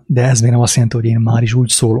felismerem, de ez még nem azt jelenti, hogy én már is úgy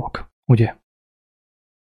szólok, ugye?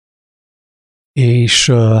 És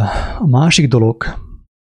a másik dolog,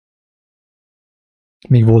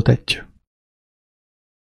 még volt egy.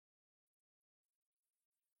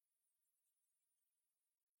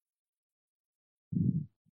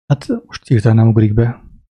 Hát most hirtelen nem ugrik be.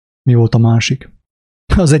 Mi volt a másik?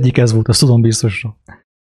 Az egyik ez volt, azt tudom biztosra.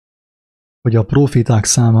 Hogy a próféták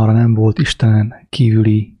számára nem volt Istenen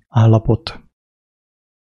kívüli állapot.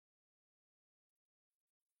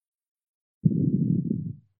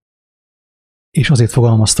 És azért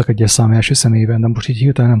fogalmaztak egyes szám első személyben, de most így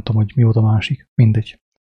hirtelen nem tudom, hogy mi volt a másik. Mindegy.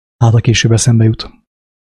 Hát a később eszembe jut.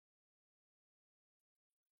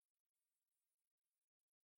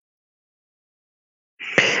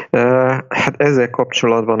 Hát ezzel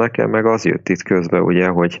kapcsolatban nekem meg az jött itt közben, ugye,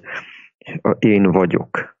 hogy én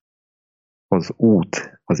vagyok az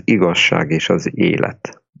út, az igazság és az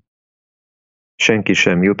élet. Senki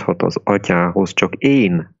sem juthat az atyához, csak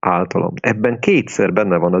én általam. Ebben kétszer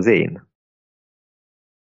benne van az én.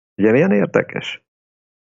 Ugye milyen érdekes?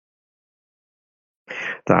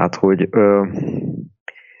 Tehát, hogy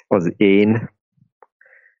az én,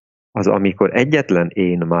 az amikor egyetlen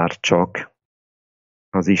én már csak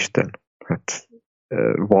az Isten. Hát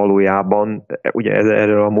valójában, ugye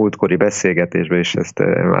erről a múltkori beszélgetésben is ezt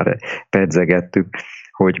már pedzegettük,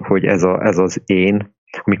 hogy ez az én,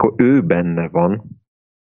 amikor ő benne van,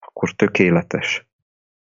 akkor tökéletes.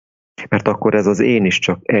 Mert akkor ez az én is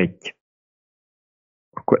csak egy.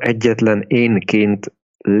 Akkor egyetlen énként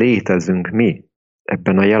létezünk mi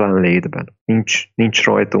ebben a jelenlétben. Nincs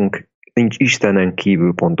rajtunk, nincs Istenen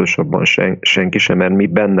kívül pontosabban senki sem, mert mi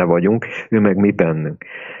benne vagyunk, ő meg mi bennünk.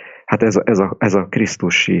 Hát ez a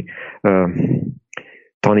krisztusi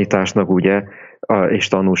tanításnak ugye, és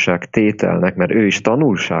tanúság tételnek, mert ő is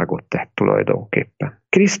tanulságot tett tulajdonképpen.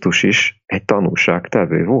 Krisztus is egy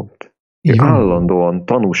tanúságtevő volt. Ő állandóan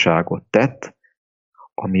tanúságot tett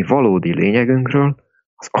a mi valódi lényegünkről,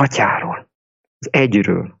 az atyáról, az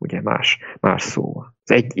egyről, ugye más szóval,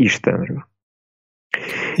 az egy Istenről.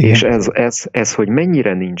 Igen. És ez, hogy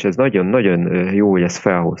mennyire nincs, ez nagyon-nagyon jó, hogy ezt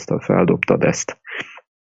feldobtad ezt.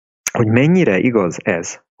 Hogy mennyire igaz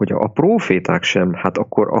ez, hogy a próféták sem, hát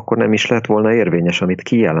akkor nem is lett volna érvényes, amit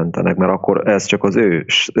kijelentenek, mert akkor ez csak az ő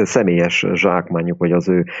személyes zsákmányuk, vagy az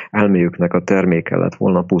ő elméjüknek a terméke lett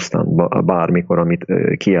volna pusztán bármikor, amit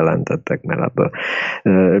kijelentettek, mert hát,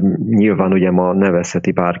 nyilván ugye ma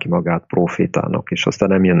nevezheti bárki magát prófétának, és aztán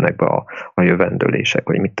nem jönnek be a jövendőlések,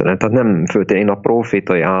 vagy mit tudom. Tehát nem föltétlenül, én a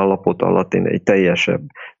prófétai állapot alatt én egy teljesebb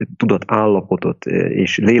tudatállapotot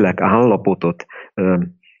és lélek állapotot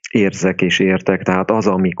érzek és értek, tehát az,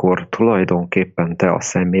 amikor tulajdonképpen te a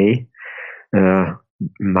személy,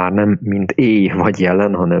 már nem mint éj vagy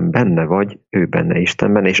jelen, hanem benne vagy, ő benne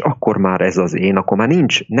Istenben, és akkor már ez az én, akkor már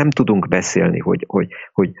nem tudunk beszélni,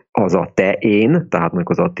 hogy az a te én, tehát mondjuk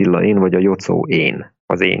az Attila én, vagy a Jocó én,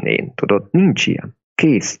 az én, tudod, nincs ilyen,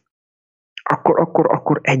 kész.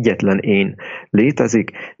 Akkor egyetlen én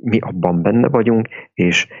létezik, mi abban benne vagyunk,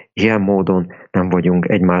 és ilyen módon nem vagyunk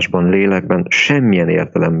egymásban lélekben, semmilyen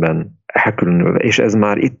értelemben elkülönülve, és ez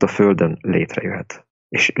már itt a Földön létrejöhet.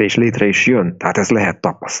 És létre is jön, tehát ezt lehet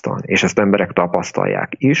tapasztalni, és ezt emberek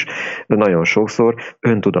tapasztalják is, de nagyon sokszor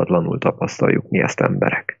öntudatlanul tapasztaljuk mi ezt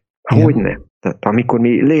emberek. Hogyne? Tehát amikor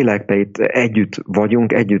mi lélekben itt együtt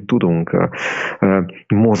vagyunk, együtt tudunk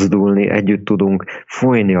mozdulni, együtt tudunk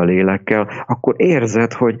folyni a lélekkel, akkor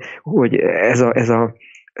érzed, hogy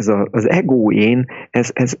az ego én,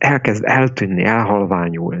 ez elkezd eltűnni,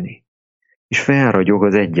 elhalványulni. És felragyog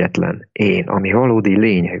az egyetlen én, ami valódi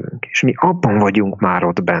lényegünk. És mi abban vagyunk már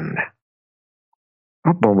ott benne.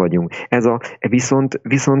 Abban vagyunk.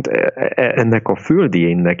 Viszont ennek a földi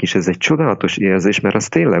énnek is ez egy csodálatos érzés, mert az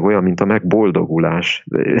tényleg olyan, mint a megboldogulás,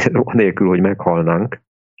 nélkül, hogy meghalnánk.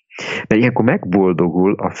 Mert ilyenkor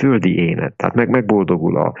megboldogul a földi énet. Tehát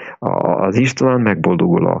megboldogul az István,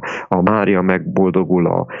 megboldogul a Mária,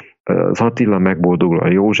 megboldogul az Attila, megboldogul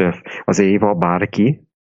a József, az Éva, bárki,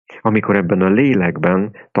 amikor ebben a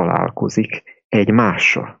lélekben találkozik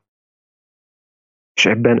egymással. És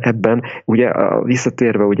ebben ugye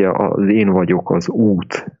visszatérve ugye az én vagyok az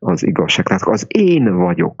út, az igazság. Tehát az én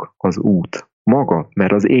vagyok az út. Maga,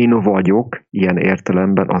 mert az én vagyok ilyen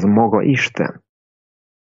értelemben az maga Isten.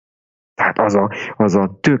 Tehát az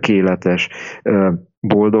a tökéletes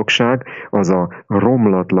boldogság, az a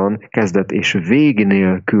romlatlan kezdet és vég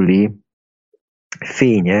nélküli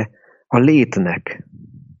fénye a létnek.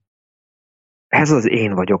 Ez az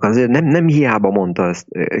én vagyok. Azért nem hiába mondta ezt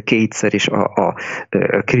kétszer is a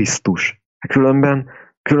Krisztus.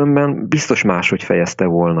 Különben biztos máshogy fejezte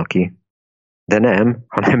volna ki. De nem,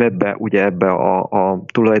 hanem ebbe a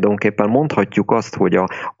tulajdonképpen mondhatjuk azt, hogy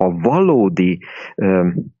a valódi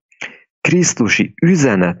krisztusi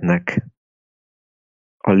üzenetnek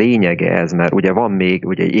a lényege ez, mert ugye van még,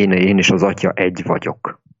 ugye én és az Atya egy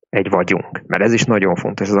vagyok. Egy vagyunk. Mert ez is nagyon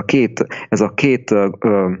fontos. Ez a két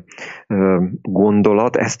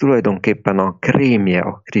gondolat, ez tulajdonképpen a krémje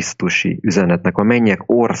a krisztusi üzenetnek, a mennyek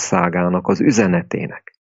országának az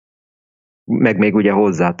üzenetének. Meg még ugye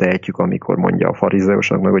hozzátehetjük, amikor mondja a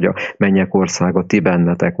farizeusnak, hogy a mennyek országa ti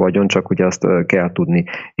bennetek vagyon, csak ugye azt kell tudni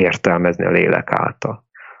értelmezni a lélek által.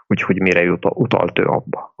 Hogy mire utalt ő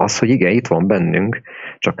abba. Az, hogy igen, itt van bennünk,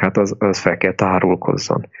 csak hát az fel kell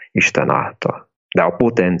tárulkozzon Isten által. De a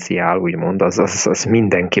potenciál, úgymond, az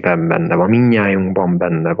mindenkiben benne van, mindnyájunkban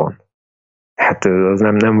benne van. Hát az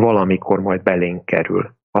nem valamikor majd belénk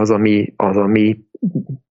kerül. Az a mi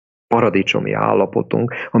paradicsomi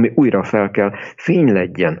állapotunk, ami újra fel kell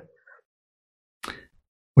fényledjen.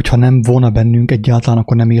 Hogyha nem volna bennünk egyáltalán,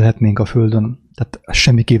 akkor nem élhetnénk a Földön. Tehát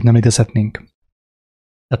semmiképp nem létezhetnénk.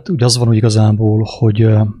 Tehát úgy az van úgy igazából, hogy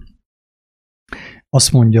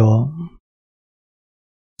azt mondja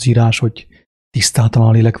az írás, hogy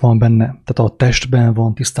tisztátalan lélek van benne. Tehát a testben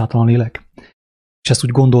van tisztátalan lélek. És ezt úgy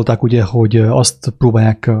gondolták ugye, hogy azt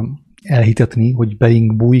próbálják elhitetni, hogy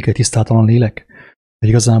belénk bújik egy tisztátalan lélek. De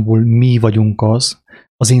igazából mi vagyunk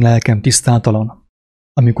az én lelkem tisztátalan,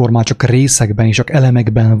 amikor már csak részekben és csak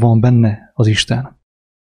elemekben van benne az Isten.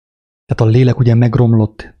 Tehát a lélek ugye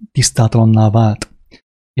megromlott, tisztátalanná vált.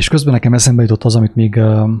 És közben nekem eszembe jutott az, amit még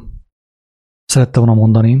szerette volna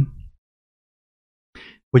mondani,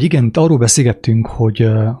 hogy igen, arról beszélgettünk, hogy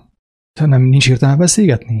nem nincs értelme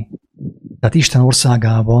beszélgetni. Tehát Isten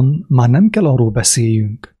országában már nem kell arról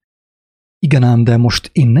beszéljünk. Igen ám, de most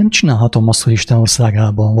én nem csinálhatom azt, hogy Isten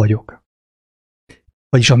országában vagyok.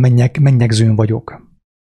 Vagyis a mennyegzőn vagyok.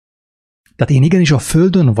 Tehát én igenis a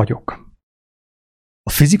Földön vagyok. A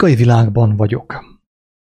fizikai világban vagyok.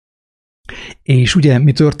 És ugye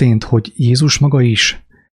mi történt, hogy Jézus maga is,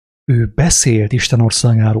 ő beszélt Isten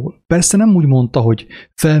országáról. Persze nem úgy mondta, hogy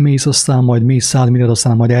felmész, aztán majd mész 100 métert,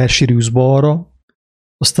 aztán majd elsérülsz balra,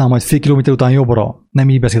 aztán majd fél kilométer után jobbra. Nem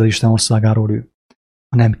így beszél az Isten országáról ő,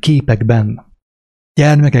 hanem képekben,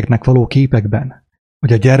 gyermekeknek való képekben,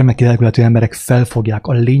 hogy a gyermeki lelkületű emberek felfogják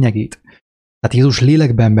a lényegét. Tehát Jézus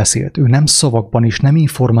lélekben beszélt, ő nem szavakban és nem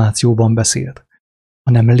információban beszélt,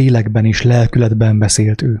 hanem lélekben és lelkületben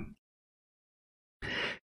beszélt ő.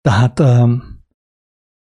 Tehát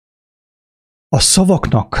a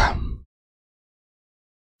szavaknak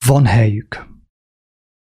van helyük.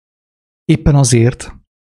 Éppen azért,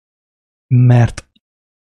 mert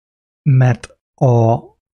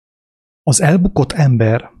az elbukott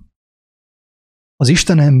ember, az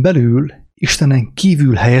Istenen belül, Istenen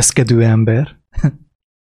kívül helyezkedő ember,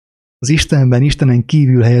 az Istenben, Istenen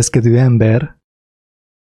kívül helyezkedő ember,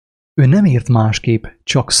 ő nem ért másképp,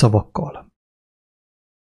 csak szavakkal.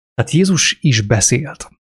 Tehát Jézus is beszélt.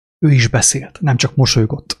 Ő is beszélt, nem csak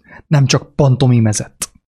mosolygott, nem csak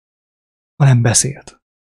pantomimezett, hanem beszélt.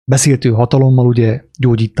 Beszélt ő hatalommal, ugye,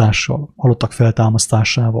 gyógyítással, halottak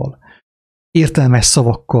feltámasztásával, értelmes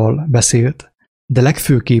szavakkal beszélt, de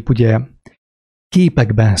legfőképp ugye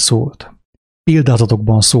képekben szólt,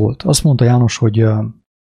 példázatokban szólt. Azt mondta János,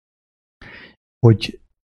 hogy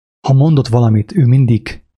ha mondott valamit, ő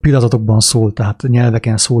mindig példázatokban szólt, tehát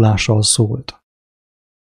nyelveken szólással szólt.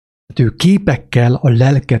 Ő képekkel a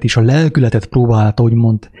lelket és a lelkületet próbálta,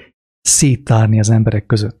 úgymond széttárni az emberek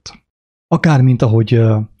között. Akár mint ahogy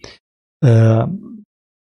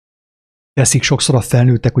teszik sokszor a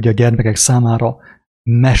felnőttek ugye a gyermekek számára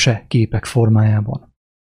meseképek formájában.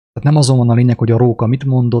 Tehát nem azon van a lényeg, hogy a róka mit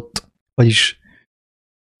mondott, vagyis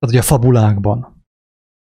tehát, hogy a fabulákban,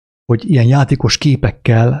 hogy ilyen játékos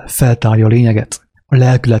képekkel feltárja a lényeget, a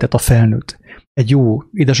lelkületet, a felnőtt. Egy jó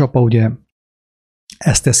édesapa ugye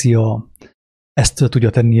ezt tudja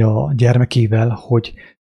tenni a gyermekével, hogy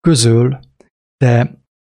közöl, de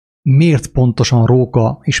miért pontosan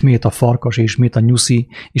róka, és miért a farkas, és miért a nyuszi,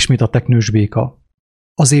 és miért a teknősbéka.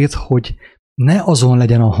 Azért, hogy ne azon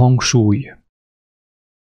legyen a hangsúly,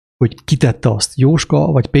 hogy kitette azt,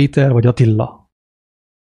 Jóska, vagy Péter, vagy Attila,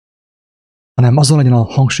 hanem azon legyen a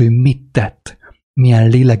hangsúly, mit tett, milyen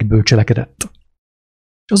lélekből cselekedett.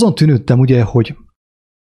 És azon tűnődtem ugye, hogy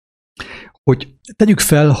tegyük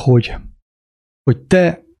fel, hogy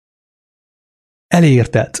te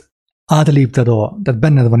elérted, átlépted, tehát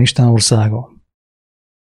benned van Isten országa,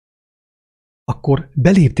 akkor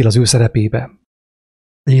beléptél az ő szerepébe,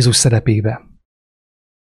 a Jézus szerepébe.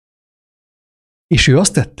 És ő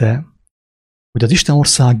azt tette, hogy az Isten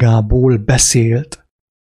országából beszélt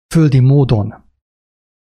földi módon.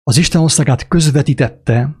 Az Isten országát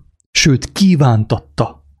közvetítette, sőt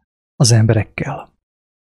kívántatta az emberekkel.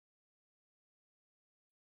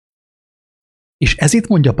 És ezért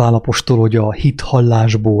mondja Pál apostol, hogy a hit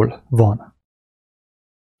hallásból van,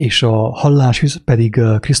 és a hallás pedig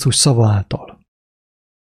Krisztus szava által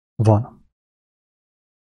van.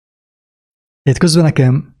 Tehát közben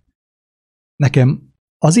nekem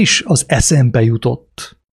az is az eszembe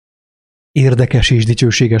jutott érdekes és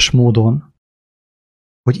dicsőséges módon,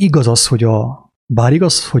 hogy igaz az, bár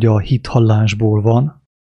igaz, hogy a hit hallásból van,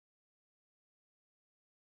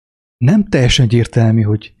 nem teljesen egyértelmű,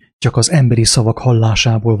 hogy csak az emberi szavak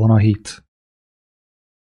hallásából van a hit.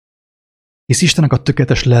 Hisz Istennek a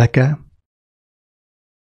tökéletes lelke,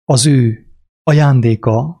 az ő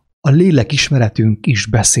ajándéka, a lélek ismeretünk is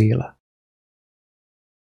beszél.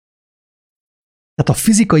 Tehát a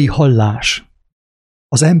fizikai hallás,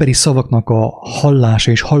 az emberi szavaknak a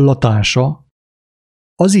hallása és hallatása,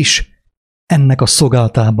 az is ennek a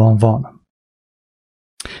szolgálatában van.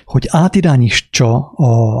 Hogy átirányítsa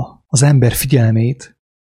az ember figyelmét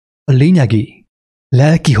a lényegi,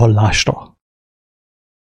 lelki hallásra.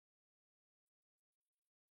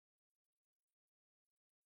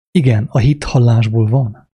 Igen, a hit hallásból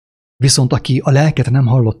van. Viszont aki a lelket nem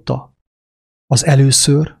hallotta, az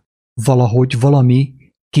először valahogy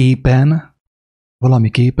valami képen,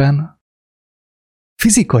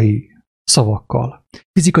 fizikai szavakkal,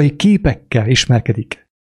 fizikai képekkel ismerkedik.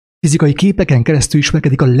 Fizikai képeken keresztül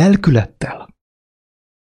ismerkedik a lelkülettel.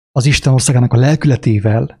 Az Isten országának a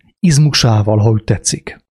lelkületével, izmusával, ha úgy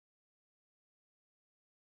tetszik.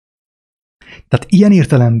 Tehát ilyen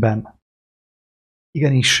értelemben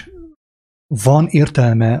igenis van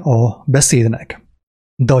értelme a beszédnek.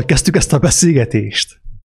 De ahogy kezdtük ezt a beszélgetést,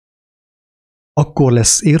 akkor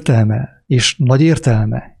lesz értelme, és nagy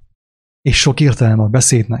értelme, és sok értelme a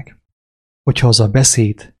beszédnek, hogyha az a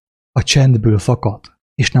beszéd a csendből fakad,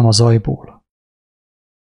 és nem a zajból.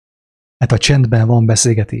 Mert a csendben van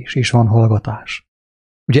beszélgetés, és van hallgatás.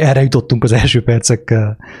 Ugye erre jutottunk az első percek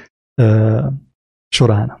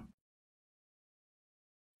során.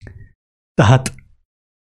 Tehát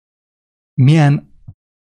milyen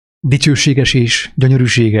dicsőséges és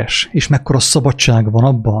gyönyörűséges, és mekkora szabadság van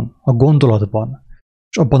abban, a gondolatban,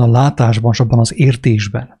 és abban a látásban, és abban az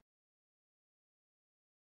értésben,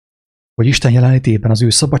 hogy Isten jelenlétében, az ő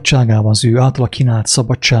szabadságában, az ő általa kínált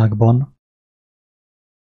szabadságban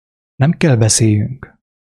nem kell beszéljünk.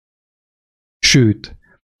 Sőt,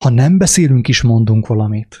 ha nem beszélünk is, mondunk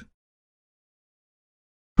valamit.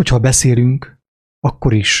 Hogyha beszélünk,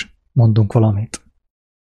 akkor is mondunk valamit.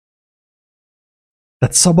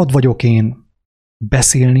 Tehát szabad vagyok én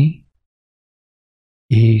beszélni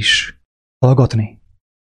és hallgatni.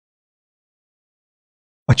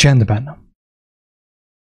 A csendben.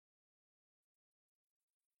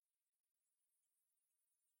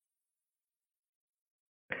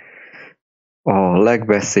 A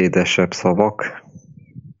legbeszédesebb szavak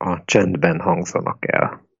a csendben hangzanak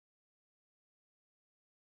el.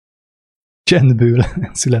 Csendből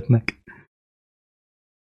születnek.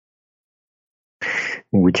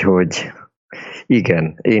 Úgyhogy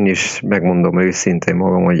igen, én is megmondom őszintén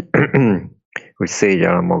magam, hogy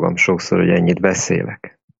szégyellem magam sokszor, hogy ennyit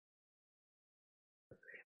beszélek.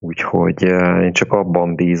 Úgyhogy én csak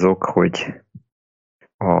abban bízok, hogy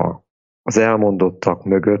az elmondottak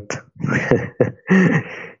mögött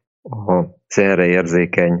az erre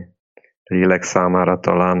érzékeny lélek számára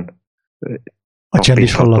talán a csend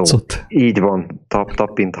is hallatszott. Így van,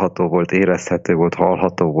 tapintható volt, érezhető volt,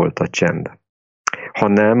 hallható volt a csend. Ha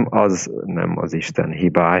nem, az nem az Isten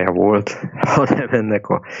hibája volt, hanem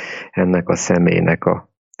ennek a személynek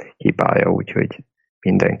a hibája, úgyhogy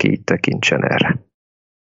mindenki így tekintsen erre.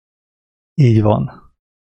 Így van.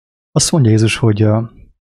 Azt mondja Jézus, hogy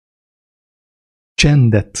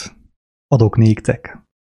csendet adok néktek.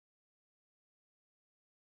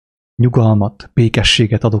 Nyugalmat,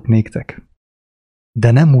 békességet adok néktek.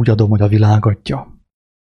 De nem úgy adom, hogy a világ adja.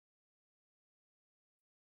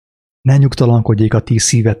 Ne nyugtalankodjék a ti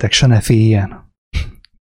szívetek, se ne féljen.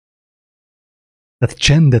 Tehát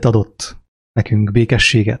csendet adott nekünk,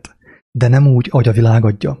 békességet, de nem úgy, ahogy a világ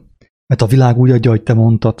adja. Mert a világ úgy adja, hogy te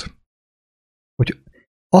mondtad, hogy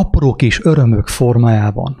apró kis örömök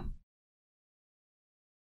formájában.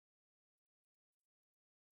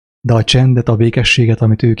 De a csendet, a békességet,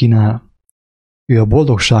 amit ő kínál, ő a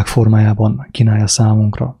boldogság formájában kínálja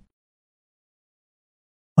számunkra.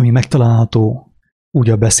 Ami megtalálható úgy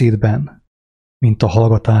a beszédben, mint a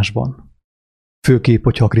hallgatásban. Főképp,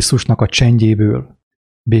 hogyha a Krisztusnak a csendjéből,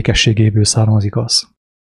 békességéből származik az.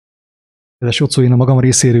 Kedves Jocó, én a magam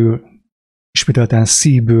részéről ismételten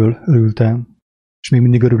szívből örültem, és még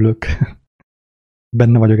mindig örülök.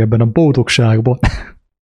 Benne vagyok ebben a boldogságban,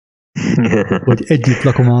 hogy együtt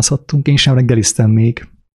lakomázhattunk. Én sem reggeliztem még,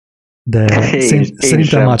 de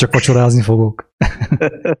szerintem már csak vacsorázni fogok.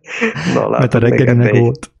 Na, mert a reggeli meg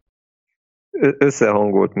volt.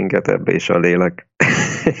 Összehangolt minket ebbe is a lélek.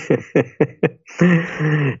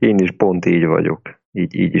 Én is pont így vagyok.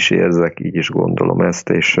 Így is érzek, így is gondolom ezt,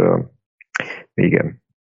 és igen.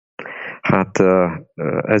 Hát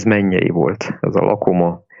ez mennyei volt, ez a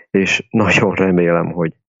lakoma, és nagyon remélem,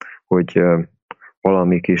 hogy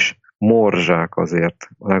valami kis morzsák azért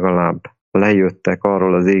legalább lejöttek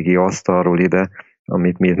arról az égi asztalról ide,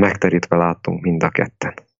 amit mi megterítve láttunk mind a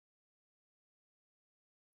ketten.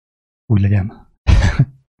 Úgy legyen.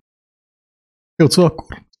 Jó, szóval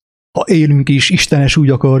akkor, ha élünk is, Istenes úgy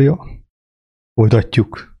akarja,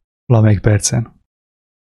 folytatjuk valamelyik percen.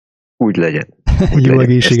 Úgy legyen. Jó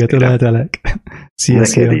egészséget öleltelek. Szia,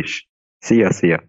 neked is. Szia.